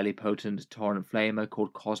a fairly potent Torrent Flamer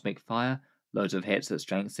called Cosmic Fire, loads of hits at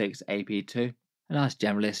Strength 6 AP2, a nice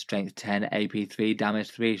generalist Strength 10 AP3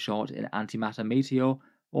 damage 3 shot in Antimatter Meteor,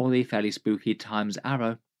 or the fairly spooky Times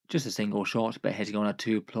Arrow, just a single shot but hitting on a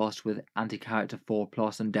 2+ with anti-character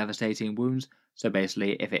 4+ and devastating wounds, so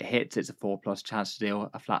basically if it hits it's a 4+ chance to deal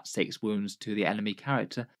a flat 6 wounds to the enemy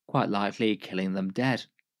character, quite likely killing them dead.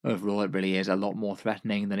 Overall it really is a lot more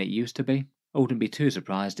threatening than it used to be. I wouldn't be too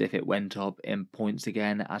surprised if it went up in points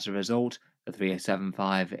again as a result. The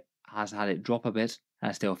 375 has had it drop a bit, and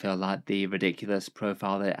I still feel like the ridiculous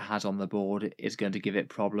profile that it has on the board is going to give it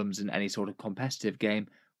problems in any sort of competitive game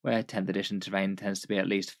where 10th edition terrain tends to be at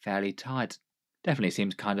least fairly tight. Definitely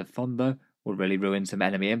seems kind of fun though, will really ruin some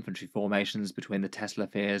enemy infantry formations between the Tesla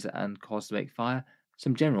Fears and Cosmic Fire,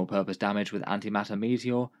 some general purpose damage with Antimatter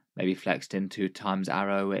Meteor, maybe flexed into Times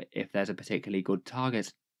Arrow if there's a particularly good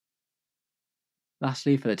target.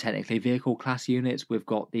 Lastly, for the technically vehicle class units, we've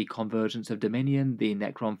got the Convergence of Dominion, the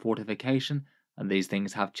Necron Fortification, and these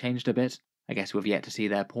things have changed a bit. I guess we've yet to see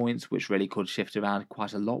their points, which really could shift around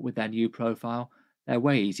quite a lot with their new profile. They're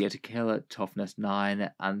way easier to kill at toughness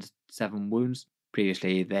 9 and 7 wounds.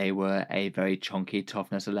 Previously, they were a very chunky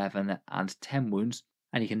toughness 11 and 10 wounds,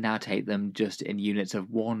 and you can now take them just in units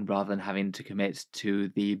of 1 rather than having to commit to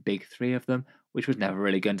the big 3 of them, which was never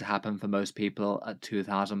really going to happen for most people at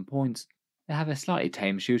 2,000 points. They have a slightly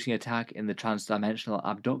tame shooting attack in the Transdimensional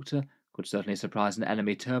Abductor, could certainly surprise an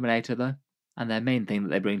enemy Terminator though, and their main thing that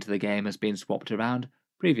they bring to the game has been swapped around.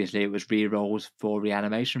 Previously it was rerolls for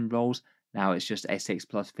reanimation rolls, now it's just a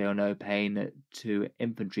 6+ feel no pain to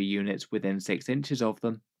infantry units within 6 inches of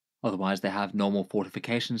them. Otherwise they have normal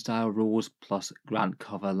fortification style rules plus grant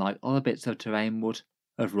cover like other bits of terrain would.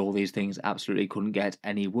 Overall, these things absolutely couldn't get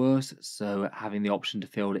any worse, so having the option to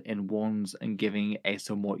field in ones and giving a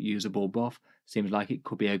somewhat usable buff seems like it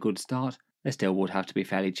could be a good start. They still would have to be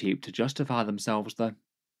fairly cheap to justify themselves though.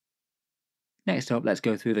 Next up, let's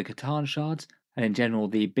go through the Catan Shards, and in general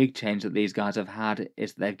the big change that these guys have had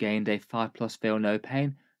is that they've gained a 5+ feel no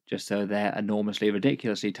pain, just so they're enormously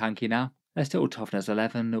ridiculously tanky now. They're still toughness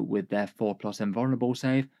 11 with their 4+ invulnerable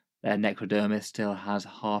save, their Necrodermis still has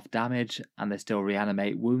half damage, and they still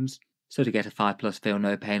reanimate wounds, so to get a 5+ feel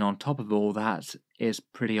no pain on top of all that is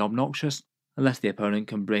pretty obnoxious. Unless the opponent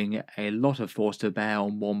can bring a lot of force to bear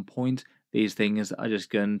on one point, these things are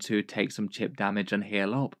just going to take some chip damage and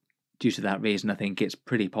heal up. Due to that reason, I think it's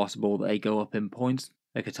pretty possible that they go up in points.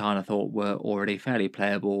 The Katana thought were already fairly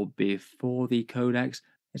playable before the Codex.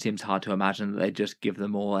 It seems hard to imagine that they just give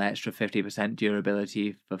them all an extra 50%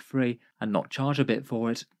 durability for free and not charge a bit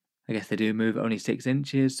for it. I guess they do move only 6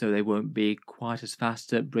 inches, so they won't be quite as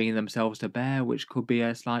fast at bringing themselves to bear, which could be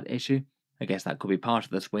a slight issue. I guess that could be part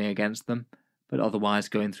of the swing against them. But otherwise,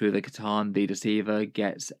 going through the Catan, the Deceiver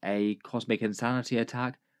gets a Cosmic Insanity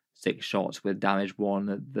attack, 6 shots with damage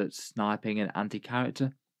 1 that's sniping and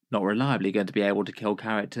anti-character. Not reliably going to be able to kill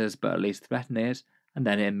characters, but at least threaten it. And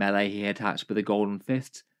then in melee he attacks with the Golden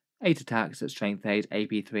Fists, 8 attacks at Strength 8,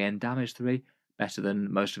 AP 3 and Damage 3, better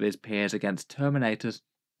than most of his peers against Terminators.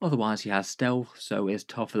 Otherwise he has Stealth, so is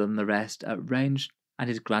tougher than the rest at range, and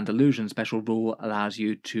his Grand Illusion special rule allows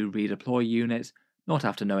you to redeploy units, not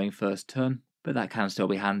after knowing first turn, but that can still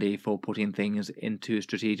be handy for putting things into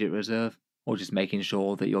strategic reserve, or just making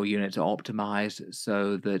sure that your units are optimized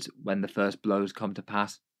so that when the first blows come to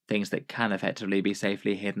pass, things that can effectively be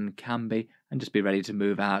safely hidden can be, and just be ready to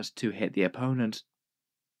move out to hit the opponent.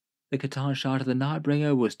 The Catan Shard of the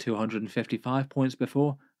Nightbringer was 255 points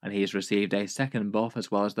before, and he has received a second buff as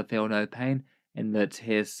well as the Feel No Pain, in that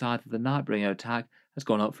his Scythe of the Nightbringer attack has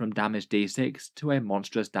gone up from damage d6 to a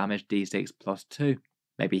monstrous damage d6 plus 2.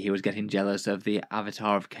 Maybe he was getting jealous of the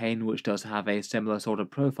Avatar of Cain, which does have a similar sort of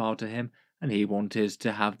profile to him, and he wanted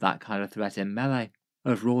to have that kind of threat in melee.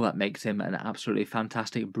 Overall, that makes him an absolutely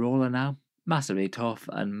fantastic brawler now, massively tough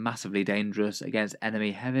and massively dangerous against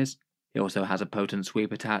enemy heavies. He also has a potent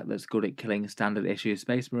sweep attack that's good at killing standard issue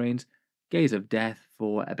Space Marines, Gaze of Death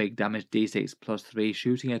for a big damage d6 plus 3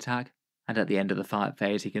 shooting attack, and at the end of the fight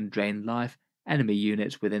phase he can drain life. Enemy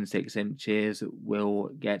units within 6 inches will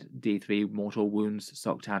get d3 mortal wounds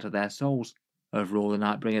sucked out of their souls. Overall, the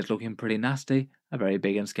Nightbringer is looking pretty nasty, a very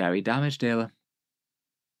big and scary damage dealer.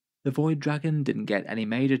 The Void Dragon didn't get any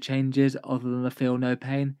major changes other than the Feel No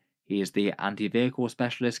Pain. He is the anti-vehicle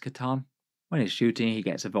specialist Catan. When he's shooting, he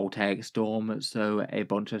gets a Voltaic Storm, so a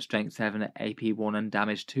bunch of Strength 7, AP 1 and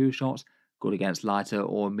Damage 2 shots, good against lighter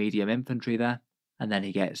or medium infantry there. And then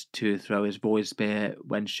he gets to throw his Void Spear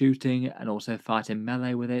when shooting and also fight in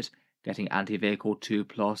melee with it, getting anti-vehicle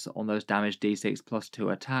 2+ on those damage d6 plus 2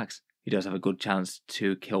 attacks. He does have a good chance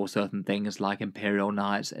to kill certain things like Imperial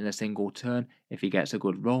Knights in a single turn if he gets a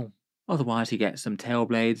good roll. Otherwise he gets some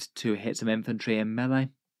Tailblades to hit some infantry in melee,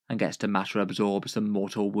 and gets to matter absorb some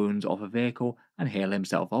mortal wounds off a vehicle and heal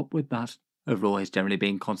himself up with that. Overall he's generally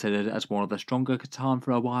being considered as one of the stronger Catan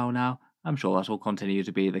for a while now. I'm sure that will continue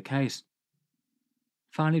to be the case.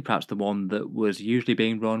 Finally, perhaps the one that was usually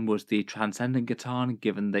being run was the Transcendent Catan,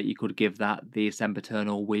 given that you could give that the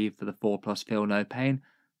Sempiternal Weave for the 4+ Feel No Pain,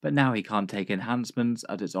 but now he can't take enhancements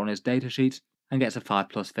as it's on his datasheet, and gets a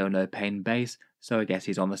 5+ Feel No Pain base, so I guess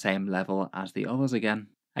he's on the same level as the others again.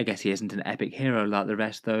 I guess he isn't an epic hero like the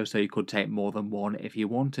rest though, so you could take more than one if you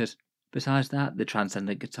wanted. Besides that, the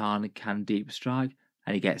Transcendent Catan can deep strike,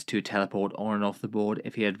 and he gets to teleport on and off the board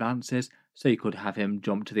if he advances, so you could have him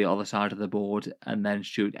jump to the other side of the board and then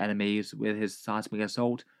shoot enemies with his Seismic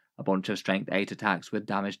Assault, a bunch of Strength 8 attacks with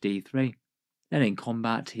damage d3. Then in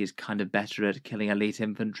combat, he's kind of better at killing elite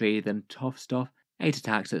infantry than tough stuff. 8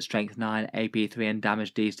 attacks at Strength 9, AP 3 and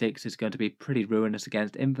damage d6 is going to be pretty ruinous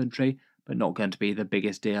against infantry, but not going to be the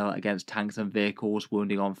biggest deal against tanks and vehicles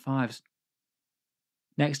wounding on 5s.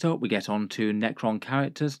 Next up we get on to Necron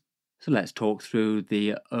characters, so let's talk through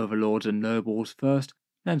the Overlords and Nobles first,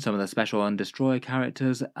 then some of the Special and Destroyer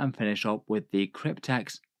characters, and finish up with the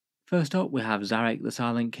Crypteks. First up we have Zarek the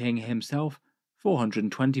Silent King himself,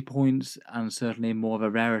 420 points, and certainly more of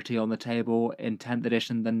a rarity on the table in 10th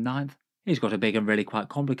edition than 9th. He's got a big and really quite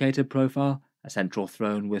complicated profile, a central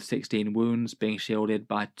throne with 16 wounds being shielded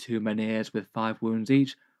by 2 Menhirs with 5 wounds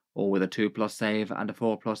each, all with a 2+ save and a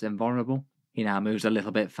 4+ invulnerable. He now moves a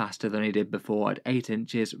little bit faster than he did before at 8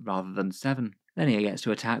 inches rather than 7. Then he gets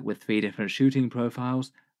to attack with 3 different shooting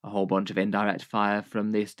profiles, a whole bunch of indirect fire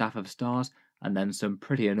from the Staff of Stars, and then some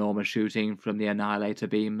pretty enormous shooting from the Annihilator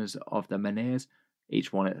beams of the Menhirs.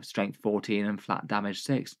 each one at strength 14 and flat damage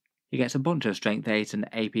 6. He gets a bunch of strength 8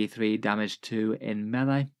 and AP 3 damage 2 in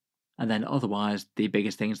melee, and then otherwise the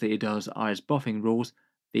biggest things that he does are his buffing rules.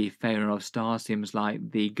 The Failure of Stars seems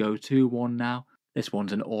like the go-to one now. This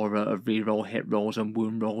one's an aura of reroll hit rolls and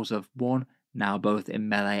wound rolls of 1, now both in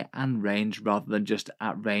melee and range rather than just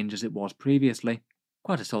at range as it was previously.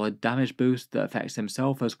 Quite a solid damage boost that affects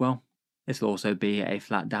himself as well. This will also be a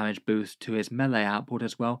flat damage boost to his melee output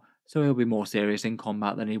as well, so he'll be more serious in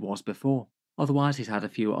combat than he was before. Otherwise, he's had a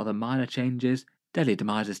few other minor changes. Deadly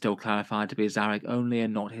Demise is still clarified to be Zarek only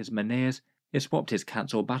and not his Minears. He swapped his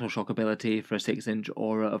Cancel Battle Shock ability for a 6-inch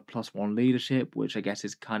aura of +1 leadership, which I guess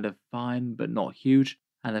is kind of fine but not huge.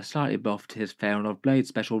 And they've slightly buffed his Fair of Blade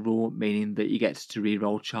special rule, meaning that you get to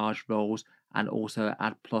reroll charge rolls and also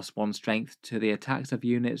add +1 strength to the attacks of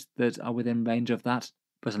units that are within range of that.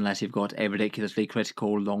 But unless you've got a ridiculously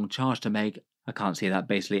critical long charge to make, I can't see that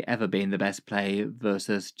basically ever being the best play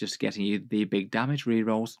versus just getting you the big damage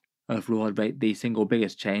rerolls. Overall, I'd rate the single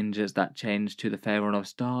biggest change as that change to the Fair Run of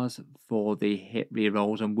Stars for the hit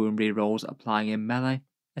rerolls and wound rerolls applying in melee,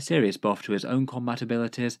 a serious buff to his own combat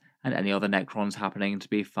abilities, and any other Necrons happening to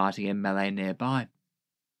be fighting in melee nearby.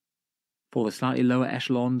 For the slightly lower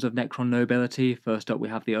echelons of Necron nobility, first up we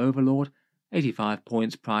have the Overlord, 85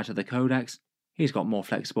 points prior to the Codex. He's got more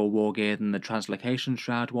flexible war gear than the Translocation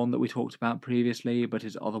Shroud one that we talked about previously, but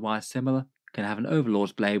is otherwise similar. Can have an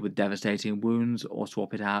Overlord's Blade with devastating wounds, or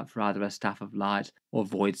swap it out for either a Staff of Light or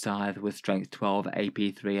Void Scythe with strength 12,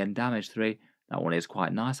 AP 3 and damage 3. That one is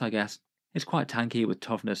quite nice, I guess. It's quite tanky with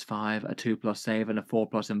toughness 5, a 2+ save and a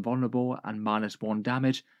 4+ invulnerable and -1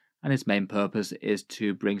 damage, and its main purpose is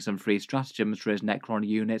to bring some free stratagems for his Necron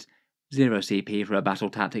unit, 0 CP for a battle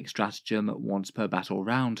tactic stratagem once per battle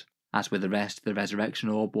round. As with the rest, the Resurrection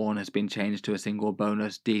Orb one has been changed to a single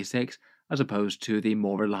bonus D6 as opposed to the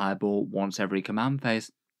more reliable once every command phase.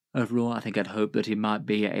 Overall, I think I'd hope that he might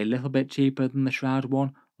be a little bit cheaper than the Shroud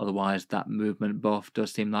one, otherwise that movement buff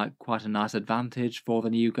does seem like quite a nice advantage for the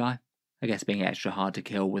new guy. I guess being extra hard to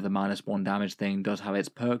kill with a -1 damage thing does have its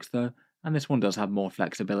perks though, and this one does have more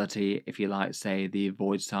flexibility if you like, say, the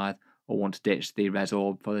Void Scythe or want to ditch the Res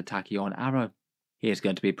Orb for the Tachyon Arrow. He is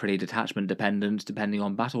going to be pretty detachment dependent depending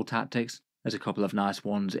on battle tactics. There's a couple of nice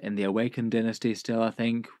ones in the Awakened Dynasty still, I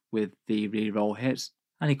think, with the reroll hits,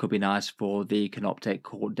 and he could be nice for the Canoptek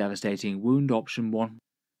Court Devastating Wound option one.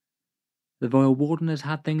 The Royal Warden has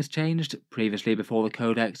had things changed. Previously, before the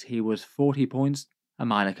Codex, he was 40 points, a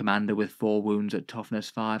minor commander with 4 wounds at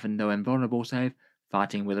toughness 5 and no invulnerable save,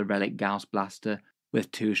 fighting with a Relic Gauss Blaster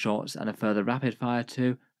with 2 shots and a further rapid fire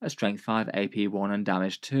 2, a strength 5 AP 1 and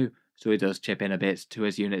damage 2. So he does chip in a bit to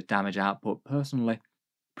his unit's damage output personally.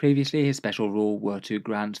 Previously, his special rule were to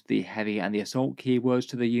grant the heavy and the assault keywords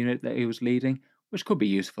to the unit that he was leading, which could be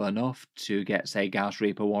useful enough to get, say, Gauss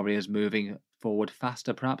Reaper warriors moving forward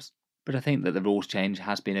faster perhaps. But I think that the rules change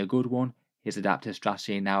has been a good one. His adaptive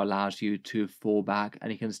strategy now allows you to fall back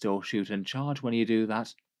and he can still shoot and charge when you do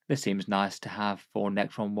that. This seems nice to have for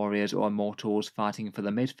Necron warriors or Immortals fighting for the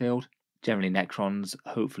midfield. Generally, Necrons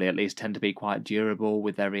hopefully at least tend to be quite durable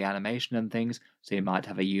with their reanimation and things, so you might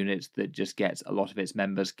have a unit that just gets a lot of its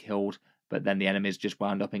members killed, but then the enemies just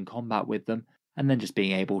wound up in combat with them, and then just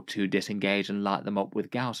being able to disengage and light them up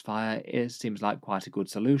with Gauss fire seems like quite a good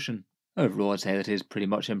solution. Overall, I'd say that is pretty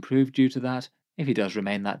much improved due to that. If he does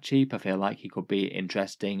remain that cheap, I feel like he could be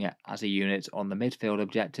interesting as a unit on the midfield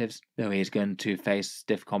objectives, though he is going to face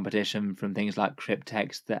stiff competition from things like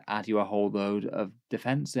Crypteks that add you a whole load of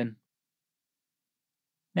defense in.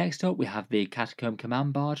 Next up we have the Catacomb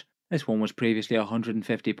Command Barge. This one was previously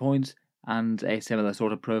 150 points and a similar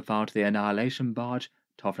sort of profile to the Annihilation Barge,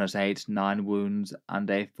 toughness 8, 9 wounds and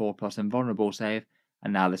a 4+ invulnerable save,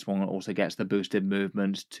 and now this one also gets the boosted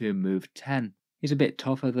movement to move 10. He's a bit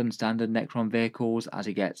tougher than standard Necron vehicles as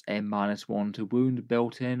he gets a -1 to wound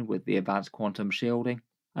built in with the advanced quantum shielding,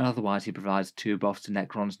 and otherwise he provides 2 buffs to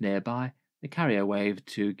Necrons nearby, the carrier wave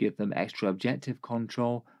to give them extra objective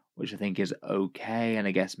control, which I think is okay and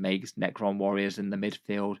I guess makes Necron warriors in the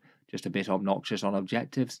midfield just a bit obnoxious on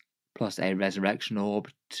objectives, plus a Resurrection Orb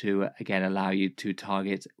to again allow you to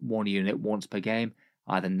target one unit once per game,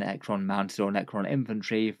 either Necron mounted or Necron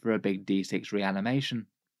infantry for a big D6 reanimation.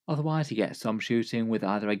 Otherwise you get some shooting with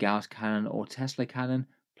either a Gauss cannon or Tesla cannon,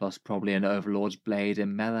 plus probably an Overlord's blade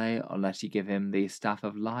in melee unless you give him the Staff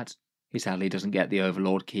of Light. He sadly doesn't get the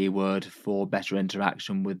Overlord keyword for better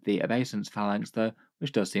interaction with the Obeisance Phalanx though,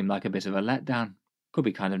 which does seem like a bit of a letdown. Could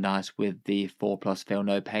be kind of nice with the 4+ Feel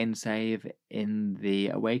No Pain save in the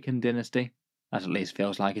Awakened Dynasty. That at least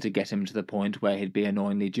feels like it'd get him to the point where he'd be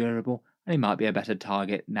annoyingly durable, and he might be a better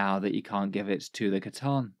target now that you can't give it to the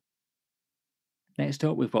Catan. Next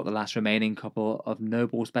up, we've got the last remaining couple of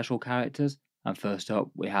noble special characters, and first up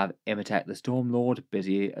we have Imitek the Stormlord,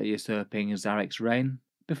 busy usurping Zarek's reign.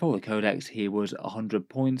 Before the Codex he was 100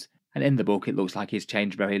 points, and in the book it looks like he's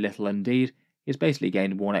changed very little indeed. He's basically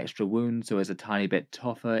gained 1 extra wound, so is a tiny bit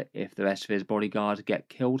tougher if the rest of his bodyguard get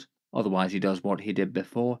killed. Otherwise he does what he did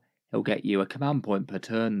before. He'll get you a command point per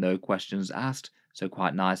turn, no questions asked, so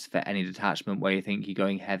quite nice for any detachment where you think you're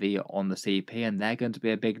going heavy on the CP and they're going to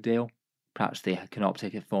be a big deal. Perhaps the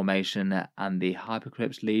Canoptek formation and the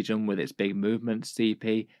Hypercrypt Legion with its big movement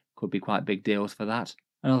CP could be quite big deals for that.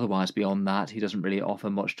 And otherwise beyond that, he doesn't really offer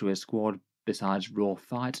much to his squad besides raw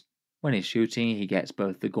fight. When he's shooting, he gets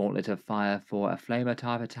both the Gauntlet of Fire for a Flamer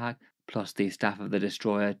type attack, plus the Staff of the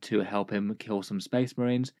Destroyer to help him kill some Space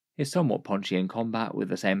Marines. He's somewhat punchy in combat with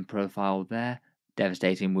the same profile there.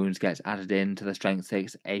 Devastating Wounds gets added in to the Strength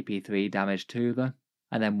 6 AP3 damage too though.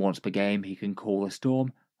 And then once per game he can call a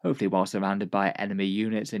Storm, hopefully while surrounded by enemy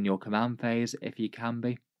units in your command phase if you can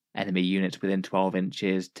be. Enemy units within 12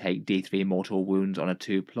 inches take D3 mortal wounds on a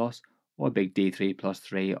 2+, or a big D3 plus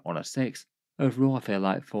 3 on a 6. Overall I feel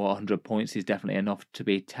like for 100 points he's definitely enough to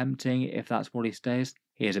be tempting if that's what he stays.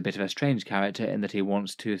 He is a bit of a strange character in that he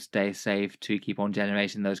wants to stay safe to keep on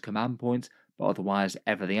generating those command points, but otherwise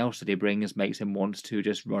everything else that he brings makes him want to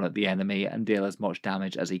just run at the enemy and deal as much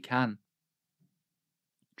damage as he can.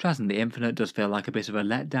 Trazen the Infinite does feel like a bit of a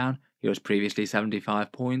letdown. He was previously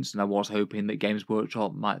 75 points, and I was hoping that Games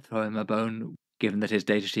Workshop might throw him a bone, given that his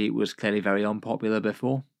datasheet was clearly very unpopular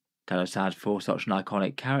before. Kind of sad for such an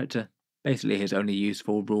iconic character. Basically his only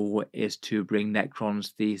useful rule is to bring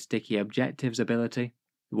Necrons the Sticky Objectives ability,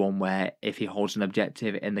 the one where if he holds an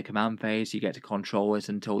objective in the command phase you get to control it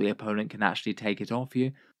until the opponent can actually take it off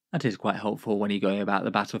you. That is quite helpful when you're going about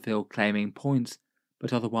the battlefield claiming points,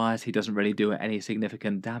 but otherwise he doesn't really do any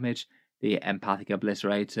significant damage. The Empathic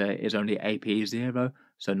Obliterator is only AP 0,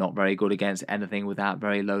 so not very good against anything without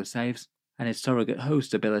very low saves. And his Surrogate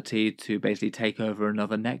Host ability to basically take over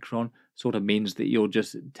another Necron sort of means that you're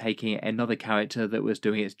just taking another character that was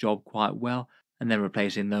doing its job quite well and then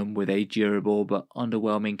replacing them with a durable but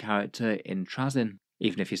underwhelming character in Trazen.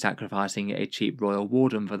 Even if you're sacrificing a cheap Royal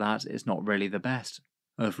Warden for that, it's not really the best.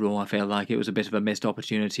 Overall, I feel like it was a bit of a missed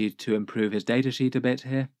opportunity to improve his datasheet a bit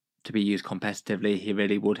here. To be used competitively, he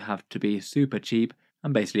really would have to be super cheap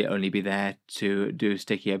and basically only be there to do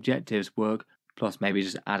sticky objectives work, plus maybe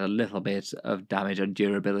just add a little bit of damage and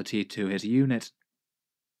durability to his unit.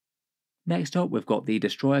 Next up, we've got the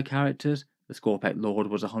Destroyer characters. The Scorpek Lord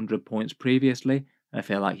was 100 points previously, and I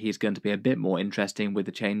feel like he's going to be a bit more interesting with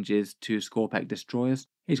the changes to Scorpek Destroyers.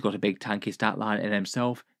 He's got a big tanky stat line in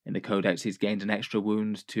himself. In the Codex he's gained an extra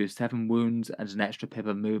wound to 7 wounds and an extra pip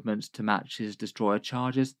of movement to match his Destroyer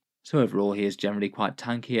charges. So overall he is generally quite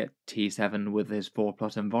tanky at T7 with his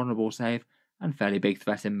 4+ invulnerable save, and fairly big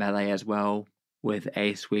threat in melee as well, with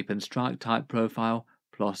a sweep and strike type profile,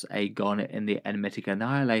 plus a gun in the Enigmatic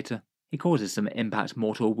Annihilator. He causes some impact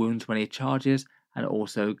mortal wounds when he charges, and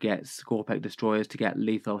also gets Scorpek Destroyers to get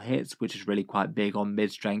lethal hits, which is really quite big on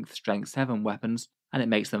mid-strength, strength 7 weapons, and it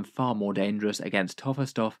makes them far more dangerous against tougher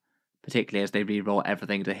stuff, particularly as they reroll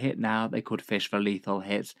everything to hit now. They could fish for lethal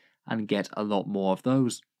hits and get a lot more of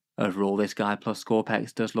those. Overall, this guy plus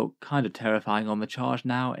Scorpeks does look kind of terrifying on the charge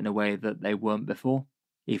now in a way that they weren't before.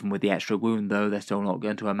 Even with the extra wound though, they're still not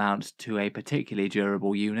going to amount to a particularly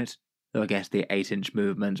durable unit, though I guess the 8-inch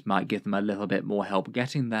movement might give them a little bit more help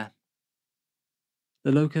getting there.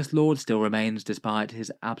 The Locust Lord still remains despite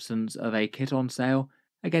his absence of a kit on sale.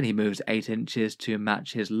 Again he moves 8 inches to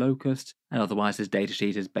match his Locust, and otherwise his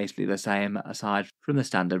datasheet is basically the same aside from the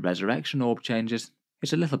standard Resurrection Orb changes.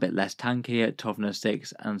 It's a little bit less tanky at toughness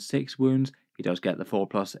 6 and 6 wounds. He does get the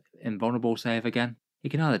 4+ invulnerable save again. He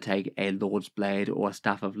can either take a Lord's Blade or a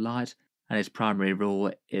Staff of Light, and his primary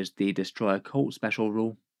rule is the Destroyer Cult special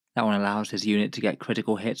rule. That one allows his unit to get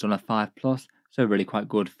critical hits on a 5+, so really quite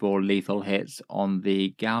good for lethal hits on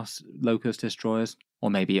the Gauss Locust Destroyers, or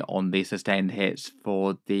maybe on the sustained hits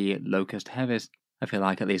for the Locust Heavies. I feel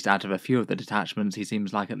like at least out of a few of the detachments he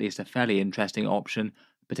seems like at least a fairly interesting option,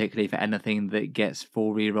 particularly for anything that gets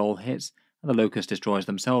full reroll hits, and the Locust Destroyers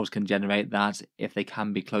themselves can generate that if they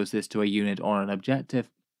can be closest to a unit on an objective.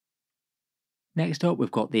 Next up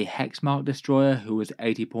we've got the Hexmark Destroyer, who was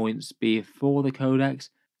 80 points before the Codex,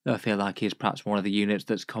 though I feel like he's perhaps one of the units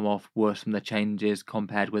that's come off worse from the changes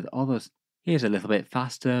compared with others. He is a little bit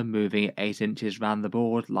faster, moving 8 inches round the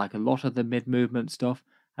board like a lot of the mid-movement stuff,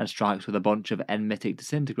 and strikes with a bunch of Enigmatic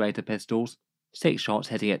Disintegrator pistols. 6 shots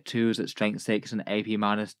hitting at 2s at strength 6 and AP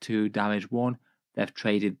 -2 damage 1. They've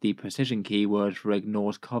traded the precision keyword for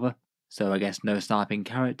ignores cover, so I guess no sniping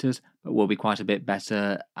characters, but will be quite a bit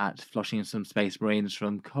better at flushing some Space Marines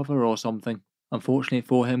from cover or something. Unfortunately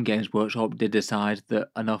for him, Games Workshop did decide that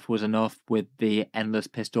enough was enough with the endless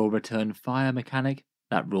pistol return fire mechanic.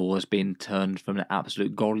 That rule has been turned from an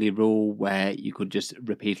absolute godly rule where you could just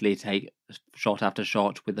repeatedly take shot after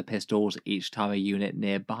shot with the pistols each time a unit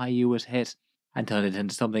nearby you was hit, and turned it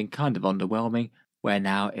into something kind of underwhelming, where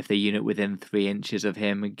now if the unit within 3 inches of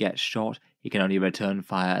him gets shot, he can only return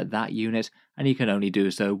fire at that unit, and he can only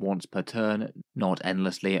do so once per turn, not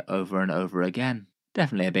endlessly over and over again.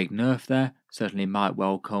 Definitely a big nerf there, certainly might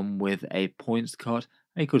well come with a points cut,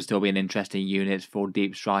 and he could still be an interesting unit for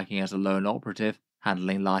deep striking as a lone operative,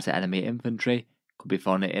 handling lighter enemy infantry. Could be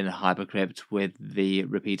fun in Hypercrypt with the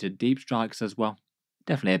repeated deep strikes as well.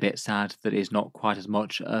 Definitely a bit sad that he's not quite as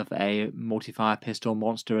much of a multi-fire pistol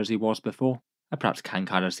monster as he was before. I perhaps can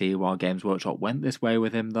kind of see why Games Workshop went this way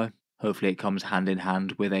with him though. Hopefully it comes hand in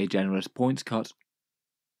hand with a generous points cut.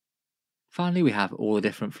 Finally, we have all the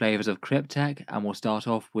different flavours of Cryptek, and we'll start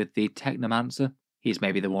off with the Technomancer. He's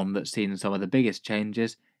maybe the one that's seen some of the biggest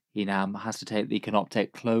changes. He now has to take the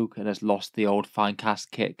Canoptek Cloak and has lost the old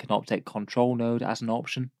Finecast Kit Canoptek Control node as an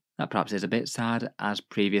option. That perhaps is a bit sad, as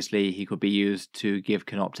previously he could be used to give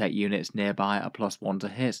Canoptek units nearby a +1 to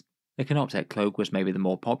hit. The Canoptek Cloak was maybe the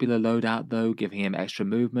more popular loadout though, giving him extra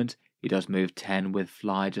movement. He does move 10 with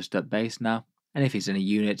fly just at base now, and if he's in a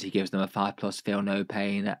unit he gives them a 5+ feel no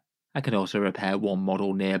pain, and can also repair one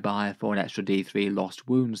model nearby for an extra D3 lost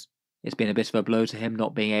wounds. It's been a bit of a blow to him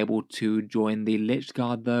not being able to join the Lich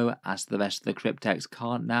Guard though, as the rest of the Crypteks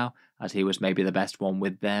can't now, as he was maybe the best one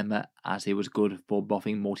with them, as he was good for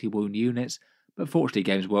buffing multi-wound units, but fortunately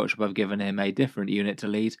Games Workshop have given him a different unit to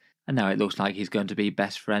lead, and now it looks like he's going to be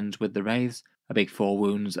best friends with the Wraiths. A big 4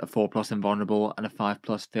 wounds, a 4+ invulnerable, and a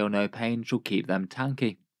 5+ feel no pain should keep them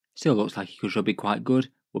tanky. Still looks like he should be quite good.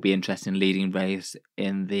 Will be interested in leading Wraiths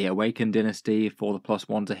in the Awakened Dynasty for the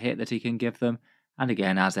 +1 to hit that he can give them, and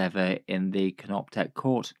again as ever in the Canoptek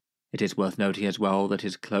Court. It is worth noting as well that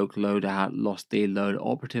his Cloak loadout lost the lone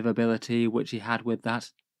operative ability which he had with that,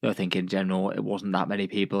 though I think in general it wasn't that many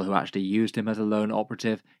people who actually used him as a lone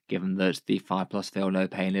operative, given that the 5+ feel no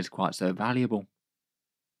pain is quite so valuable.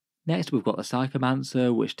 Next we've got the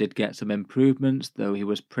Psychomancer, which did get some improvements, though he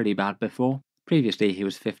was pretty bad before. Previously he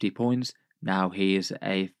was 50 points, now he is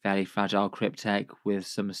a fairly fragile Cryptek with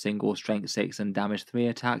some single strength 6 and damage 3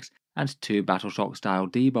 attacks, and 2 Battleshock style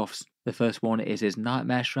debuffs. The first one is his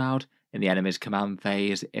Nightmare Shroud. In the enemy's command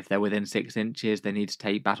phase, if they're within 6 inches they need to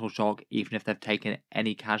take Battleshock even if they've taken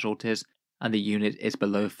any casualties, and the unit is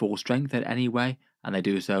below full strength in any way, and they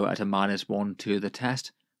do so at a -1 to the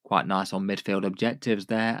test. Quite nice on midfield objectives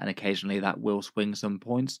there, and occasionally that will swing some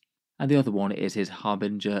points. And the other one is his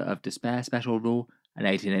Harbinger of Despair special rule, an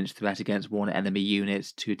 18-inch threat against one enemy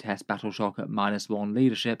unit to test Battleshock at -1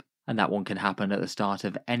 leadership, and that one can happen at the start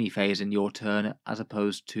of any phase in your turn as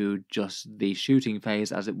opposed to just the shooting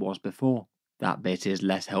phase as it was before. That bit is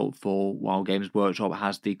less helpful while Games Workshop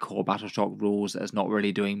has the core Battleshock rules as not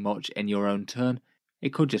really doing much in your own turn.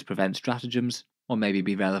 It could just prevent stratagems, or maybe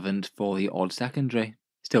be relevant for the odd secondary.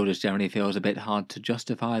 Still just generally feels a bit hard to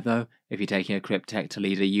justify though. If you're taking a Cryptek to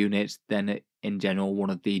lead a unit, then in general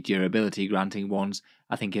one of the durability granting ones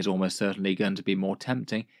I think is almost certainly going to be more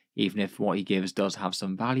tempting, even if what he gives does have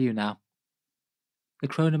some value now. The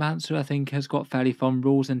Chronomancer I think has got fairly fun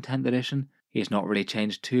rules in 10th edition. He's not really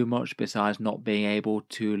changed too much besides not being able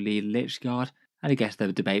to lead Lich Guard, and I guess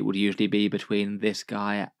the debate would usually be between this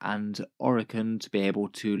guy and Oricon to be able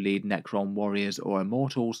to lead Necron warriors or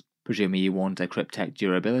Immortals. Presuming you want a Cryptek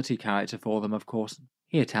durability character for them, of course.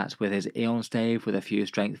 He attacks with his Aeon Stave with a few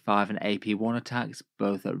Strength 5 and AP1 attacks,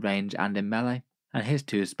 both at range and in melee, and his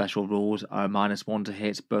 2 special rules are a -1 to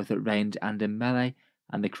hit both at range and in melee,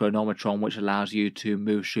 and the Chronometron which allows you to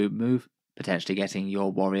move, shoot, move, potentially getting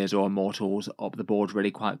your warriors or Immortals up the board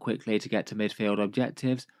really quite quickly to get to midfield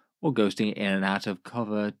objectives, or ghosting in and out of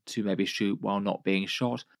cover to maybe shoot while not being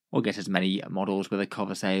shot, or get as many models with a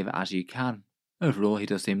cover save as you can. Overall, he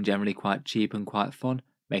does seem generally quite cheap and quite fun,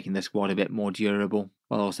 making the squad a bit more durable,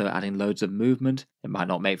 while also adding loads of movement. It might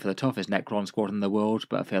not make for the toughest Necron squad in the world,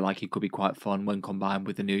 but I feel like he could be quite fun when combined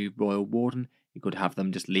with the new Royal Warden. You could have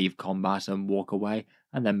them just leave combat and walk away,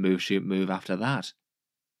 and then move, shoot, move after that.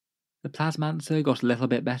 The Plasmancer got a little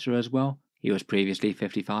bit better as well. He was previously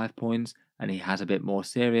 55 points, and he has a bit more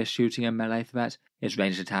serious shooting and melee threat. His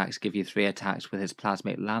ranged attacks give you 3 attacks with his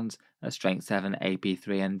Plasmic Lance at strength 7, AP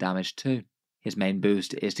 3 and damage 2. His main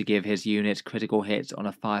boost is to give his unit critical hits on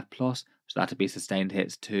a 5+, so that'd be sustained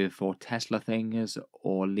hits too for Tesla things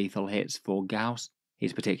or lethal hits for Gauss.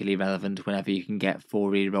 He's particularly relevant whenever you can get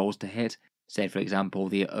 4 rerolls to hit, Say for example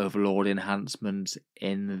the Overlord enhancement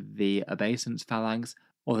in the Obeisance Phalanx,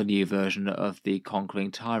 or the new version of the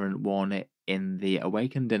Conquering Tyrant one in the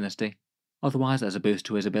Awakened Dynasty. Otherwise, as a boost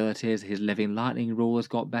to his abilities, his Living Lightning rule has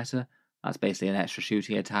got better. That's basically an extra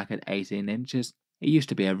shooting attack at 18 inches. It used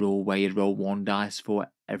to be a rule where you'd roll 1 dice for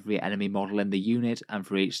every enemy model in the unit, and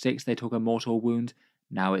for each 6 they took a mortal wound.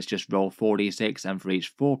 Now it's just roll 4d6, and for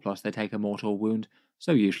each 4+ they take a mortal wound,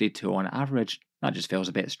 so usually 2 on average. That just feels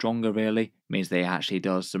a bit stronger really. It means they actually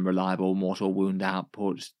does some reliable mortal wound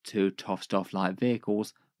output to tough stuff like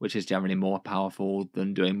vehicles, which is generally more powerful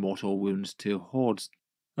than doing mortal wounds to hordes.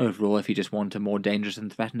 Overall, if you just want a more dangerous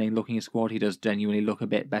and threatening looking squad, he does genuinely look a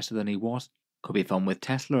bit better than he was. Could be fun with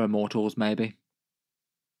Tesla Immortals maybe.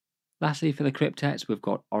 Lastly, for the Crypteks, we've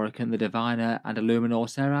got Oricon the Diviner and Illuminor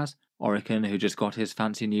Seraz. Oricon, who just got his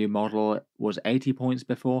fancy new model, was 80 points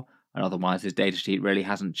before, and otherwise his datasheet really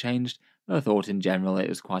hasn't changed, though I thought in general it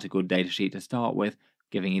was quite a good datasheet to start with,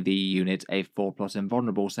 giving the unit a 4+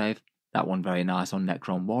 invulnerable save. That one very nice on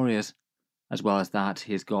Necron Warriors. As well as that,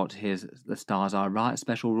 he's got his The Stars Are Right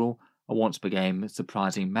special rule, a once per game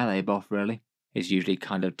surprising melee buff really. He's usually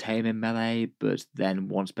kind of tame in melee, but then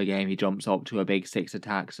once per game he jumps up to a big 6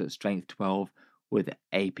 attacks at strength 12 with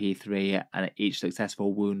AP 3, and each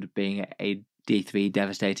successful wound being a D3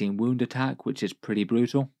 devastating wound attack, which is pretty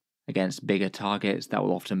brutal. Against bigger targets, that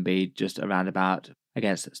will often be just around about.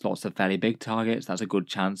 Against lots of fairly big targets, that's a good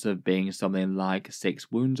chance of being something like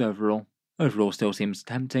 6 wounds overall. Overall still seems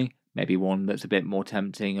tempting, maybe one that's a bit more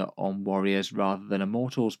tempting on warriors rather than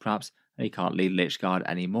immortals perhaps, and he can't lead Lichguard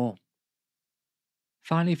anymore.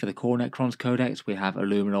 Finally, for the core Necrons Codex, we have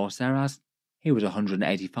Illuminor Seraz. He was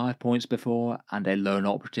 185 points before, and a lone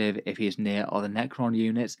operative if he is near other Necron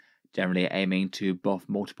units, generally aiming to buff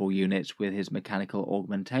multiple units with his mechanical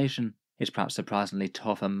augmentation. He's perhaps surprisingly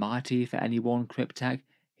tough and mighty for any one Cryptek.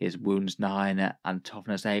 His wounds 9 and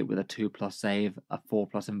toughness 8 with a 2+ save, a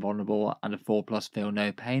 4+ invulnerable, and a 4+ feel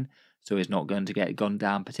no pain, so he's not going to get gunned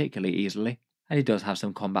down particularly easily. And he does have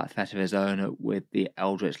some combat threat of his own with the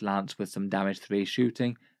Eldritch Lance with some damage 3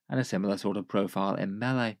 shooting, and a similar sort of profile in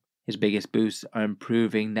melee. His biggest boosts are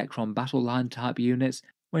improving Necron battle line type units.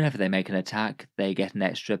 Whenever they make an attack, they get an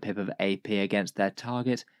extra pip of AP against their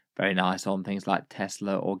target, very nice on things like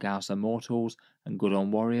Tesla or Gauss Immortals, and good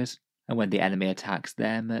on warriors. And when the enemy attacks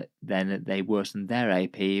them, then they worsen their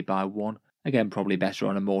AP by 1, again probably better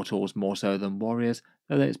on Immortals more so than warriors,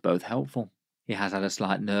 though it's both helpful. He has had a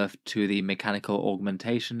slight nerf to the mechanical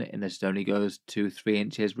augmentation in that it only goes to 3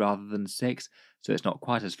 inches rather than 6, so it's not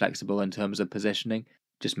quite as flexible in terms of positioning.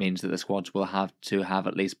 Just means that the squads will have to have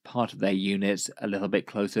at least part of their units a little bit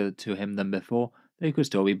closer to him than before. They could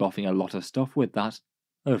still be buffing a lot of stuff with that.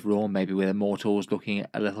 Overall, maybe with Immortals looking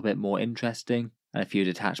a little bit more interesting, and a few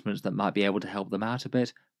detachments that might be able to help them out a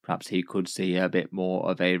bit, perhaps he could see a bit more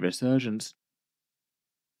of a resurgence.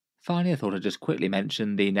 Finally, I thought I'd just quickly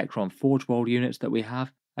mention the Necron Forge World units that we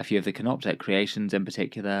have. A few of the Canoptek creations in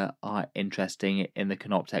particular are interesting in the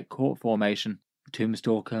Canoptek Court formation. The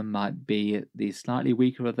Tombstalker might be the slightly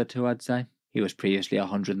weaker of the two, I'd say. He was previously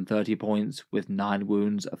 130 points with 9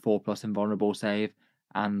 wounds, a 4+ invulnerable save,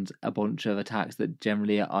 and a bunch of attacks that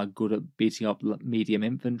generally are good at beating up medium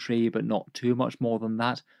infantry, but not too much more than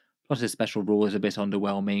that. Plus his special rule is a bit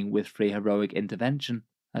underwhelming with 3 heroic intervention.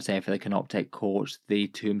 I'd say for the Canoptek Court, the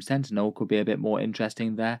Tomb Sentinel could be a bit more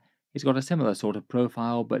interesting there. He's got a similar sort of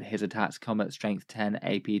profile, but his attacks come at strength 10,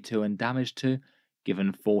 AP 2 and damage 2.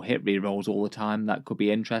 Given 4 hit rerolls all the time, that could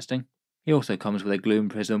be interesting. He also comes with a Gloom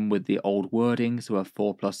Prism with the old wording, so a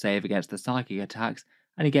 4+ save against the psychic attacks,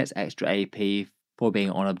 and he gets extra AP for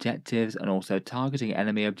being on objectives and also targeting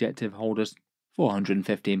enemy objective holders.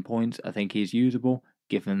 415 points, I think he's usable,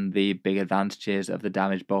 given the big advantages of the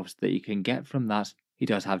damage buffs that you can get from that. He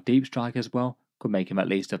does have Deep Strike as well, could make him at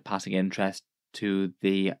least of passing interest to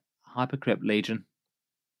the Hypercrypt Legion.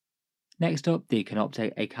 Next up, the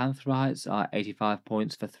Canoptek Acantharites are 85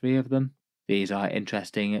 points for 3 of them. These are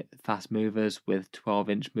interesting fast movers with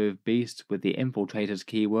 12-inch move beasts with the Infiltrators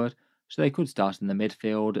keyword, so they could start in the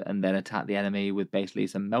midfield and then attack the enemy with basically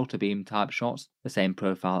some Melter Beam type shots, the same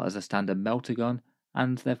profile as a standard Melter Gun,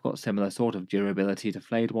 and they've got similar sort of durability to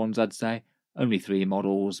Flayed ones, I'd say. Only 3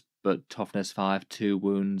 models, but toughness 5, 2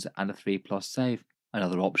 wounds, and a 3+ save.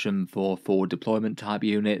 Another option for forward deployment type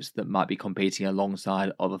units that might be competing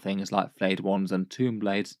alongside other things like Flayed ones and Tomb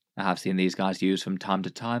Blades. I have seen these guys used from time to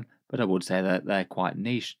time, but I would say that they're quite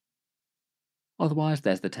niche. Otherwise,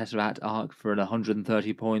 there's the Tesseract Arc for an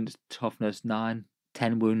 130 points, toughness 9,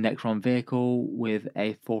 10 wound Necron vehicle with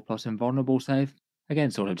a 4+ invulnerable save. Again,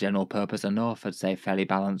 sort of general purpose enough, I'd say fairly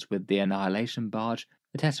balanced with the Annihilation Barge,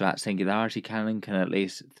 The Tesseract Singularity Cannon can at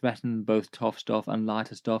least threaten both tough stuff and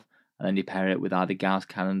lighter stuff, and then you pair it with either Gauss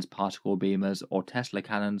cannons, particle beamers, or Tesla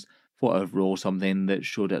cannons for overall something that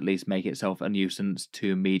should at least make itself a nuisance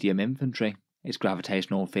to medium infantry. Its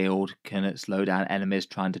gravitational field can slow down enemies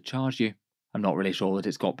trying to charge you. I'm not really sure that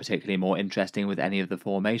it's got particularly more interesting with any of the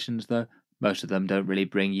formations though. Most of them don't really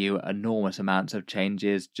bring you enormous amounts of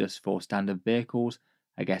changes just for standard vehicles.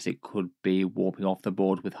 I guess it could be warping off the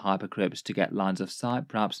board with Hypercrypts to get lines of sight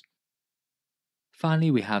perhaps.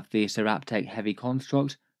 Finally we have the Seraptek Heavy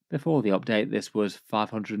Construct. Before the update this was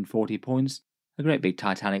 540 points. A great big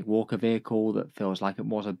Titanic Walker vehicle that feels like it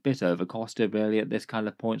was a bit overcosted really at this kind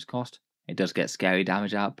of points cost. It does get scary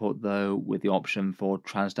damage output though, with the option for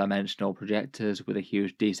transdimensional projectors with a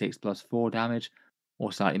huge d6 plus 4 damage,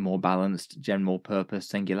 or slightly more balanced general purpose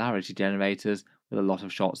singularity generators with a lot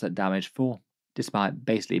of shots that damage 4. Despite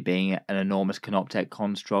basically being an enormous Canoptek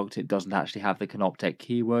construct, it doesn't actually have the Canoptek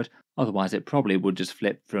keyword, otherwise it probably would just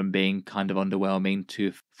flip from being kind of underwhelming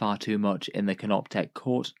to far too much in the Canoptek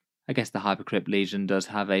Court. I guess the Hypercrypt Legion does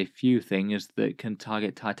have a few things that can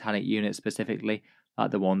target Titanic Units specifically,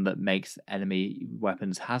 like the one that makes enemy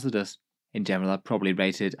weapons hazardous. In general, I'd probably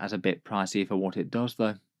rate it as a bit pricey for what it does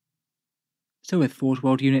though. So with Forge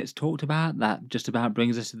World units talked about, that just about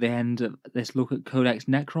brings us to the end of this look at Codex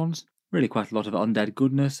Necrons. Really quite a lot of undead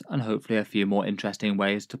goodness, and hopefully a few more interesting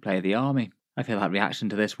ways to play the army. I feel like reaction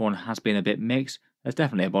to this one has been a bit mixed. There's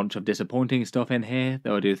definitely a bunch of disappointing stuff in here,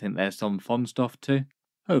 though I do think there's some fun stuff too.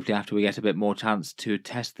 Hopefully after we get a bit more chance to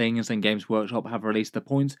test things and Games Workshop have released the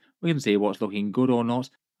points, we can see what's looking good or not,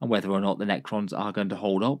 and whether or not the Necrons are going to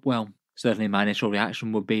hold up well. Certainly my initial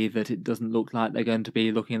reaction would be that it doesn't look like they're going to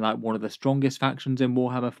be looking like one of the strongest factions in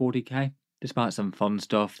Warhammer 40k. Despite some fun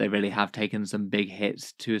stuff, they really have taken some big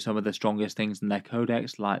hits to some of the strongest things in their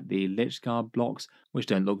codex, like the Lich Guard blocks, which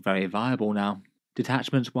don't look very viable now.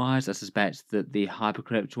 Detachments wise, I suspect that the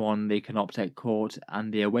Hypercrypt one, the Canoptek Court,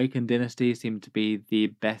 and the Awakened Dynasty seem to be the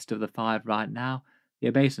best of the 5 right now. The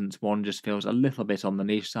Obeisance one just feels a little bit on the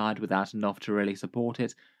niche side without enough to really support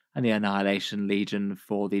it, and the Annihilation Legion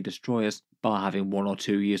for the Destroyers, by having 1 or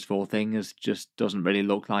 2 useful things, just doesn't really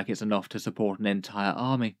look like it's enough to support an entire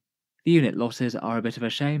army. The unit losses are a bit of a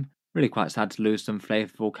shame, really quite sad to lose some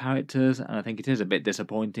flavourful characters, and I think it is a bit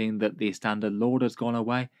disappointing that the standard Lord has gone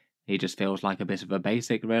away. He just feels like a bit of a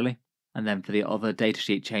basic really. And then for the other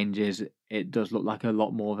datasheet changes, it does look like a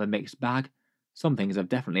lot more of a mixed bag. Some things have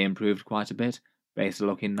definitely improved quite a bit. Base are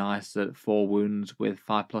looking nice at 4 wounds with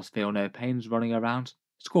 5+ feel no pains running around.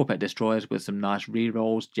 Scorpet destroyers with some nice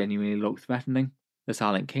rerolls genuinely look threatening. The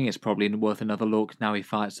Silent King is probably worth another look now he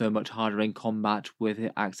fights so much harder in combat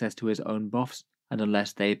with access to his own buffs, and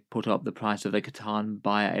unless they put up the price of the Catan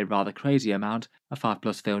by a rather crazy amount, a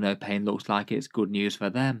 5+ feel no pain looks like it's good news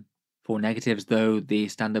for them. For negatives though, the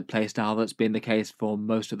standard playstyle that's been the case for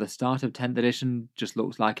most of the start of 10th edition just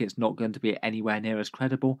looks like it's not going to be anywhere near as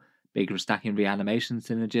credible. Big stacking reanimation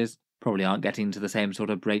synergies probably aren't getting to the same sort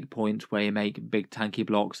of break point where you make big tanky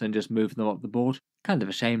blocks and just move them up the board. Kind of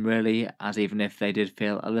a shame really, as even if they did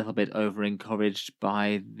feel a little bit over encouraged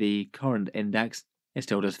by the current index, it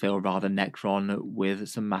still does feel rather Necron with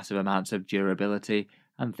some massive amounts of durability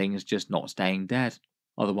and things just not staying dead.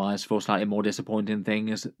 Otherwise, for slightly more disappointing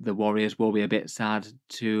things, the Warriors will be a bit sad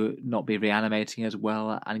to not be reanimating as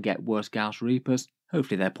well and get worse Gauss Reapers.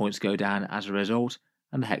 Hopefully their points go down as a result.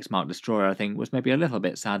 And the Hexmark Destroyer, I think, was maybe a little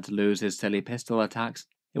bit sad to lose his silly pistol attacks.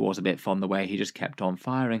 It was a bit fun the way he just kept on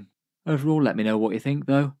firing. Overall, let me know what you think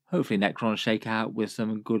though. Hopefully Necrons shake out with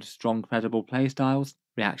some good, strong, credible playstyles.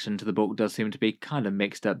 Reaction to the book does seem to be kind of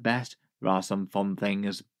mixed at best. There are some fun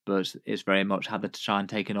things, but it's very much had the shine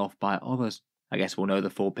taken off by others. I guess we'll know the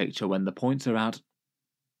full picture when the points are out.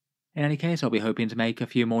 In any case, I'll be hoping to make a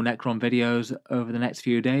few more Necron videos over the next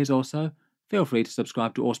few days or so. Feel free to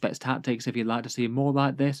subscribe to Auspex Tactics if you'd like to see more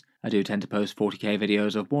like this. I do tend to post 40k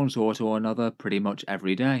videos of one sort or another pretty much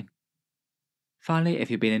every day. Finally,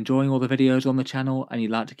 if you've been enjoying all the videos on the channel and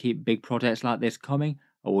you'd like to keep big projects like this coming,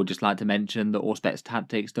 I would just like to mention that Auspex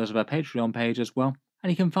Tactics does have a Patreon page as well,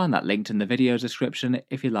 and you can find that linked in the video description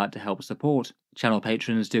if you'd like to help support. Channel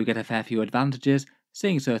patrons do get a fair few advantages,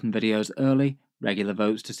 seeing certain videos early, regular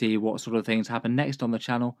votes to see what sort of things happen next on the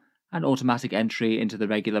channel, and automatic entry into the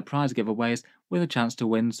regular prize giveaways with a chance to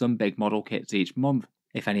win some big model kits each month.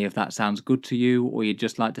 If any of that sounds good to you or you'd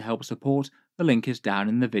just like to help support, the link is down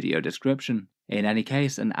in the video description. In any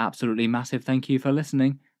case, an absolutely massive thank you for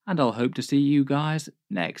listening, and I'll hope to see you guys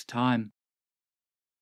next time.